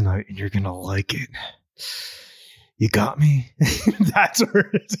kids tonight and you're going to like it. You got me? That's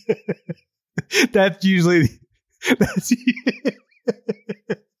where that's usually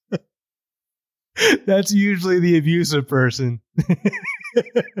the abusive person.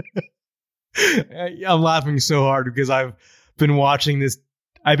 I'm laughing so hard because I've been watching this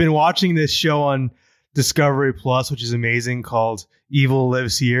show on Discovery Plus, which is amazing, called Evil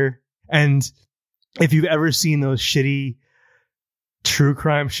Lives Here. And if you've ever seen those shitty true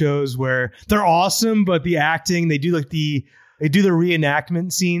crime shows where they're awesome, but the acting, they do the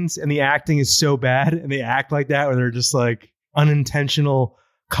reenactment scenes and the acting is so bad and they act like that, or they're just like unintentional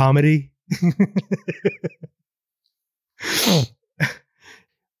comedy.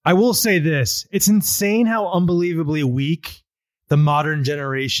 I will say this. It's insane how unbelievably weak the modern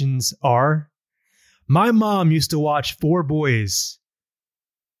generations are. My mom used to watch 4 Boys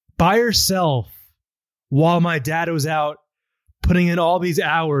by herself while my dad was out putting in all these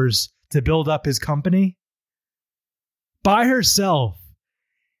hours to build up his company. By herself.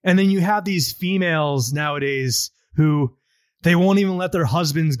 And then you have these females nowadays who they won't even let their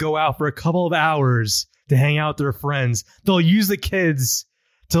husbands go out for a couple of hours to hang out with their friends. They'll use the kids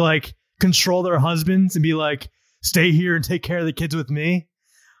to control their husbands and be like, stay here and take care of the kids with me.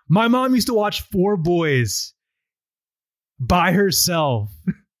 My mom used to watch 4 Boys by herself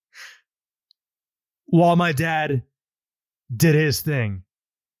while my dad did his thing.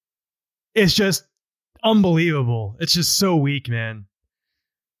 It's just unbelievable. It's just so weak, man.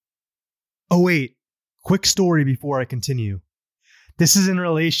 Oh, wait. Quick story before I continue. This is in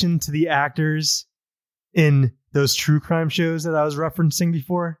relation to the actors in those true crime shows that I was referencing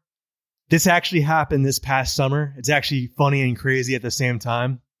before. This actually happened this past summer. It's actually funny and crazy at the same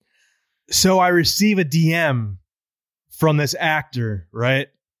time. So I receive a DM from this actor, right?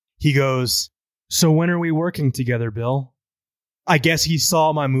 He goes, so when are we working together, Bill? I guess he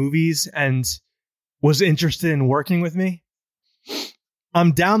saw my movies and was interested in working with me.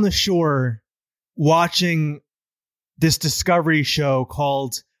 I'm down the shore watching this Discovery show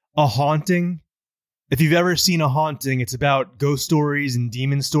called A Haunting. If you've ever seen A Haunting, it's about ghost stories and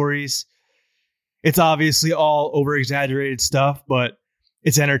demon stories. It's obviously all over-exaggerated stuff, but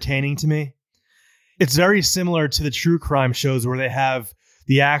it's entertaining to me. It's very similar to the true crime shows where they have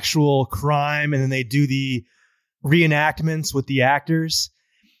the actual crime and then they do the reenactments with the actors.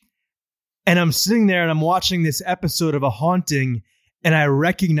 And I'm sitting there and I'm watching this episode of A Haunting and I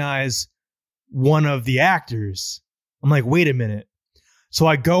recognize one of the actors. I'm like, wait a minute. So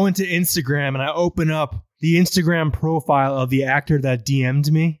I go into Instagram and I open up the Instagram profile of the actor that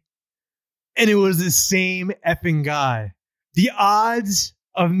DM'd me. And it was the same effing guy. The odds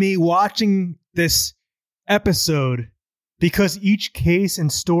of me watching this episode, because each case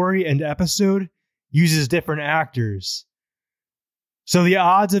and story and episode uses different actors. So the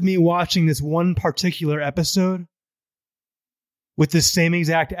odds of me watching this one particular episode with the same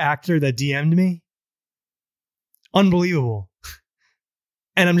exact actor that DM'd me, unbelievable.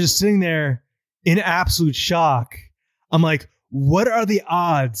 And I'm just sitting there in absolute shock. I'm like, what are the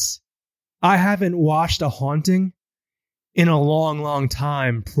odds? I haven't watched A Haunting in a long, long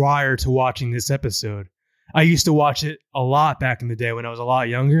time prior to watching this episode. I used to watch it a lot back in the day when I was a lot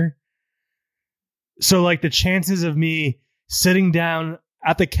younger. So the chances of me sitting down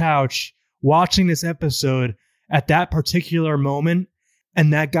at the couch watching this episode at that particular moment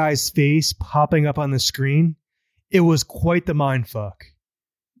and that guy's face popping up on the screen, it was quite the mindfuck.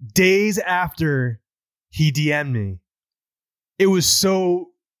 Days after he DM'd me, it was so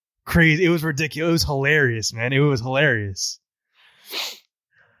crazy. It was ridiculous. It was hilarious, man. It was hilarious.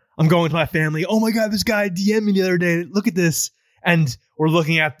 I'm going to my family. Oh my God, this guy DM'd me the other day. Look at this. And we're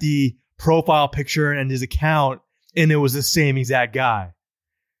looking at the profile picture and his account, and it was the same exact guy.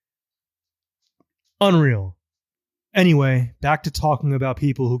 Unreal. Anyway, back to talking about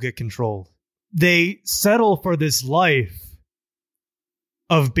people who get controlled. They settle for this life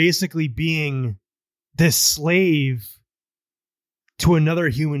of basically being this slave to another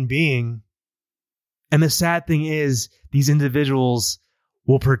human being. And the sad thing is, these individuals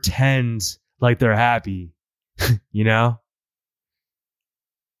will pretend like they're happy, you know?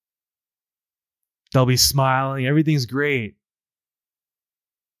 They'll be smiling, everything's great.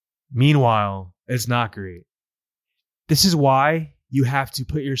 Meanwhile, it's not great. This is why you have to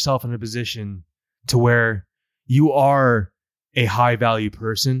put yourself in a position to where you are a high value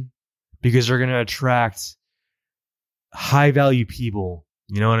person, because you're going to attract high value people.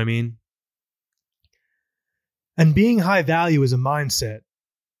 You know what I mean? And being high value is a mindset.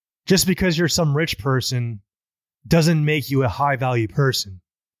 Just because you're some rich person doesn't make you a high value person.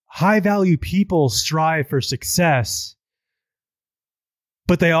 High value people strive for success,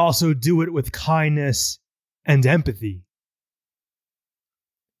 but they also do it with kindness and empathy.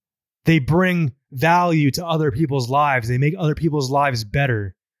 They bring value to other people's lives. They make other people's lives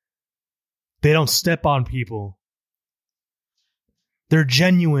better. They don't step on people. They're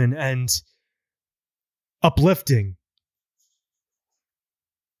genuine and uplifting.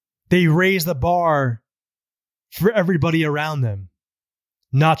 They raise the bar for everybody around them,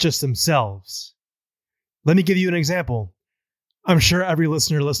 not just themselves. Let me give you an example. I'm sure every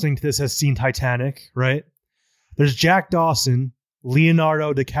listener listening to this has seen Titanic, right? There's Jack Dawson,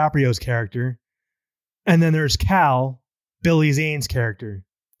 Leonardo DiCaprio's character, and then there's Cal, Billy Zane's character.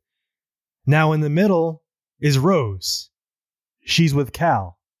 Now in the middle is Rose. She's with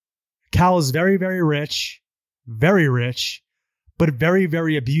Cal. Cal is very, very rich, but very,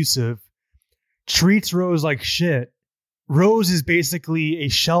 very abusive. Treats Rose like shit. Rose is basically a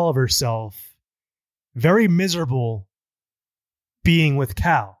shell of herself. Very miserable being with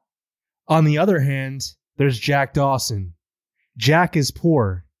Cal. On the other hand, there's Jack Dawson. Jack is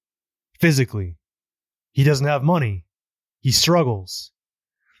poor, physically. He doesn't have money. He struggles.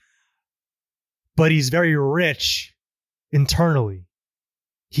 But he's very rich internally.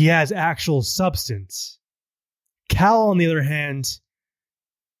 He has actual substance. Cal, on the other hand,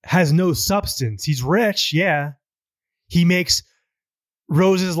 has no substance. He's rich, yeah. He makes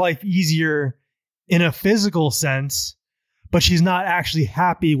Rose's life easier in a physical sense, but she's not actually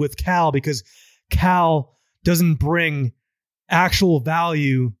happy with Cal because Cal doesn't bring actual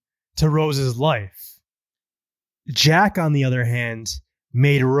value to Rose's life. Jack, on the other hand,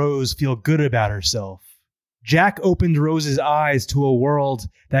 made Rose feel good about herself. Jack opened Rose's eyes to a world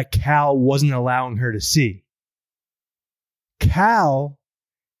that Cal wasn't allowing her to see. Cal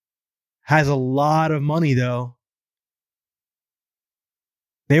has a lot of money, though.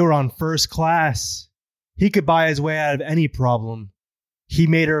 They were on first class. He could buy his way out of any problem. He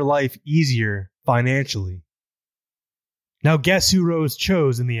made her life easier financially. Now guess who Rose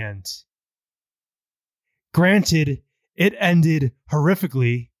chose in the end? Granted, it ended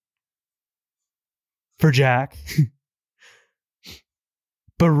horrifically for Jack.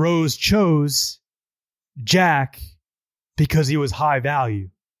 But Rose chose Jack because he was high value.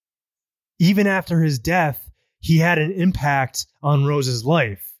 Even after his death, he had an impact on Rose's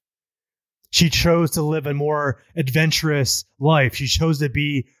life. She chose to live a more adventurous life. She chose to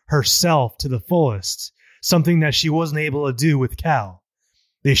be herself to the fullest, something that she wasn't able to do with Cal.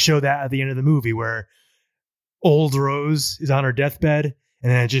 They show that at the end of the movie where old Rose is on her deathbed,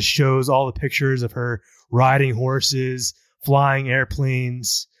 and then it just shows all the pictures of her riding horses, flying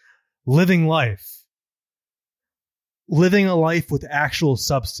airplanes, living life. Living a life with actual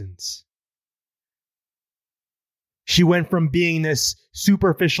substance. She went from being this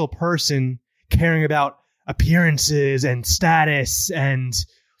superficial person caring about appearances and status and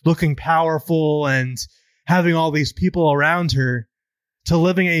looking powerful and having all these people around her to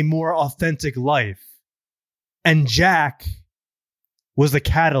living a more authentic life. And Jack was the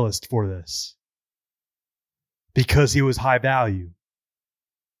catalyst for this because he was high value.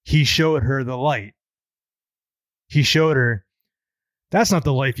 He showed her the light. He showed her, that's not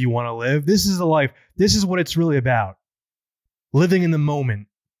the life you want to live. This is the life. This is what it's really about. Living in the moment.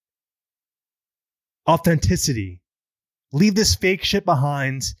 Authenticity. Leave this fake shit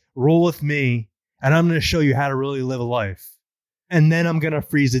behind. Roll with me. And I'm going to show you how to really live a life. And then I'm going to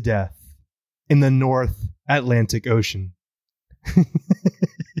freeze to death in the North Atlantic Ocean.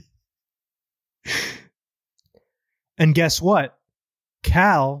 And guess what?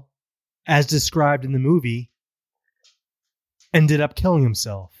 Cal, as described in the movie, ended up killing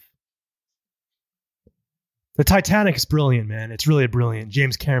himself. The Titanic is brilliant, man. It's really brilliant.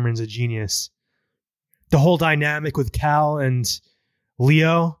 James Cameron's a genius. The whole dynamic with Cal and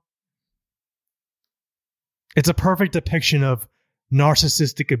Leo, it's a perfect depiction of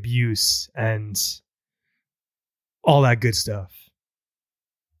narcissistic abuse and all that good stuff.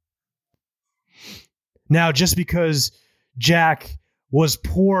 Now, just because Jack was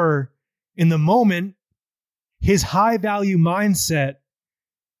poor in the moment, his high value mindset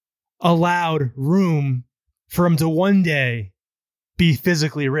allowed room for him to one day be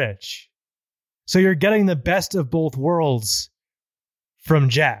physically rich. So you're getting the best of both worlds from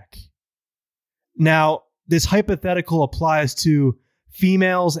Jack. Now, this hypothetical applies to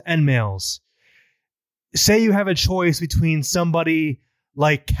females and males. Say you have a choice between somebody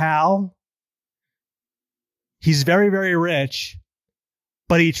like Cal. He's very, very rich,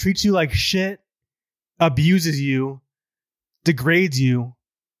 but he treats you like shit, abuses you, degrades you.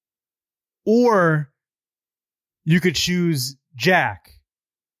 Or you could choose Jack,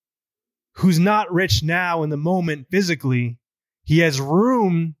 who's not rich now in the moment physically. He has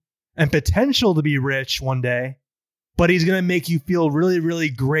room and potential to be rich one day, but he's going to make you feel really, really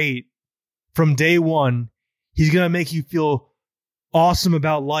great from day one. He's going to make you feel awesome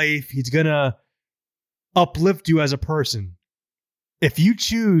about life. He's going to uplift you as a person. If you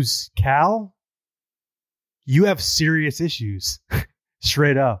choose Cal, you have serious issues.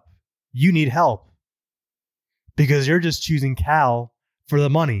 Straight up. You need help because you're just choosing Cal for the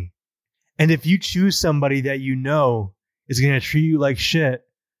money. And if you choose somebody that you know is going to treat you like shit,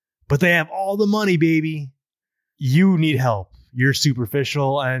 but they have all the money, baby, you need help. You're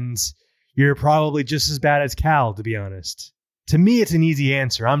superficial and you're probably just as bad as Cal, to be honest. To me, it's an easy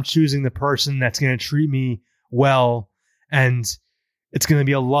answer. I'm choosing the person that's going to treat me well, and it's going to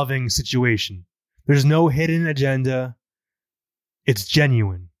be a loving situation. There's no hidden agenda. It's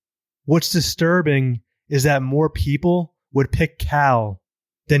genuine. What's disturbing is that more people would pick Cal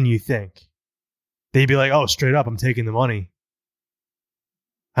than you think. They'd be like, oh, straight up, I'm taking the money.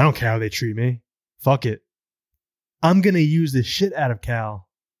 I don't care how they treat me. Fuck it. I'm going to use the shit out of Cal.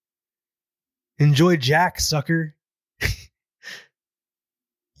 Enjoy Jack, sucker.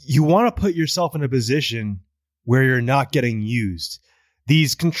 You want to put yourself in a position where you're not getting used.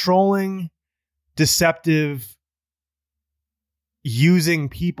 These controlling, deceptive, using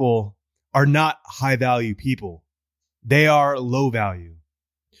people are not high value people. They are low value.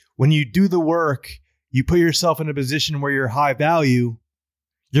 When you do the work, you put yourself in a position where you're high value,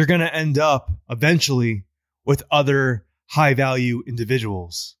 you're going to end up eventually with other high value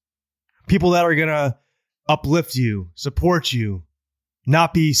individuals. People that are going to uplift you, support you,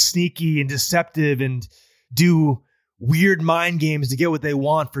 not be sneaky and deceptive and do weird mind games to get what they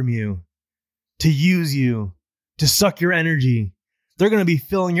want from you, to use you, to suck your energy. They're going to be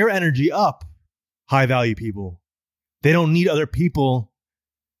filling your energy up, high value people. They don't need other people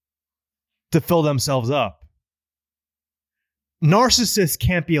to fill themselves up. Narcissists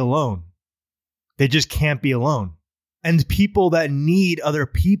can't be alone. They just can't be alone. And people that need other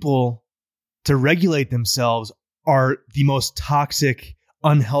people to regulate themselves are the most toxic,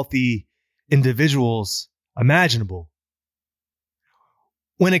 unhealthy individuals imaginable.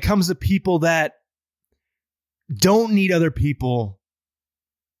 When it comes to people that don't need other people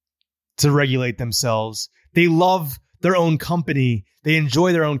to regulate themselves, they love their own company, they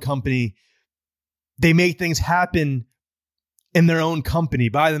enjoy their own company, they make things happen in their own company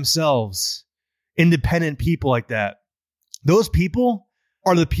by themselves, independent people like that. Those people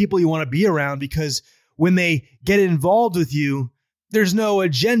are the people you want to be around because when they get involved with you, there's no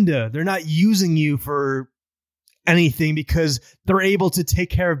agenda. They're not using you for anything because they're able to take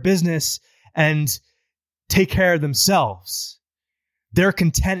care of business and take care of themselves. They're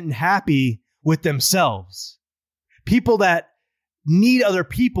content and happy with themselves. People that need other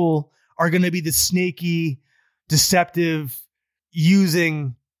people are going to be the snaky, deceptive,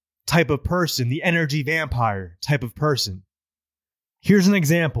 using type of person, the energy vampire type of person. Here's an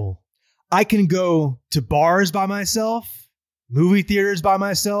example. I can go to bars by myself, movie theaters by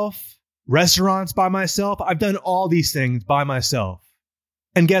myself, restaurants by myself. I've done all these things by myself.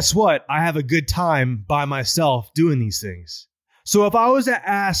 And guess what? I have a good time by myself doing these things. So if I was to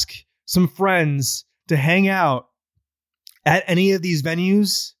ask some friends to hang out at any of these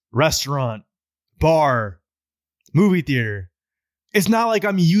venues, restaurant, bar, movie theater, it's not like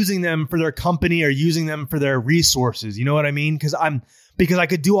I'm using them for their company or using them for their resources. You know what I mean? Because I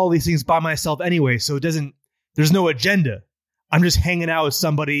could do all these things by myself anyway. So there's no agenda. I'm just hanging out with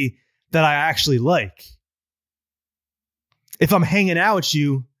somebody that I actually like. If I'm hanging out with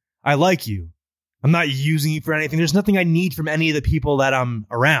you, I like you. I'm not using you for anything. There's nothing I need from any of the people that I'm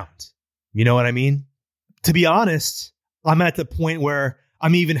around. You know what I mean? To be honest, I'm at the point where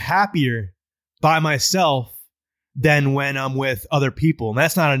I'm even happier by myself than when I'm with other people. And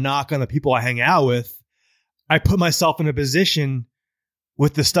that's not a knock on the people I hang out with. I put myself in a position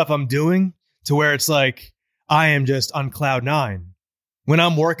with the stuff I'm doing to where it's like I am just on cloud nine. When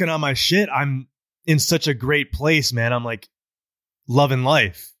I'm working on my shit, I'm in such a great place, man. I'm like loving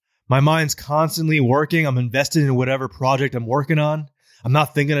life. My mind's constantly working. I'm invested in whatever project I'm working on. I'm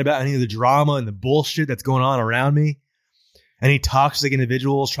not thinking about any of the drama and the bullshit that's going on around me. Any toxic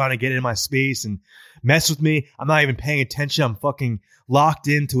individuals trying to get in my space and mess with me. I'm not even paying attention. I'm fucking locked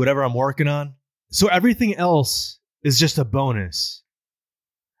into whatever I'm working on. So everything else is just a bonus.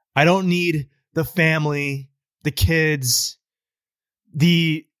 I don't need the family, the kids,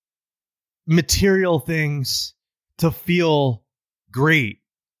 the material things to feel great.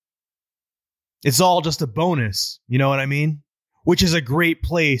 It's all just a bonus. You know what I mean? Which is a great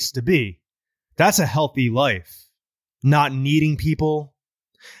place to be. That's a healthy life. Not needing people.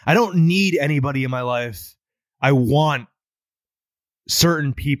 I don't need anybody in my life. I want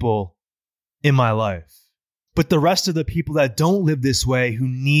certain people in my life. But the rest of the people that don't live this way, who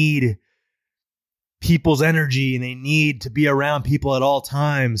need people's energy and they need to be around people at all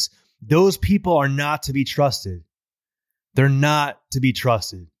times, those people are not to be trusted. They're not to be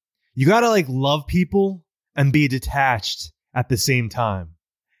trusted. You got to love people and be detached at the same time.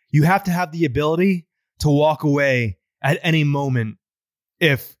 You have to have the ability to walk away at any moment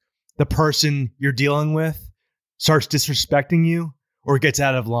if the person you're dealing with starts disrespecting you or gets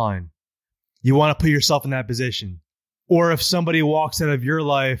out of line. You want to put yourself in that position. Or if somebody walks out of your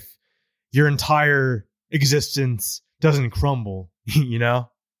life, your entire existence doesn't crumble, you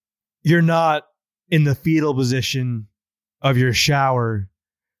know? You're not in the fetal position of your shower,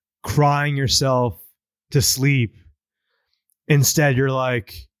 crying yourself to sleep. Instead, you're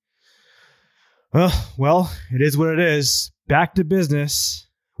like, oh, well, it is what it is. Back to business,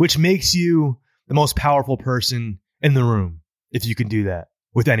 which makes you the most powerful person in the room, if you can do that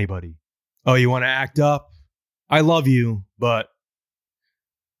with anybody. Oh, you want to act up? I love you, but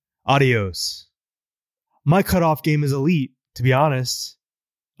adios. My cutoff game is elite, to be honest.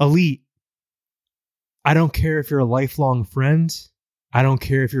 Elite. I don't care if you're a lifelong friend. I don't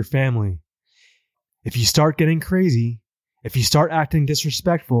care if you're family. If you start getting crazy, if you start acting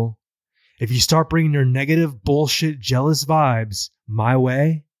disrespectful, if you start bringing your negative, bullshit, jealous vibes my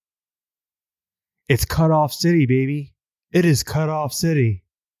way, it's cutoff city, baby. It is cutoff city.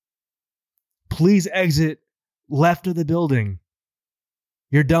 Please exit left of the building.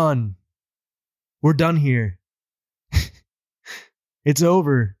 You're done. We're done here. It's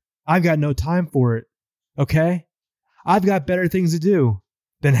over. I've got no time for it. Okay? I've got better things to do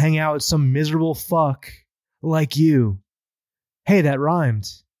than hang out with some miserable fuck like you. Hey, that rhymed.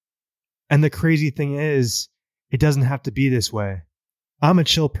 And the crazy thing is, it doesn't have to be this way. I'm a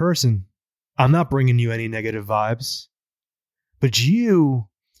chill person. I'm not bringing you any negative vibes. But you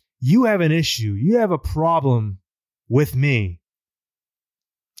have an issue. You have a problem with me.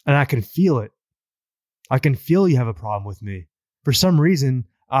 And I can feel it. I can feel you have a problem with me. For some reason,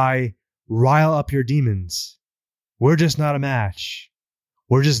 I rile up your demons. We're just not a match.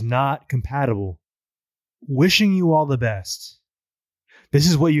 We're just not compatible. Wishing you all the best. This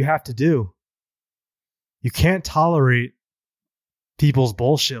is what you have to do. You can't tolerate people's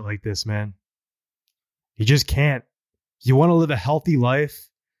bullshit like this, man. You just can't. You want to live a healthy life?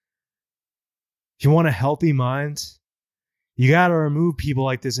 If you want a healthy mind, you got to remove people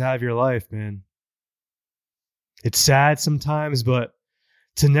like this out of your life, man. It's sad sometimes, but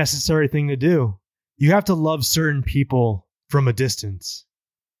it's a necessary thing to do. You have to love certain people from a distance.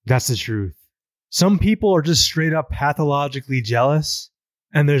 That's the truth. Some people are just straight up pathologically jealous,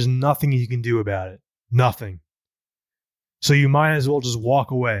 and there's nothing you can do about it. Nothing. So you might as well just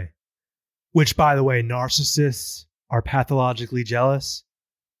walk away. Which, by the way, narcissists are pathologically jealous.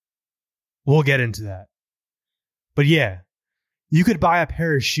 We'll get into that. But yeah, you could buy a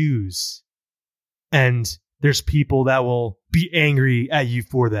pair of shoes, and there's people that will be angry at you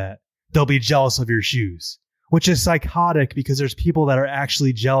for that. They'll be jealous of your shoes, which is psychotic because there's people that are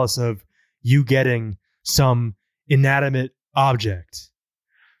actually jealous of you getting some inanimate object.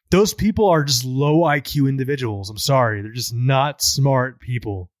 Those people are just low IQ individuals. I'm sorry. They're just not smart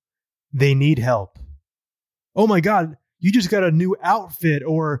people. They need help. Oh my God, you just got a new outfit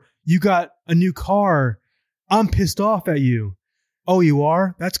or you got a new car. I'm pissed off at you. Oh, you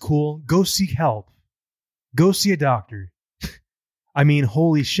are? That's cool. Go seek help. Go see a doctor. I mean,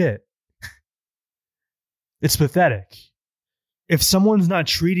 holy shit. It's pathetic. If someone's not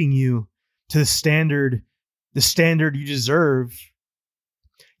treating you to the standard you deserve,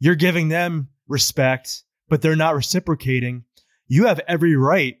 you're giving them respect, but they're not reciprocating, you have every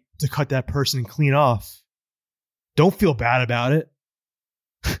right to cut that person clean off. Don't feel bad about it.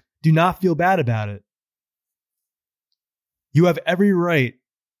 Do not feel bad about it. You have every right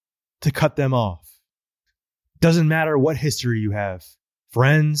to cut them off. Doesn't matter what history you have.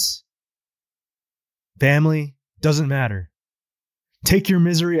 Friends, family, doesn't matter. Take your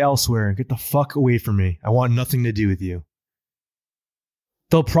misery elsewhere and get the fuck away from me. I want nothing to do with you.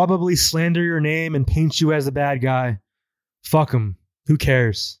 They'll probably slander your name and paint you as a bad guy. Fuck them. Who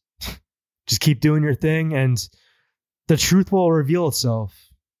cares? Just keep doing your thing and the truth will reveal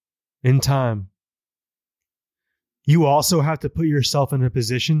itself in time. You also have to put yourself in a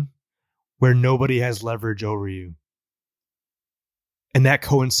position where nobody has leverage over you. And that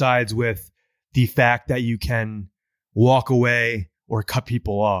coincides with the fact that you can walk away or cut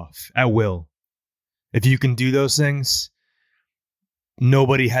people off at will. If you can do those things,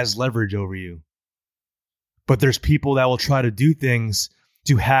 nobody has leverage over you. But there's people that will try to do things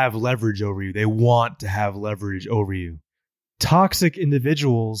to have leverage over you. They want to have leverage over you. Toxic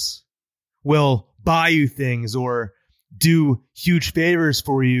individuals will buy you things or do huge favors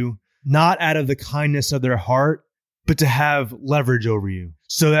for you, not out of the kindness of their heart, but to have leverage over you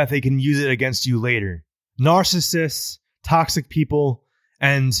so that they can use it against you later. Narcissists, toxic people,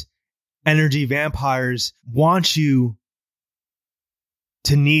 and energy vampires want you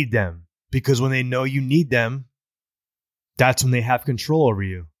to need them because when they know you need them, that's when they have control over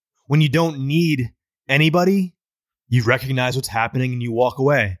you. When you don't need anybody, you recognize what's happening and you walk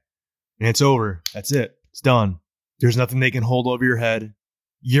away. And it's over. That's it. It's done. There's nothing they can hold over your head.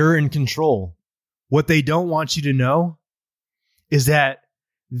 You're in control. What they don't want you to know is that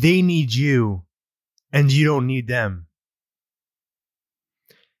they need you and you don't need them.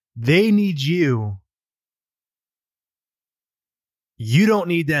 They need you. You don't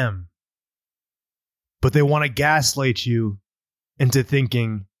need them. But they want to gaslight you into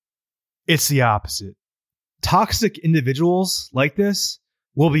thinking it's the opposite. Toxic individuals like this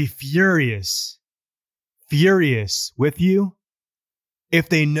will be furious with you if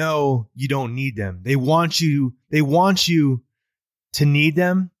they know you don't need them. They want you to need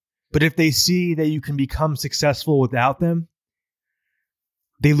them, but if they see that you can become successful without them,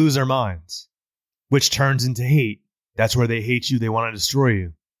 they lose their minds, which turns into hate. That's where they hate you. They want to destroy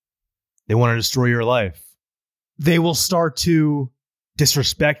you. They want to destroy your life. They will start to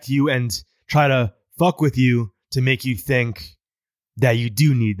disrespect you and try to fuck with you to make you think that you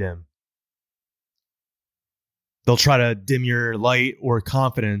do need them. They'll try to dim your light or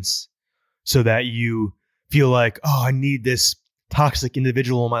confidence so that you feel like, oh, I need this toxic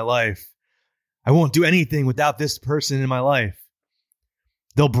individual in my life. I won't do anything without this person in my life.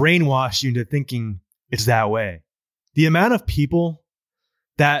 They'll brainwash you into thinking it's that way. The amount of people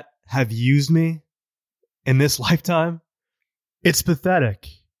that have used me in this lifetime, it's pathetic.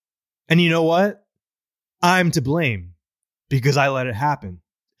 And you know what? I'm to blame because I let it happen.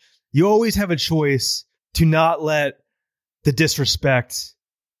 You always have a choice to not let the disrespect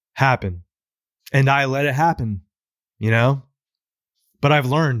happen. And I let it happen, But I've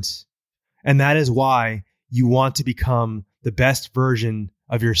learned. And that is why you want to become the best version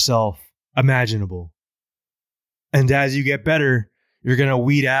of yourself imaginable. And as you get better, you're going to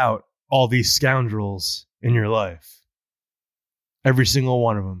weed out all these scoundrels in your life. Every single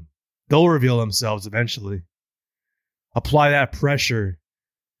one of them. They'll reveal themselves eventually. Apply that pressure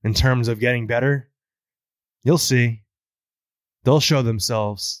in terms of getting better. You'll see. They'll show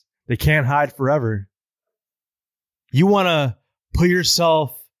themselves. They can't hide forever. You want to put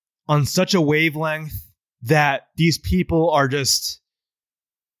yourself on such a wavelength that these people are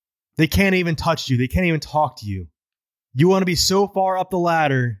they can't even touch you. They can't even talk to you. You want to be so far up the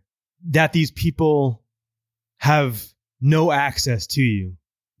ladder that these people have no access to you.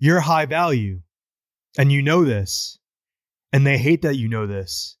 You're high value. And you know this. And they hate that you know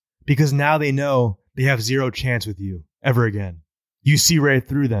this. Because now they know they have zero chance with you ever again. You see right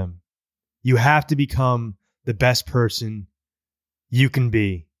through them. You have to become the best person you can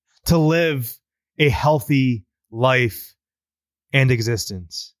be to live a healthy life and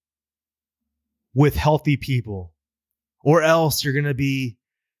existence with healthy people. Or else you're going to be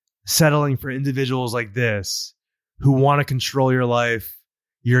settling for individuals like this who want to control your life,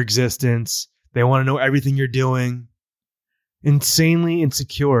 your existence. They want to know everything you're doing. Insanely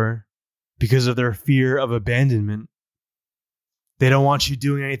insecure because of their fear of abandonment. They don't want you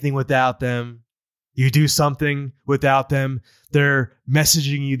doing anything without them. You do something without them, they're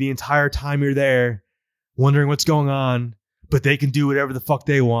messaging you the entire time you're there, wondering what's going on, but they can do whatever the fuck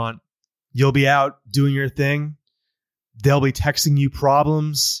they want. You'll be out doing your thing. They'll be texting you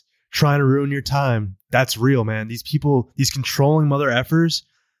problems, trying to ruin your time. That's real, man. These people, these controlling mother effers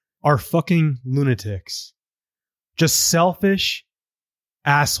are fucking lunatics. Just selfish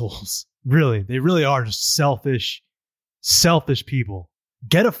assholes. Really, they really are just selfish people.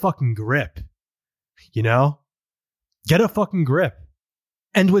 Get a fucking grip, you know? Get a fucking grip.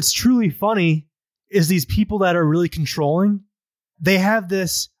 And what's truly funny is these people that are really controlling, they have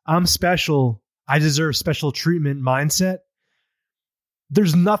this I'm special, I deserve special treatment mindset.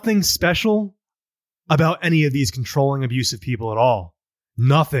 There's nothing special about any of these controlling, abusive people at all.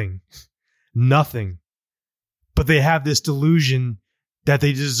 Nothing. But they have this delusion that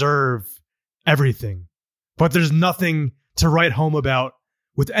they deserve everything. But there's nothing to write home about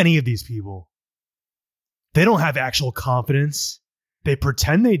with any of these people. They don't have actual confidence. They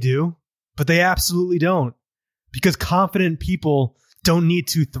pretend they do, but they absolutely don't. Because confident people don't need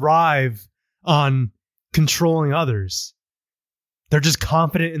to thrive on controlling others. They're just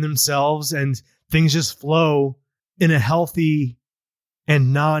confident in themselves and things just flow in a healthy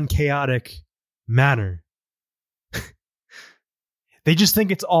and non-chaotic manner. They just think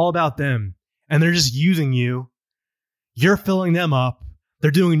it's all about them and they're just using you. You're filling them up.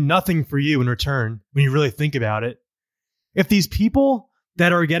 They're doing nothing for you in return when you really think about it. If these people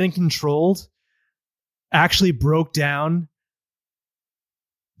that are getting controlled actually broke down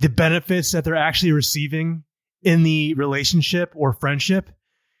the benefits that they're actually receiving in the relationship or friendship,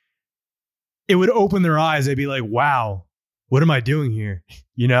 it would open their eyes. They'd be like, wow, what am I doing here?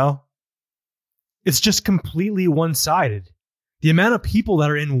 You know, it's just completely one-sided. The amount of people that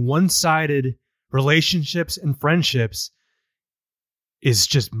are in one-sided relationships and friendships is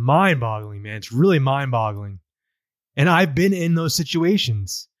just mind-boggling, man. It's really mind-boggling. And I've been in those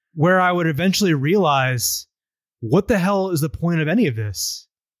situations where I would eventually realize, what the hell is the point of any of this?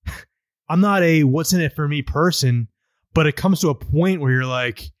 I'm not a what's in it for me person, but it comes to a point where you're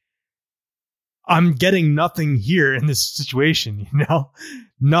like, I'm getting nothing here in this situation, you know?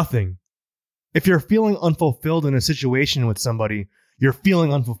 Nothing. If you're feeling unfulfilled in a situation with somebody, you're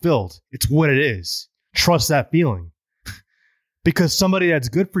feeling unfulfilled. It's what it is. Trust that feeling. Because somebody that's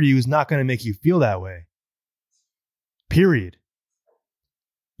good for you is not going to make you feel that way. Period.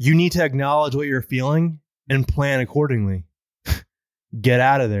 You need to acknowledge what you're feeling and plan accordingly. Get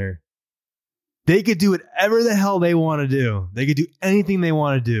out of there. They could do whatever the hell they want to do. They could do anything they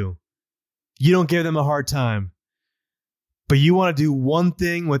want to do. You don't give them a hard time. But you want to do one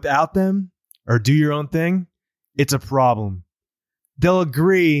thing without them or do your own thing, it's a problem. They'll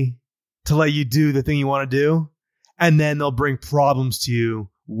agree to let you do the thing you want to do, and then they'll bring problems to you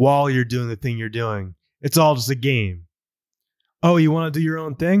while you're doing the thing you're doing. It's all just a game. Oh, you want to do your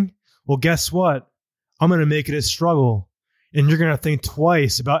own thing? Well, guess what? I'm going to make it a struggle. And you're going to think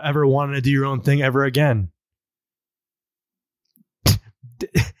twice about ever wanting to do your own thing ever again.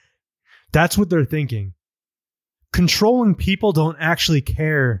 That's what they're thinking. Controlling people don't actually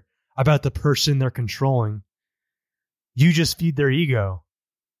care about the person they're controlling. You just feed their ego.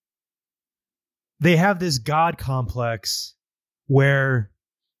 They have this God complex where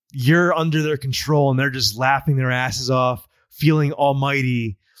you're under their control and they're just laughing their asses off, feeling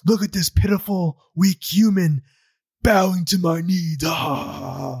almighty. Look at this pitiful, weak human bowing to my needs.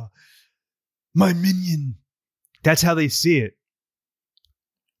 Ah, my minion. That's how they see it.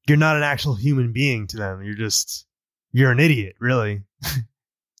 You're not an actual human being to them. You're an idiot, really.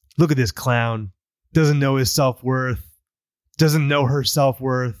 Look at this clown. Doesn't know his self-worth. Doesn't know her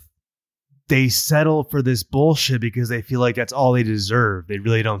self-worth. They settle for this bullshit because they feel like that's all they deserve. They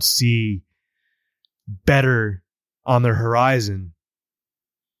really don't see better on their horizon.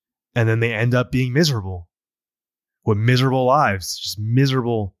 And then they end up being miserable. With miserable lives. Just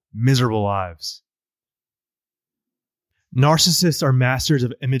miserable lives. Narcissists are masters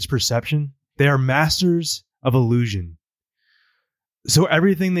of image perception. They are masters of illusion. So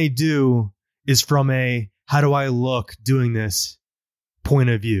everything they do is from a, how do I look doing this point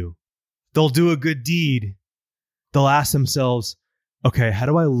of view. They'll do a good deed. They'll ask themselves, okay, how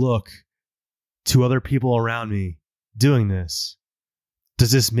do I look to other people around me doing this?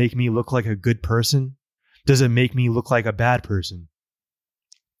 Does this make me look like a good person? Does it make me look like a bad person?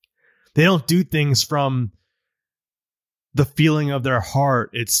 They don't do things from the feeling of their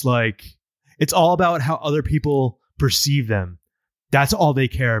heart. It's like, it's all about how other people perceive them. That's all they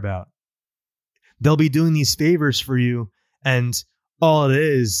care about. They'll be doing these favors for you, and all it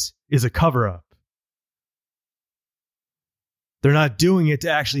is a cover-up. They're not doing it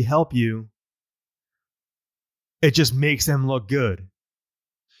to actually help you. It just makes them look good.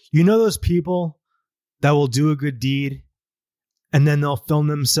 You know those people that will do a good deed, and then they'll film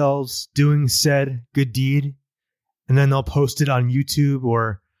themselves doing said good deed, and then they'll post it on YouTube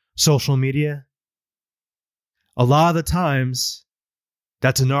or social media? A lot of the times,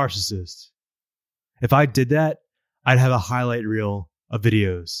 that's a narcissist. If I did that, I'd have a highlight reel of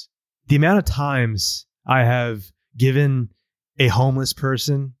videos. The amount of times I have given a homeless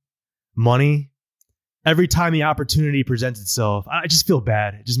person money, every time the opportunity presents itself, I just feel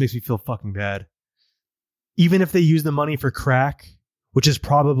bad. It just makes me feel fucking bad. Even if they use the money for crack, which is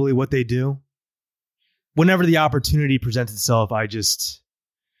probably what they do, whenever the opportunity presents itself, I'll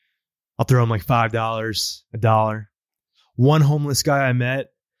throw them like $5, $1. One homeless guy I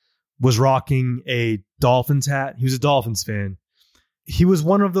met was rocking a Dolphins hat. He was a Dolphins fan. He was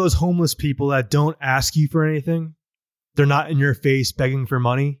one of those homeless people that don't ask you for anything. They're not in your face begging for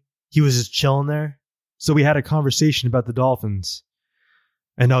money. He was just chilling there. So we had a conversation about the Dolphins.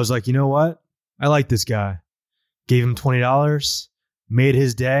 And I was like, you know what? I like this guy. Gave him $20, made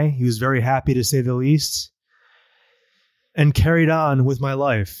his day. He was very happy, to say the least. And carried on with my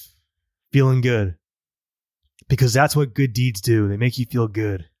life, feeling good. Because that's what good deeds do. They make you feel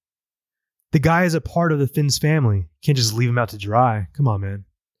good. The guy is a part of the Finns family. Can't just leave him out to dry. Come on, man.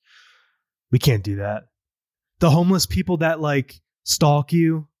 We can't do that. The homeless people that stalk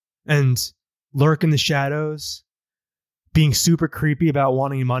you and lurk in the shadows, being super creepy about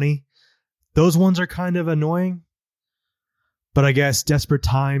wanting money, those ones are kind of annoying. But I guess desperate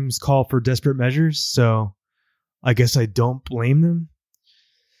times call for desperate measures, so I guess I don't blame them.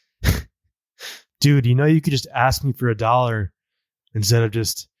 Dude, you could just ask me for $1 instead of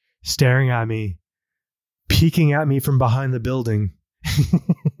just staring at me, peeking at me from behind the building,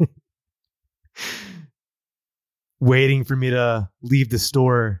 waiting for me to leave the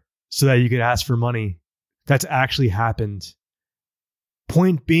store so that you could ask for money. That's actually happened.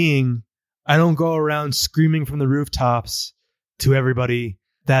 Point being, I don't go around screaming from the rooftops to everybody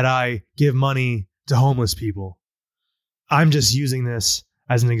that I give money to homeless people. I'm just using this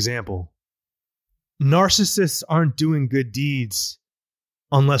as an example. Narcissists aren't doing good deeds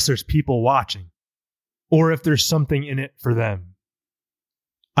unless there's people watching, or if there's something in it for them.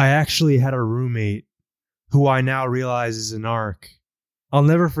 I actually had a roommate who I now realize is a narc. I'll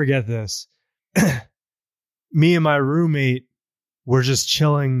never forget this. Me and my roommate were just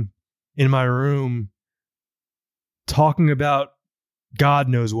chilling in my room, talking about God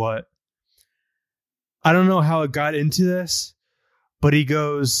knows what. I don't know how it got into this, but he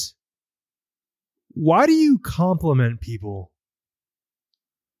goes, "Why do you compliment people?"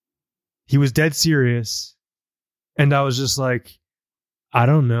 He was dead serious. And I was just like, I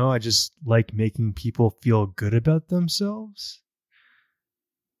don't know. I just like making people feel good about themselves,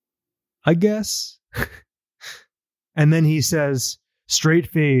 I guess. And then he says,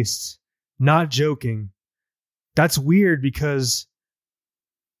 straight-faced, not joking, "That's weird because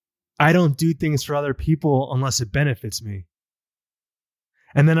I don't do things for other people unless it benefits me."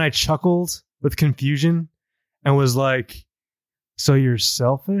 And then I chuckled with confusion and was like, "So you're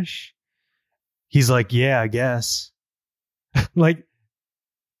selfish?" He's like, "Yeah, I guess."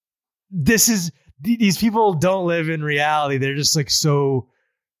 These people don't live in reality. They're just so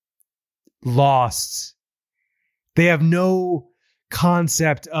lost. They have no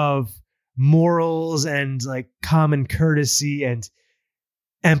concept of morals and common courtesy and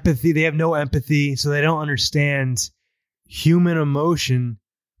empathy. They have no empathy, so they don't understand human emotion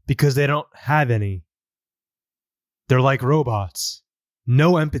because they don't have any. They're like robots.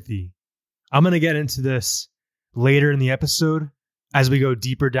 No empathy. I'm going to get into this later in the episode as we go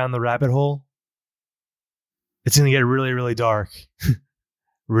deeper down the rabbit hole. It's going to get really, really dark.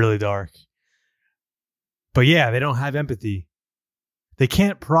 Really dark. But yeah, they don't have empathy. They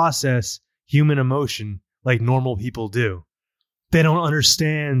can't process human emotion like normal people do. They don't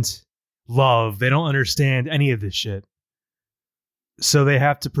understand love. They don't understand any of this shit. So they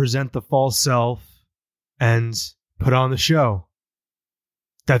have to present the false self and put on the show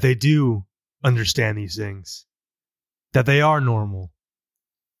that they do understand these things, that they are normal.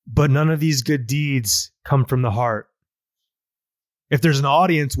 But none of these good deeds come from the heart. If there's an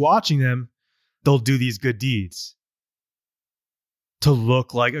audience watching them, they'll do these good deeds to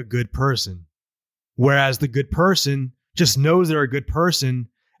look like a good person. Whereas the good person just knows they're a good person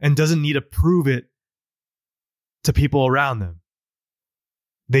and doesn't need to prove it to people around them.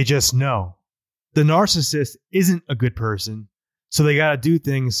 They just know. The narcissist isn't a good person, so they got to do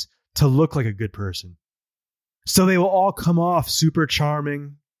things to look like a good person. So they will all come off super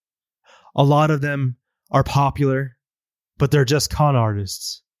charming. A lot of them are popular, but they're just con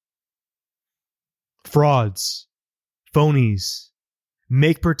artists. Frauds, phonies,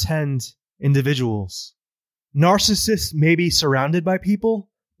 make pretend individuals. Narcissists may be surrounded by people,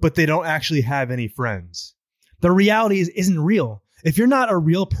 but they don't actually have any friends. The reality isn't real. If you're not a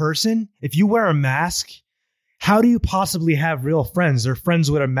real person, if you wear a mask, How do you possibly have real friends? They're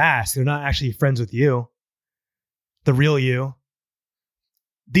friends with a mask. They're not actually friends with you. The real you.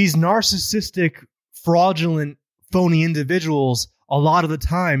 These narcissistic, fraudulent, phony individuals, a lot of the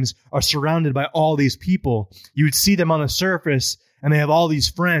times, are surrounded by all these people. You would see them on the surface and they have all these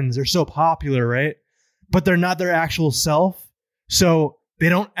friends. They're so popular, right? But they're not their actual self. So they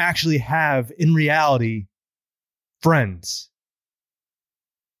don't actually have, in reality, friends.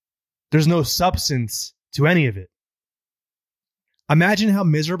 There's no substance to any of it. Imagine how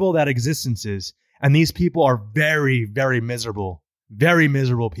miserable that existence is. And these people are very, very miserable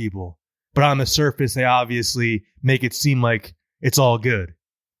people. But on the surface, they obviously make it seem like it's all good.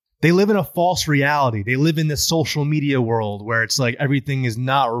 They live in a false reality. They live in this social media world where it's like everything is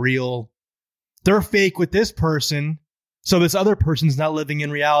not real. They're fake with this person, so this other person's not living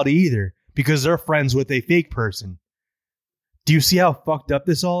in reality either because they're friends with a fake person. Do you see how fucked up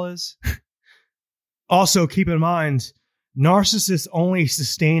this all is? Also, keep in mind, narcissists only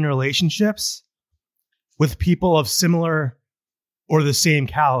sustain relationships with people of similar or the same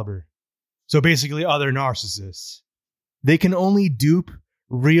caliber. So basically other narcissists. They can only dupe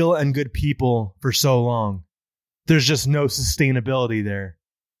real and good people for so long. There's just no sustainability there.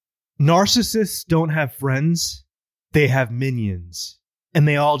 Narcissists don't have friends. They have minions. And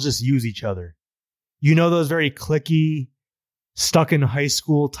they all just use each other. You know those very cliquey, stuck in high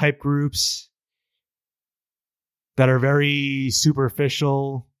school type groups that are very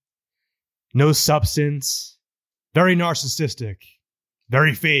superficial, no substance, very narcissistic,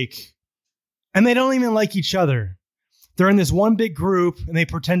 very fake. And they don't even like each other. They're in this one big group and they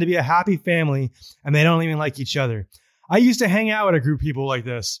pretend to be a happy family and they don't even like each other. I used to hang out with a group of people like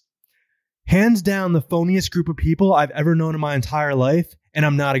this. Hands down, the phoniest group of people I've ever known in my entire life, and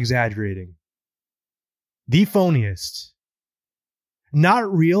I'm not exaggerating. The phoniest.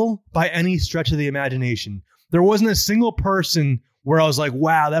 Not real by any stretch of the imagination. There wasn't a single person where I was like,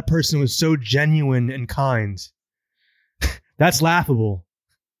 wow, that person was so genuine and kind. That's laughable.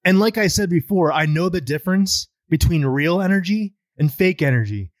 And like I said before, I know the difference between real energy and fake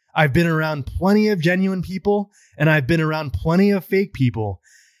energy. I've been around plenty of genuine people and I've been around plenty of fake people.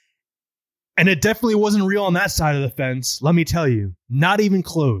 And it definitely wasn't real on that side of the fence, let me tell you. Not even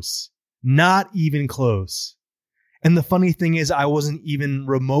close. Not even close. And the funny thing is, I wasn't even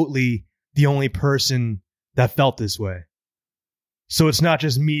remotely the only person that felt this way. So it's not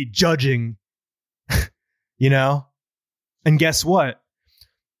just me judging, you know? And guess what?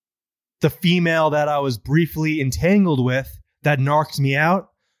 The female that I was briefly entangled with that narked me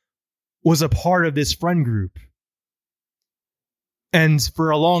out was a part of this friend group. And for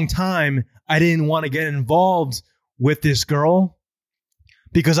a long time, I didn't want to get involved with this girl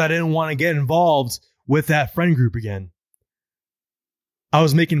because I didn't want to get involved with that friend group again. I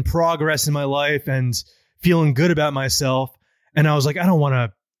was making progress in my life and feeling good about myself. And I was like, I don't want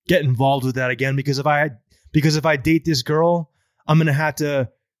to get involved with that again because if I date this girl, I'm going to have to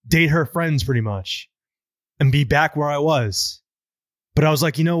date her friends pretty much and be back where I was. But I was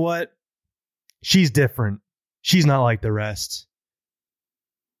like, you know what? She's different. She's not like the rest.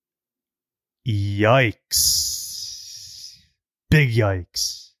 Yikes. Big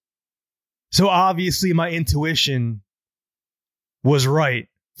yikes. So obviously my intuition was right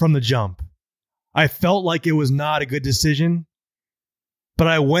from the jump. I felt like it was not a good decision, but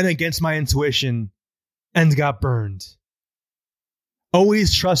I went against my intuition and got burned.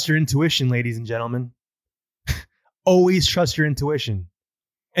 Always trust your intuition, ladies and gentlemen. Always trust your intuition.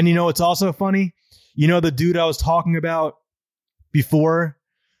 And you know what's also funny? You know the dude I was talking about before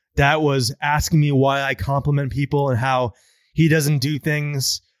that was asking me why I compliment people and how he doesn't do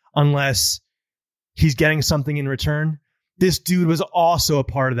things unless he's getting something in return? This dude was also a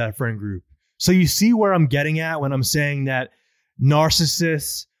part of that friend group. So you see where I'm getting at when I'm saying that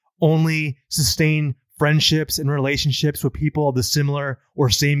narcissists only sustain friendships and relationships with people of the similar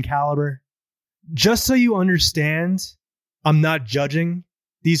or same caliber? Just so you understand, I'm not judging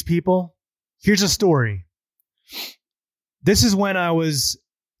these people. Here's a story. This is when I was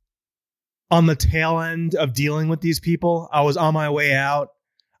on the tail end of dealing with these people. I was on my way out.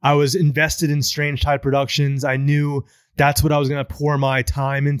 I was invested in Strange Tide Productions. I knew that's what I was going to pour my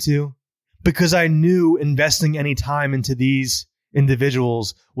time into because I knew investing any time into these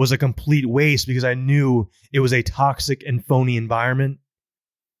individuals was a complete waste because I knew it was a toxic and phony environment.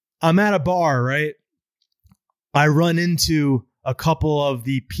 I'm at a bar, right? I run into a couple of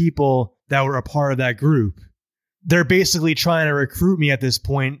the people that were a part of that group. They're basically trying to recruit me at this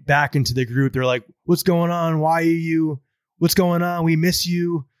point back into the group. They're like, what's going on? Why are you? What's going on? We miss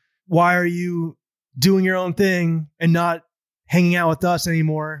you. Why are you doing your own thing and not hanging out with us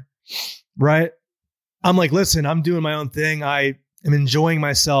anymore? Right? I'm like, listen, I'm doing my own thing. I am enjoying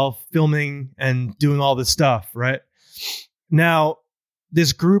myself filming and doing all this stuff, right? Now,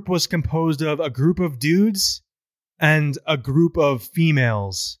 this group was composed of a group of dudes and a group of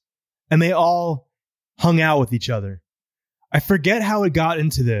females, and they all hung out with each other. I forget how it got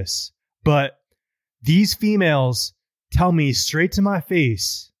into this, but these females tell me straight to my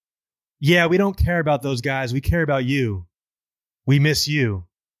face, yeah, we don't care about those guys. We care about you. We miss you.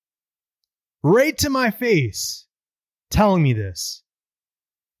 Right to my face, telling me this.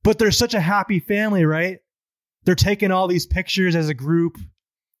 But they're such a happy family, right? They're taking all these pictures as a group,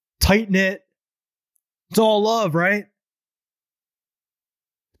 tight-knit. It's all love, right?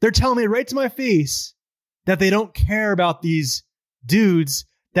 They're telling me right to my face that they don't care about these dudes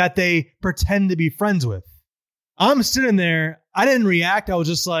that they pretend to be friends with. I'm sitting there. I didn't react. I was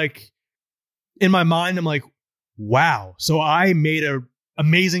just like, in my mind, I'm like, wow. So I made an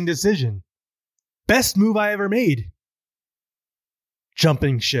amazing decision. Best move I ever made.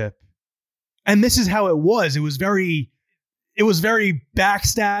 Jumping ship. And this is how it was. It was very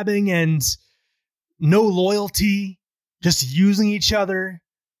backstabbing and no loyalty, just using each other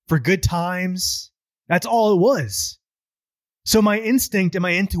for good times. That's all it was. So my instinct and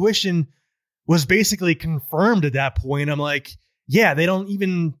my intuition was basically confirmed at that point. I'm like, yeah, they don't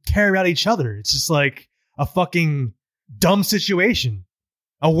even care about each other. It's just like a fucking dumb situation,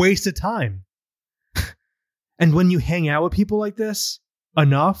 a waste of time. And when you hang out with people like this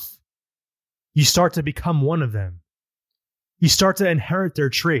enough, you start to become one of them. You start to inherit their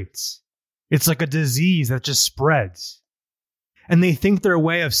traits. It's like a disease that just spreads. And they think their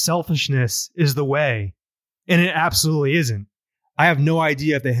way of selfishness is the way. And it absolutely isn't. I have no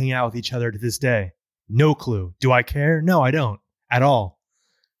idea if they hang out with each other to this day. No clue. Do I care? No, I don't at all.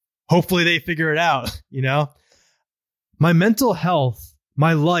 Hopefully they figure it out, you know? My mental health,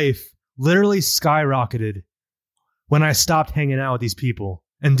 my life literally skyrocketed when I stopped hanging out with these people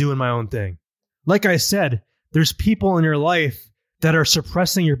and doing my own thing. Like I said, there's people in your life that are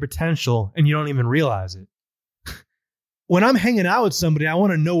suppressing your potential and you don't even realize it. When I'm hanging out with somebody, I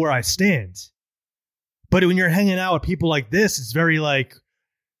want to know where I stand. But when you're hanging out with people like this, it's very like,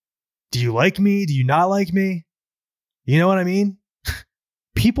 do you like me? Do you not like me? You know what I mean?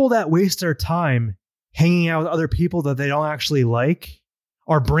 People that waste their time hanging out with other people that they don't actually like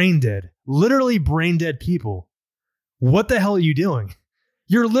are brain dead. Literally brain dead people. What the hell are you doing?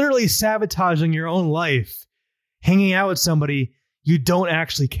 You're literally sabotaging your own life, hanging out with somebody you don't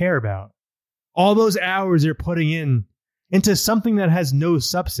actually care about. All those hours you're putting into something that has no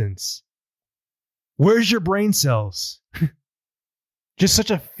substance. Where's your brain cells? Just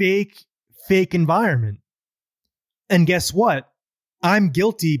such a fake environment. And guess what? I'm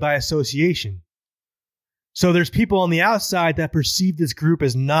guilty by association. So there's people on the outside that perceive this group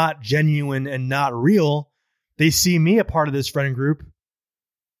as not genuine and not real. They see me a part of this friend group.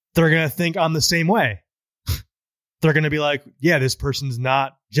 They're going to think I'm the same way. They're going to be like, yeah, this person's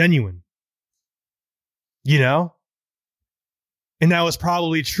not genuine. You know? And that was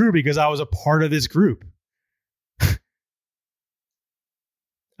probably true because I was a part of this group.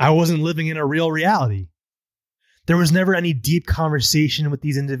 I wasn't living in a real reality. There was never any deep conversation with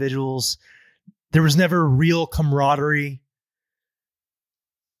these individuals. There was never real camaraderie.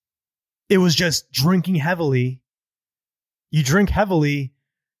 It was just drinking heavily. You drink heavily,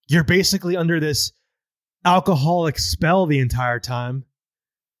 you're basically under this alcoholic spell the entire time.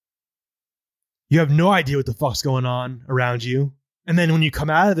 You have no idea what the fuck's going on around you. And then when you come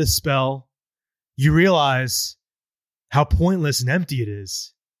out of this spell, you realize how pointless and empty it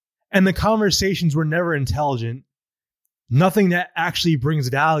is. And the conversations were never intelligent. Nothing that actually brings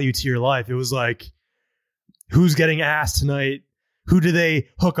value to your life. It was like, who's getting ass tonight? Who do they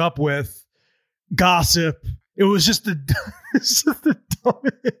hook up with? Gossip. It was just the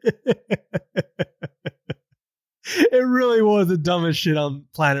It really was the dumbest shit on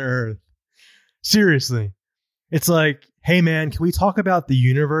planet Earth. Seriously. It's like, hey man, can we talk about the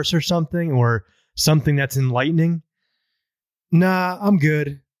universe or something? Or something that's enlightening? Nah, I'm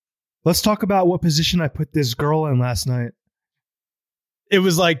good. Let's talk about what position I put this girl in last night. It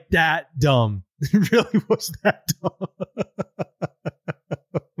was like that dumb. It really was that dumb.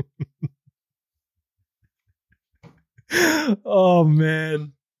 Oh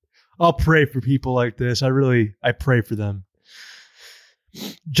man. I'll pray for people like this. I pray for them.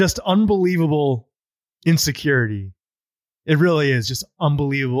 Just unbelievable insecurity. It really is just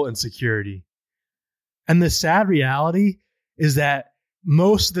unbelievable insecurity. And the sad reality is that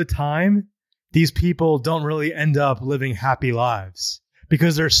most of the time, these people don't really end up living happy lives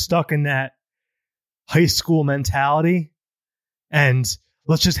because they're stuck in that high school mentality. And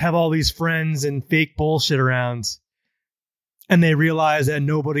let's just have all these friends and fake bullshit around. And they realize that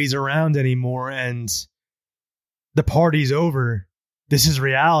nobody's around anymore and the party's over. This is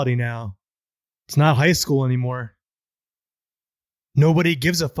reality now. It's not high school anymore. Nobody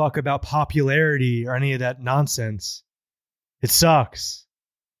gives a fuck about popularity or any of that nonsense. It sucks.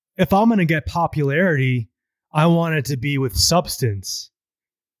 If I'm going to get popularity, I want it to be with substance.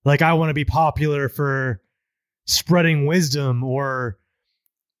 Like I want to be popular for spreading wisdom, or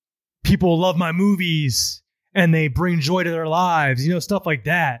people love my movies and they bring joy to their lives, stuff like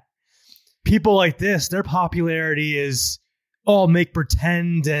that. People like this, their popularity is all make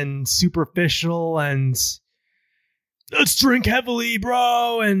pretend and superficial and let's drink heavily,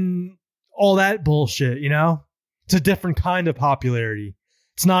 bro, and all that bullshit, It's a different kind of popularity.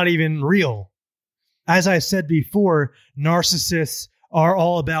 It's not even real. As I said before, narcissists are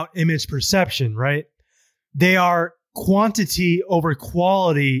all about image perception, right? They are quantity over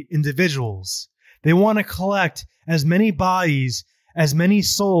quality individuals. They want to collect as many bodies, as many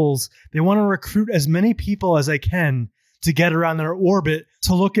souls. They want to recruit as many people as they can to get around their orbit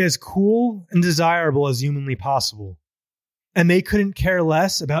to look as cool and desirable as humanly possible. And they couldn't care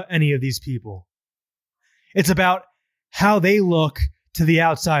less about any of these people. It's about how they look to the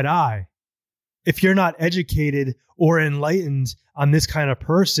outside eye. If you're not educated or enlightened on this kind of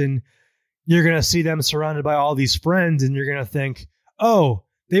person, you're going to see them surrounded by all these friends and you're going to think, oh,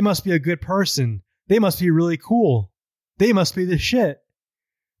 they must be a good person. They must be really cool. They must be the shit.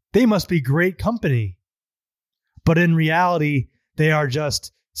 They must be great company. But in reality, they are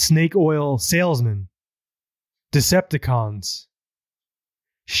just snake oil salesmen, Decepticons,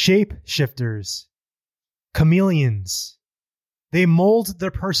 shapeshifters, chameleons. They mold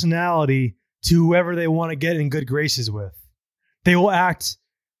their personality to whoever they want to get in good graces with. They will act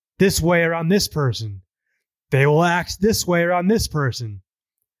this way around this person. They will act this way around this person.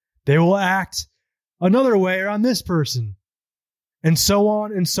 They will act another way around this person. And so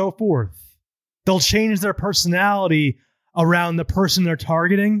on and so forth. They'll change their personality around the person they're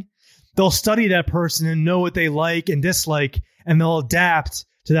targeting. They'll study that person and know what they like and dislike, and they'll adapt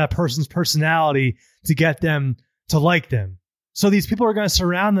to that person's personality to get them to like them. So these people are going to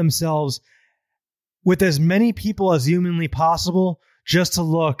surround themselves with as many people as humanly possible just to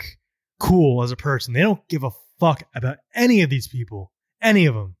look cool as a person. They don't give a fuck about any of these people, any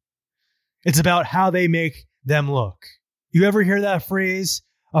of them. It's about how they make them look. You ever hear that phrase,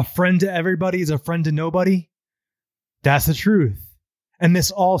 a friend to everybody is a friend to nobody? That's the truth. And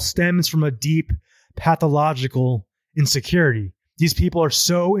this all stems from a deep pathological insecurity. These people are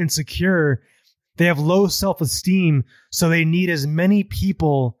so insecure, they have low self-esteem, so they need as many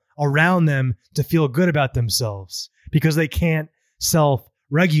people around them to feel good about themselves because they can't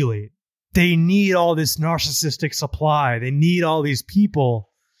self-regulate. They need all this narcissistic supply. They need all these people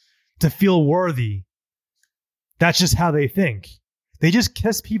to feel worthy. That's just how they think. They just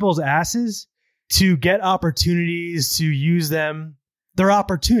kiss people's asses to get opportunities, to use them. They're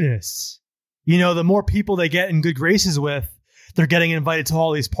opportunists. The more people they get in good graces with, they're getting invited to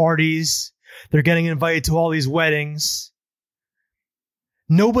all these parties. They're getting invited to all these weddings.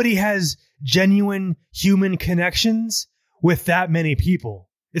 Nobody has genuine human connections with that many people.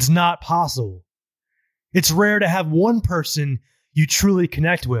 It's not possible. It's rare to have one person you truly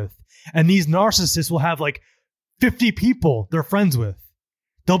connect with. And these narcissists will have like 50 people they're friends with.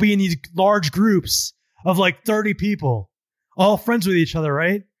 They'll be in these large groups of like 30 people, all friends with each other,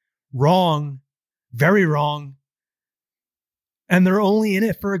 right? Wrong. Very wrong. And they're only in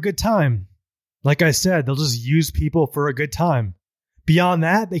it for a good time. Like I said, they'll just use people for a good time. Beyond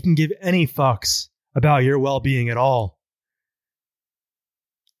that, they can give any fucks about your well-being at all.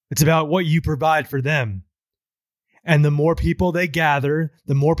 It's about what you provide for them. And the more people they gather,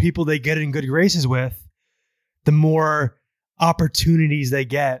 the more people they get in good graces with, the more opportunities they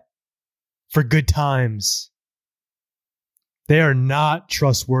get for good times. They are not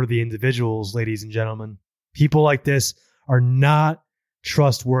trustworthy individuals, ladies and gentlemen. People like this are not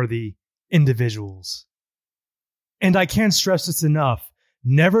trustworthy individuals. And I can't stress this enough.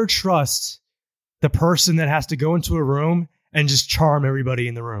 Never trust the person that has to go into a room and just charm everybody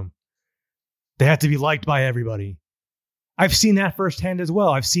in the room. They have to be liked by everybody. I've seen that firsthand as well.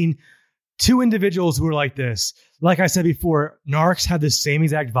 I've seen two individuals who are like this. Like I said before, narcs have the same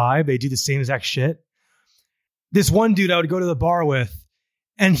exact vibe. They do the same exact shit. This one dude I would go to the bar with,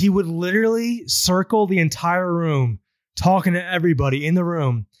 and he would literally circle the entire room, talking to everybody in the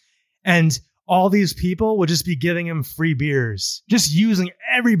room. And all these people would just be giving him free beers, just using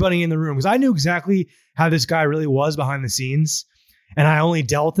everybody in the room. Because I knew exactly how this guy really was behind the scenes. And I only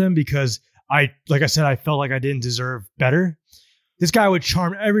dealt with him because I felt like I didn't deserve better. This guy would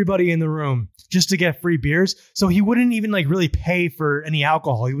charm everybody in the room just to get free beers. So he wouldn't even like really pay for any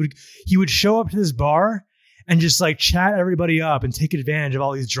alcohol. He would show up to this bar and just like chat everybody up and take advantage of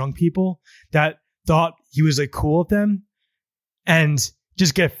all these drunk people that thought he was like cool with them and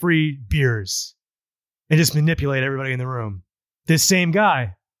just get free beers and just manipulate everybody in the room. This same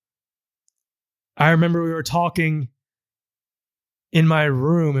guy. I remember we were talking in my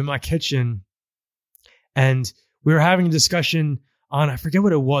room, in my kitchen, and we were having a discussion on, I forget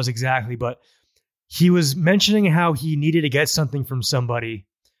what it was exactly, but he was mentioning how he needed to get something from somebody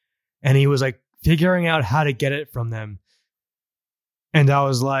and he was like figuring out how to get it from them. And I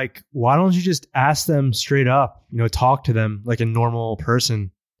was like, why don't you just ask them straight up, talk to them like a normal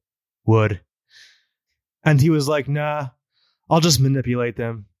person would? And he was like, nah, I'll just manipulate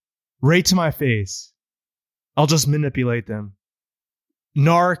them right to my face. I'll just manipulate them.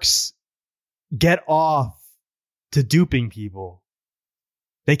 Narcs get off to duping people.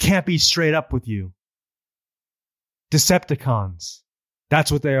 They can't be straight up with you. Decepticons.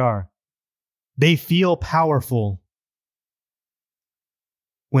 That's what they are. They feel powerful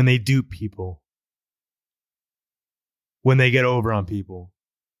when they dupe people. When they get over on people.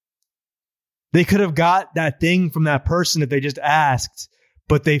 They could have got that thing from that person if they just asked,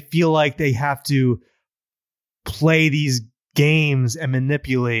 but they feel like they have to play these games and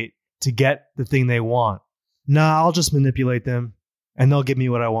manipulate to get the thing they want. Nah, I'll just manipulate them and they'll give me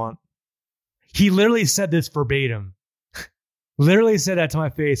what I want. He literally said this verbatim. Literally said that to my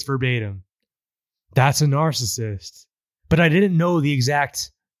face verbatim. That's a narcissist. But I didn't know the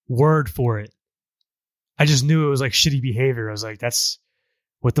exact word for it. I just knew it was like shitty behavior. I was like, that's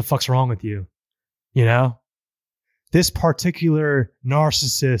what the fuck's wrong with you? This particular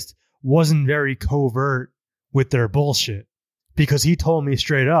narcissist wasn't very covert with their bullshit because he told me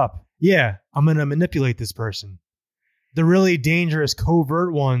straight up, yeah, I'm going to manipulate this person. The really dangerous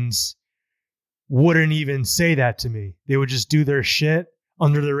covert ones wouldn't even say that to me. They would just do their shit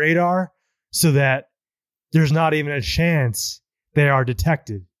under the radar so that there's not even a chance they are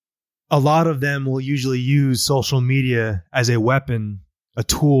detected. A lot of them will usually use social media as a weapon, a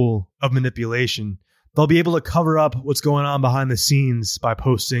tool of manipulation. They'll be able to cover up what's going on behind the scenes by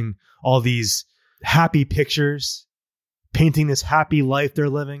posting all these happy pictures, painting this happy life they're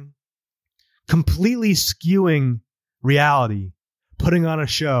living, completely skewing reality, putting on a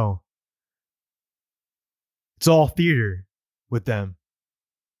show. It's all theater with them.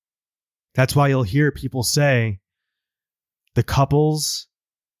 That's why you'll hear people say the couples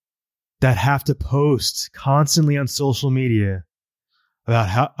that have to post constantly on social media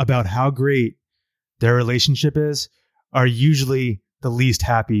about how great their relationship is are usually the least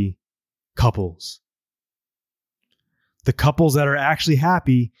happy couples. The couples that are actually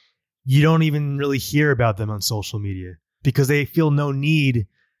happy, you don't even really hear about them on social media because they feel no need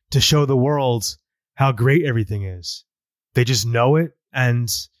to show the world how great everything is. They just know it and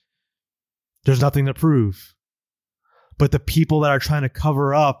there's nothing to prove. But the people that are trying to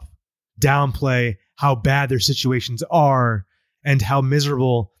cover up, downplay how bad their situations are and how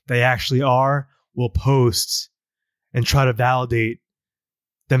miserable they actually are will post and try to validate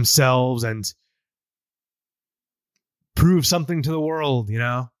themselves and prove something to the world,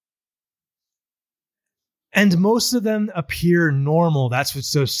 And most of them appear normal. That's what's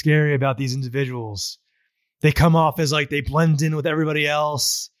so scary about these individuals. They come off as like they blend in with everybody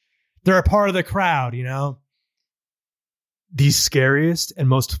else. They're a part of the crowd, These scariest and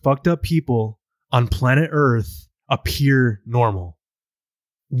most fucked up people on planet Earth appear normal.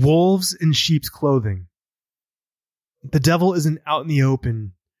 Wolves in sheep's clothing. The devil isn't out in the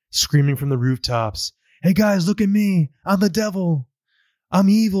open, screaming from the rooftops, "Hey guys, look at me. I'm the devil. I'm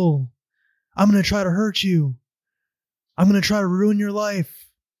evil. I'm going to try to hurt you. I'm going to try to ruin your life."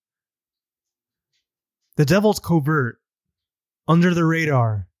 The devil's covert, under the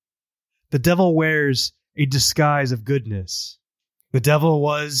radar. The devil wears a disguise of goodness. The devil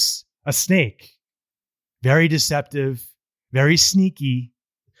was a snake. Very deceptive, very sneaky.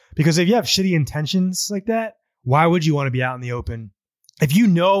 Because if you have shitty intentions like that, why would you want to be out in the open? If you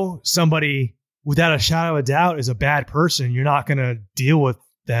know somebody without a shadow of a doubt is a bad person, you're not going to deal with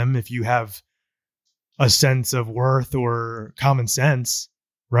them if you have a sense of worth or common sense,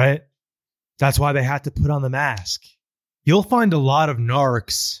 right? That's why they had to put on the mask. You'll find a lot of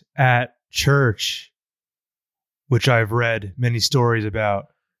narcs at church, which I've read many stories about.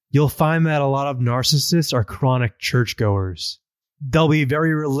 You'll find that a lot of narcissists are chronic churchgoers. They'll be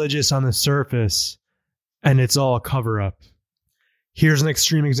very religious on the surface, and it's all a cover-up. Here's an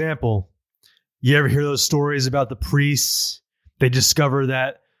extreme example. You ever hear those stories about the priests? They discover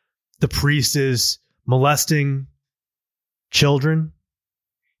that the priest is molesting children.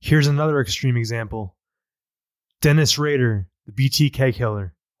 Here's another extreme example. Dennis Rader, the BTK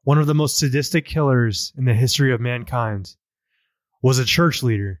killer, one of the most sadistic killers in the history of mankind, was a church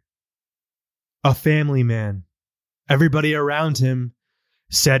leader, a family man. Everybody around him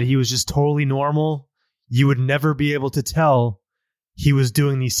said he was just totally normal. You would never be able to tell he was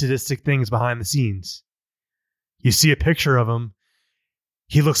doing these sadistic things behind the scenes. You see a picture of him,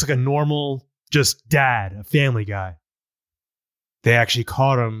 he looks like a normal, just dad, a family guy. They actually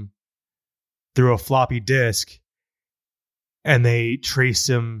caught him through a floppy disk, and they traced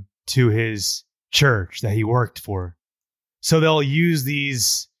him to his church that he worked for. So they'll use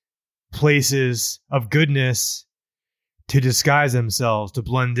these places of goodness to disguise themselves, to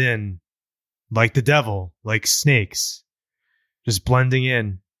blend in, like the devil, like snakes, just blending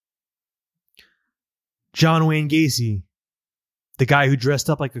in. John Wayne Gacy, the guy who dressed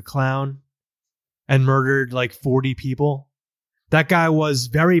up like a clown and murdered like 40 people, that guy was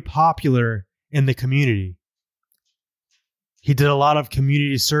very popular in the community. He did a lot of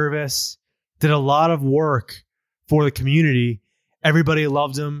community service, did a lot of work for the community. Everybody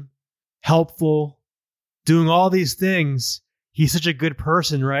loved him, helpful, doing all these things. He's such a good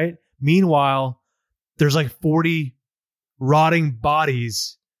person, right? Meanwhile, there's like 40 rotting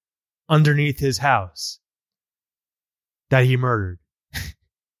bodies underneath his house that he murdered.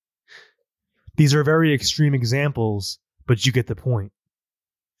 These are very extreme examples, but you get the point.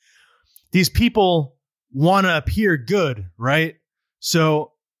 These people want to appear good, right?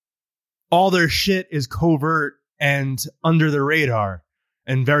 So all their shit is covert and under the radar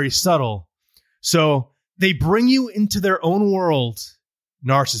and very subtle. So they bring you into their own world,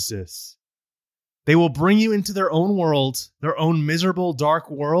 narcissists. They will bring you into their own world, their own miserable, dark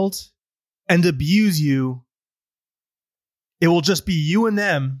world, and abuse you. It will just be you and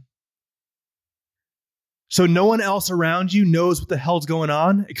them. So no one else around you knows what the hell's going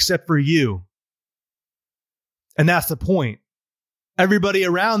on except for you. And that's the point. Everybody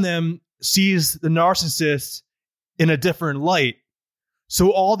around them sees the narcissist in a different light.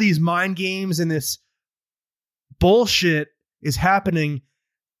 So all these mind games and this bullshit is happening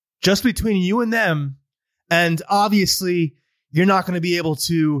just between you and them. And obviously, you're not going to be able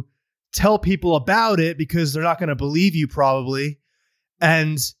to tell people about it because they're not going to believe you probably.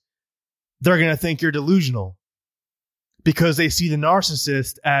 And they're going to think you're delusional because they see the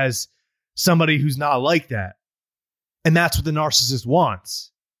narcissist as somebody who's not like that. And that's what the narcissist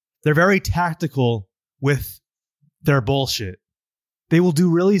wants. They're very tactical with their bullshit. They will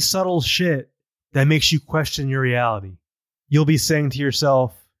do really subtle shit that makes you question your reality. You'll be saying to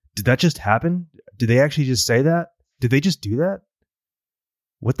yourself, did that just happen? Did they actually just say that? Did they just do that?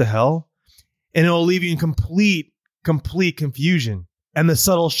 What the hell? And it'll leave you in complete confusion. And the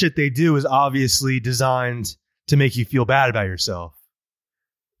subtle shit they do is obviously designed to make you feel bad about yourself.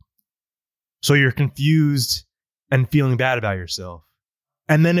 So you're confused and feeling bad about yourself.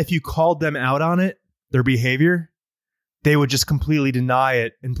 And then if you called them out on it, their behavior, they would just completely deny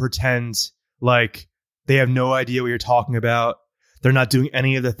it and pretend like they have no idea what you're talking about. They're not doing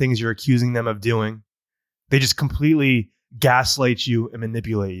any of the things you're accusing them of doing. They just completely gaslight you and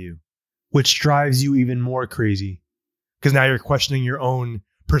manipulate you, which drives you even more crazy because now you're questioning your own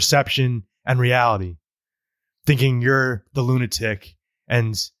perception and reality, thinking you're the lunatic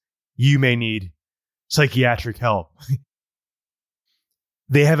and you may need psychiatric help.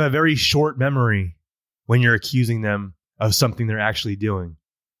 They have a very short memory when you're accusing them of something they're actually doing.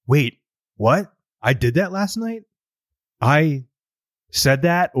 Wait, what? I did that last night? I said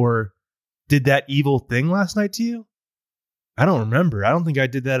that or did that evil thing last night to you? I don't remember. I don't think I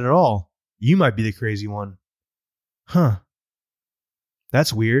did that at all. You might be the crazy one. Huh.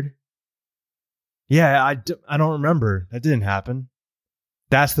 That's weird. Yeah, I don't remember. That didn't happen.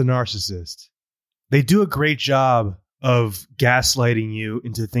 That's the narcissist. They do a great job of gaslighting you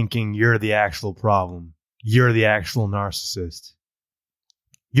into thinking you're the actual problem. You're the actual narcissist.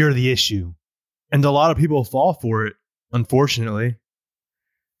 You're the issue. And a lot of people fall for it, unfortunately.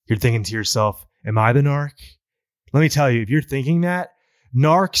 You're thinking to yourself, am I the narc? Let me tell you, if you're thinking that,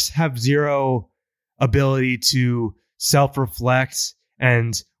 narcs have zero ability to self-reflect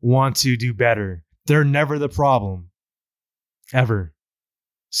and want to do better. They're never the problem. Ever.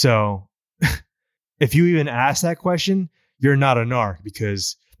 So, if you even ask that question, you're not a narc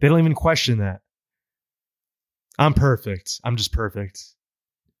because they don't even question that. I'm perfect. I'm just perfect.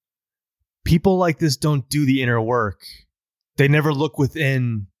 People like this don't do the inner work. They never look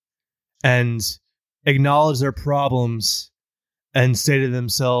within and acknowledge their problems and say to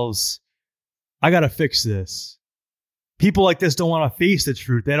themselves, I got to fix this. People like this don't want to face the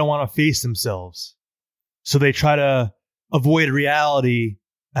truth. They don't want to face themselves. So they try to avoid reality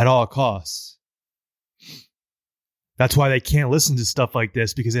at all costs. That's why they can't listen to stuff like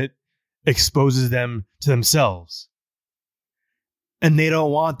this, because it exposes them to themselves. And they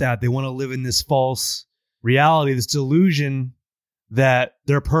don't want that. They want to live in this false reality, this delusion that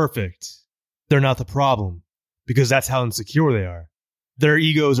they're perfect. They're not the problem, because that's how insecure they are. Their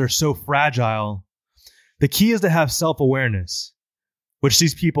egos are so fragile. The key is to have self-awareness, which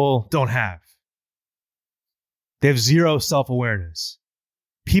these people don't have. They have zero self-awareness.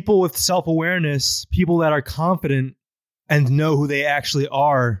 People with self-awareness, people that are confident and know who they actually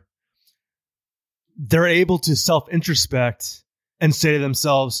are, they're able to self-introspect and say to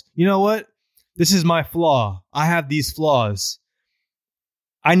themselves, you know what? This is my flaw. I have these flaws.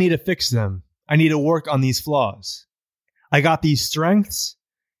 I need to fix them. I need to work on these flaws. I got these strengths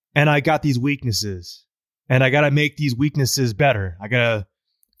and I got these weaknesses. And I got to make these weaknesses better. I got to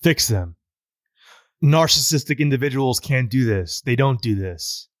fix them. Narcissistic individuals can't do this. They don't do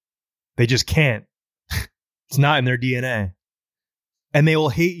this. They just can't. It's not in their DNA. And they will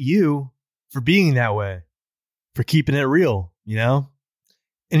hate you for being that way, for keeping it real, you know?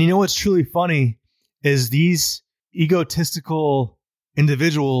 And you know what's truly funny is these egotistical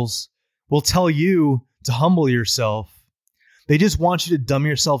individuals will tell you to humble yourself. They just want you to dumb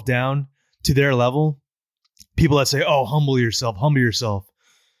yourself down to their level. People that say, oh, humble yourself, humble yourself.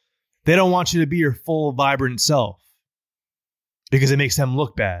 They don't want you to be your full, vibrant self because it makes them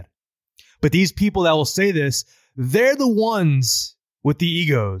look bad. But these people that will say this, they're the ones with the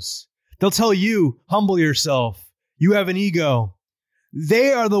egos. They'll tell you, humble yourself. You have an ego.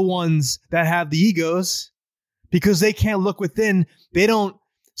 They are the ones that have the egos because they can't look within. They don't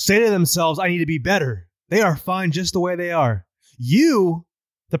say to themselves, I need to be better. They are fine just the way they are. You,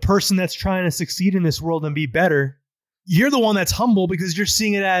 the person that's trying to succeed in this world and be better, you're the one that's humble because you're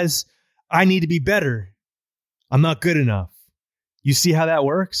seeing it as, I need to be better. I'm not good enough. You see how that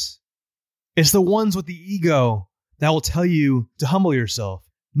works? It's the ones with the ego that will tell you to humble yourself.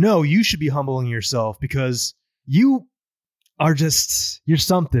 No, you should be humbling yourself because you are just, you're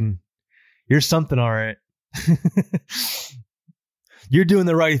something. You're something, all right. You're doing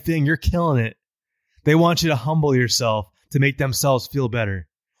the right thing. You're killing it. They want you to humble yourself to make themselves feel better,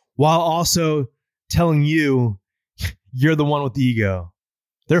 while also telling you you're the one with the ego.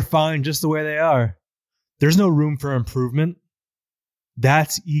 They're fine just the way they are. There's no room for improvement.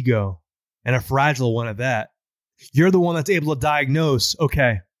 That's ego, and a fragile one at that. You're the one that's able to diagnose,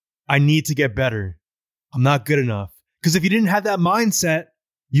 okay, I need to get better. I'm not good enough. Because if you didn't have that mindset,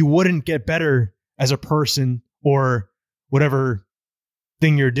 you wouldn't get better as a person or whatever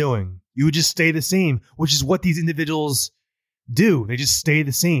thing you're doing. You would just stay the same, which is what these individuals do. They just stay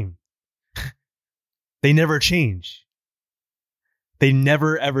the same. They never change. They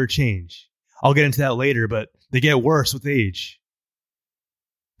never, ever change. I'll get into that later, but they get worse with age.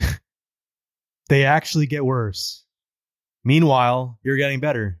 They actually get worse. Meanwhile, you're getting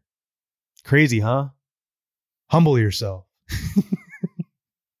better. Crazy, huh? Humble yourself.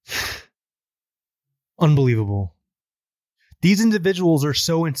 Unbelievable. These individuals are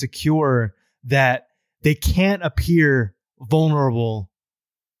so insecure that they can't appear vulnerable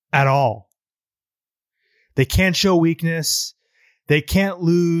at all. They can't show weakness. They can't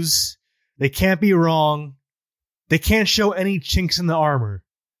lose. They can't be wrong. They can't show any chinks in the armor.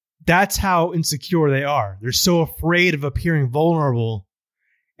 That's how insecure they are. They're so afraid of appearing vulnerable.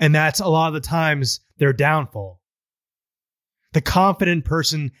 And that's a lot of the times their downfall. The confident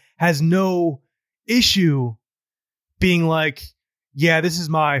person has no issue being like, yeah, this is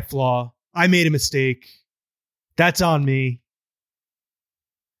my flaw. I made a mistake. That's on me.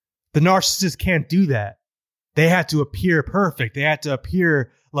 The narcissist can't do that. They have to appear perfect. They have to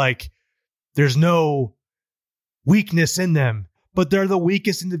appear like there's no weakness in them. But they're the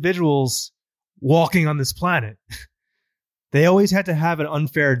weakest individuals walking on this planet. They always have to have an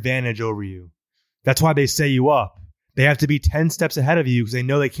unfair advantage over you. That's why they say you up. They have to be 10 steps ahead of you because they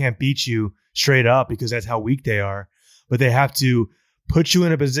know they can't beat you straight up because that's how weak they are. But they have to put you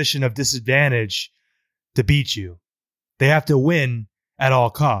in a position of disadvantage to beat you. They have to win at all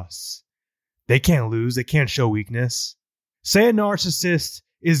costs. They can't lose. They can't show weakness. Say a narcissist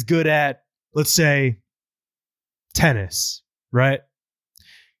is good at, let's say, tennis, right?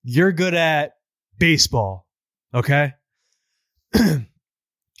 You're good at baseball, okay?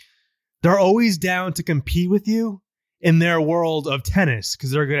 They're always down to compete with you in their world of tennis because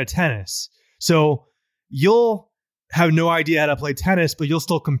they're good at tennis. So you'll have no idea how to play tennis, but you'll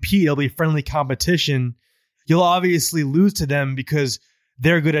still compete. It'll be friendly competition. You'll obviously lose to them because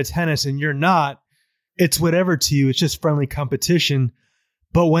they're good at tennis and you're not. It's whatever to you. It's just friendly competition.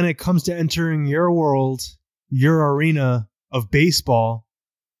 But when it comes to entering your world, your arena of baseball,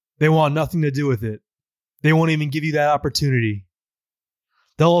 they want nothing to do with it. They won't even give you that opportunity.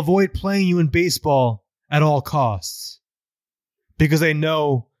 They'll avoid playing you in baseball at all costs because they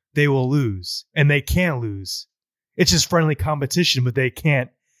know they will lose, and they can't lose. It's just friendly competition, but they can't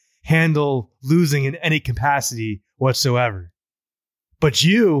handle losing in any capacity whatsoever. But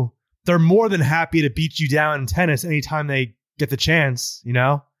they're more than happy to beat you down in tennis anytime they get the chance, you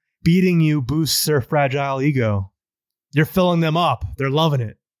know? Beating you boosts their fragile ego. You're filling them up. They're loving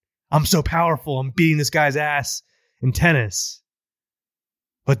it. I'm so powerful. I'm beating this guy's ass in tennis.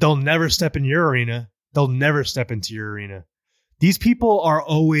 But they'll never step in your arena. They'll never step into your arena. These people are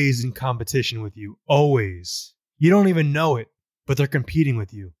always in competition with you. Always. You don't even know it, but they're competing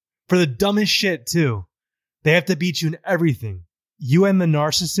with you. For the dumbest shit, too. They have to beat you in everything. You and the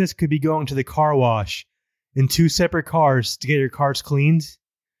narcissist could be going to the car wash in 2 separate cars to get your cars cleaned.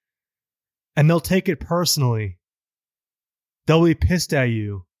 And they'll take it personally. They'll be pissed at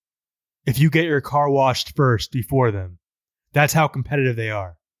you if you get your car washed first before them. That's how competitive they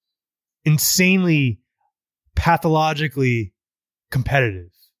are. Insanely, pathologically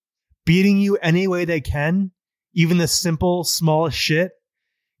competitive. Beating you any way they can, even the simple, smallest shit,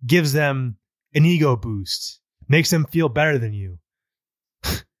 gives them an ego boost. Makes them feel better than you.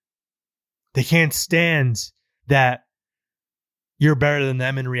 They can't stand that you're better than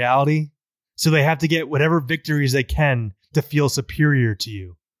them in reality. So they have to get whatever victories they can to feel superior to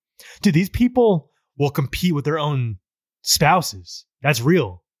you. Dude, these people will compete with their own spouses. That's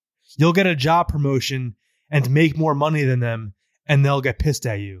real. You'll get a job promotion and make more money than them, and they'll get pissed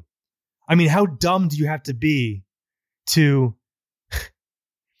at you. I mean, how dumb do you have to be to,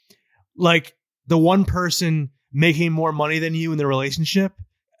 like, the one person making more money than you in the relationship?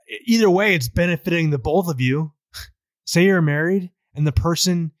 Either way, it's benefiting the both of you. Say you're married and the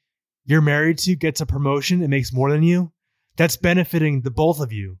person you're married to gets a promotion and makes more than you. That's benefiting the both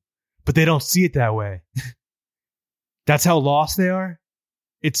of you, but they don't see it that way. That's how lost they are.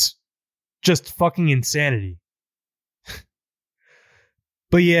 It's just fucking insanity.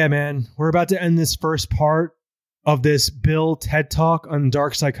 But yeah, man, we're about to end this first part of this Bill TED Talk on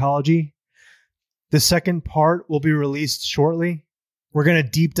dark psychology. The second part will be released shortly. We're going to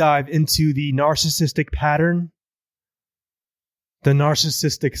deep dive into the narcissistic pattern, the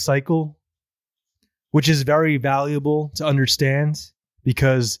narcissistic cycle, which is very valuable to understand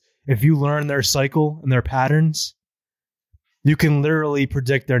because if you learn their cycle and their patterns, you can literally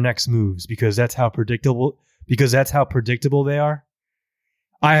predict their next moves because that's how predictable they are.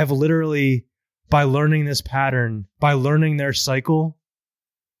 I have literally, by learning this pattern, by learning their cycle,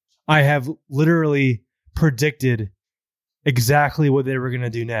 I have literally predicted exactly what they were going to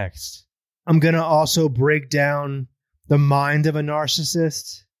do next. I'm going to also break down the mind of a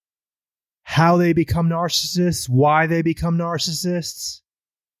narcissist, how they become narcissists, why they become narcissists,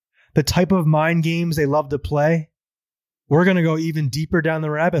 the type of mind games they love to play. We're going to go even deeper down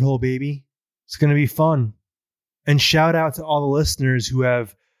the rabbit hole, baby. It's going to be fun. And shout out to all the listeners who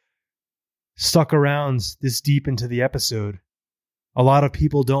have stuck around this deep into the episode. A lot of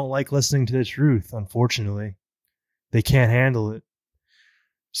people don't like listening to the truth, unfortunately. They can't handle it.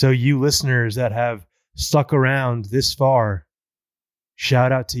 So you listeners that have stuck around this far,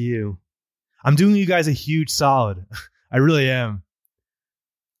 shout out to you. I'm doing you guys a huge solid. I really am.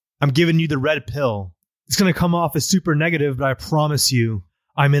 I'm giving you the red pill. It's going to come off as super negative, but I promise you,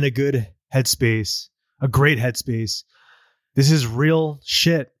 I'm in a good headspace, a great headspace. This is real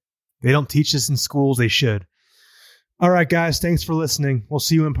shit. They don't teach this in schools. They should. All right, guys. Thanks for listening. We'll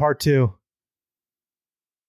see you in part 2.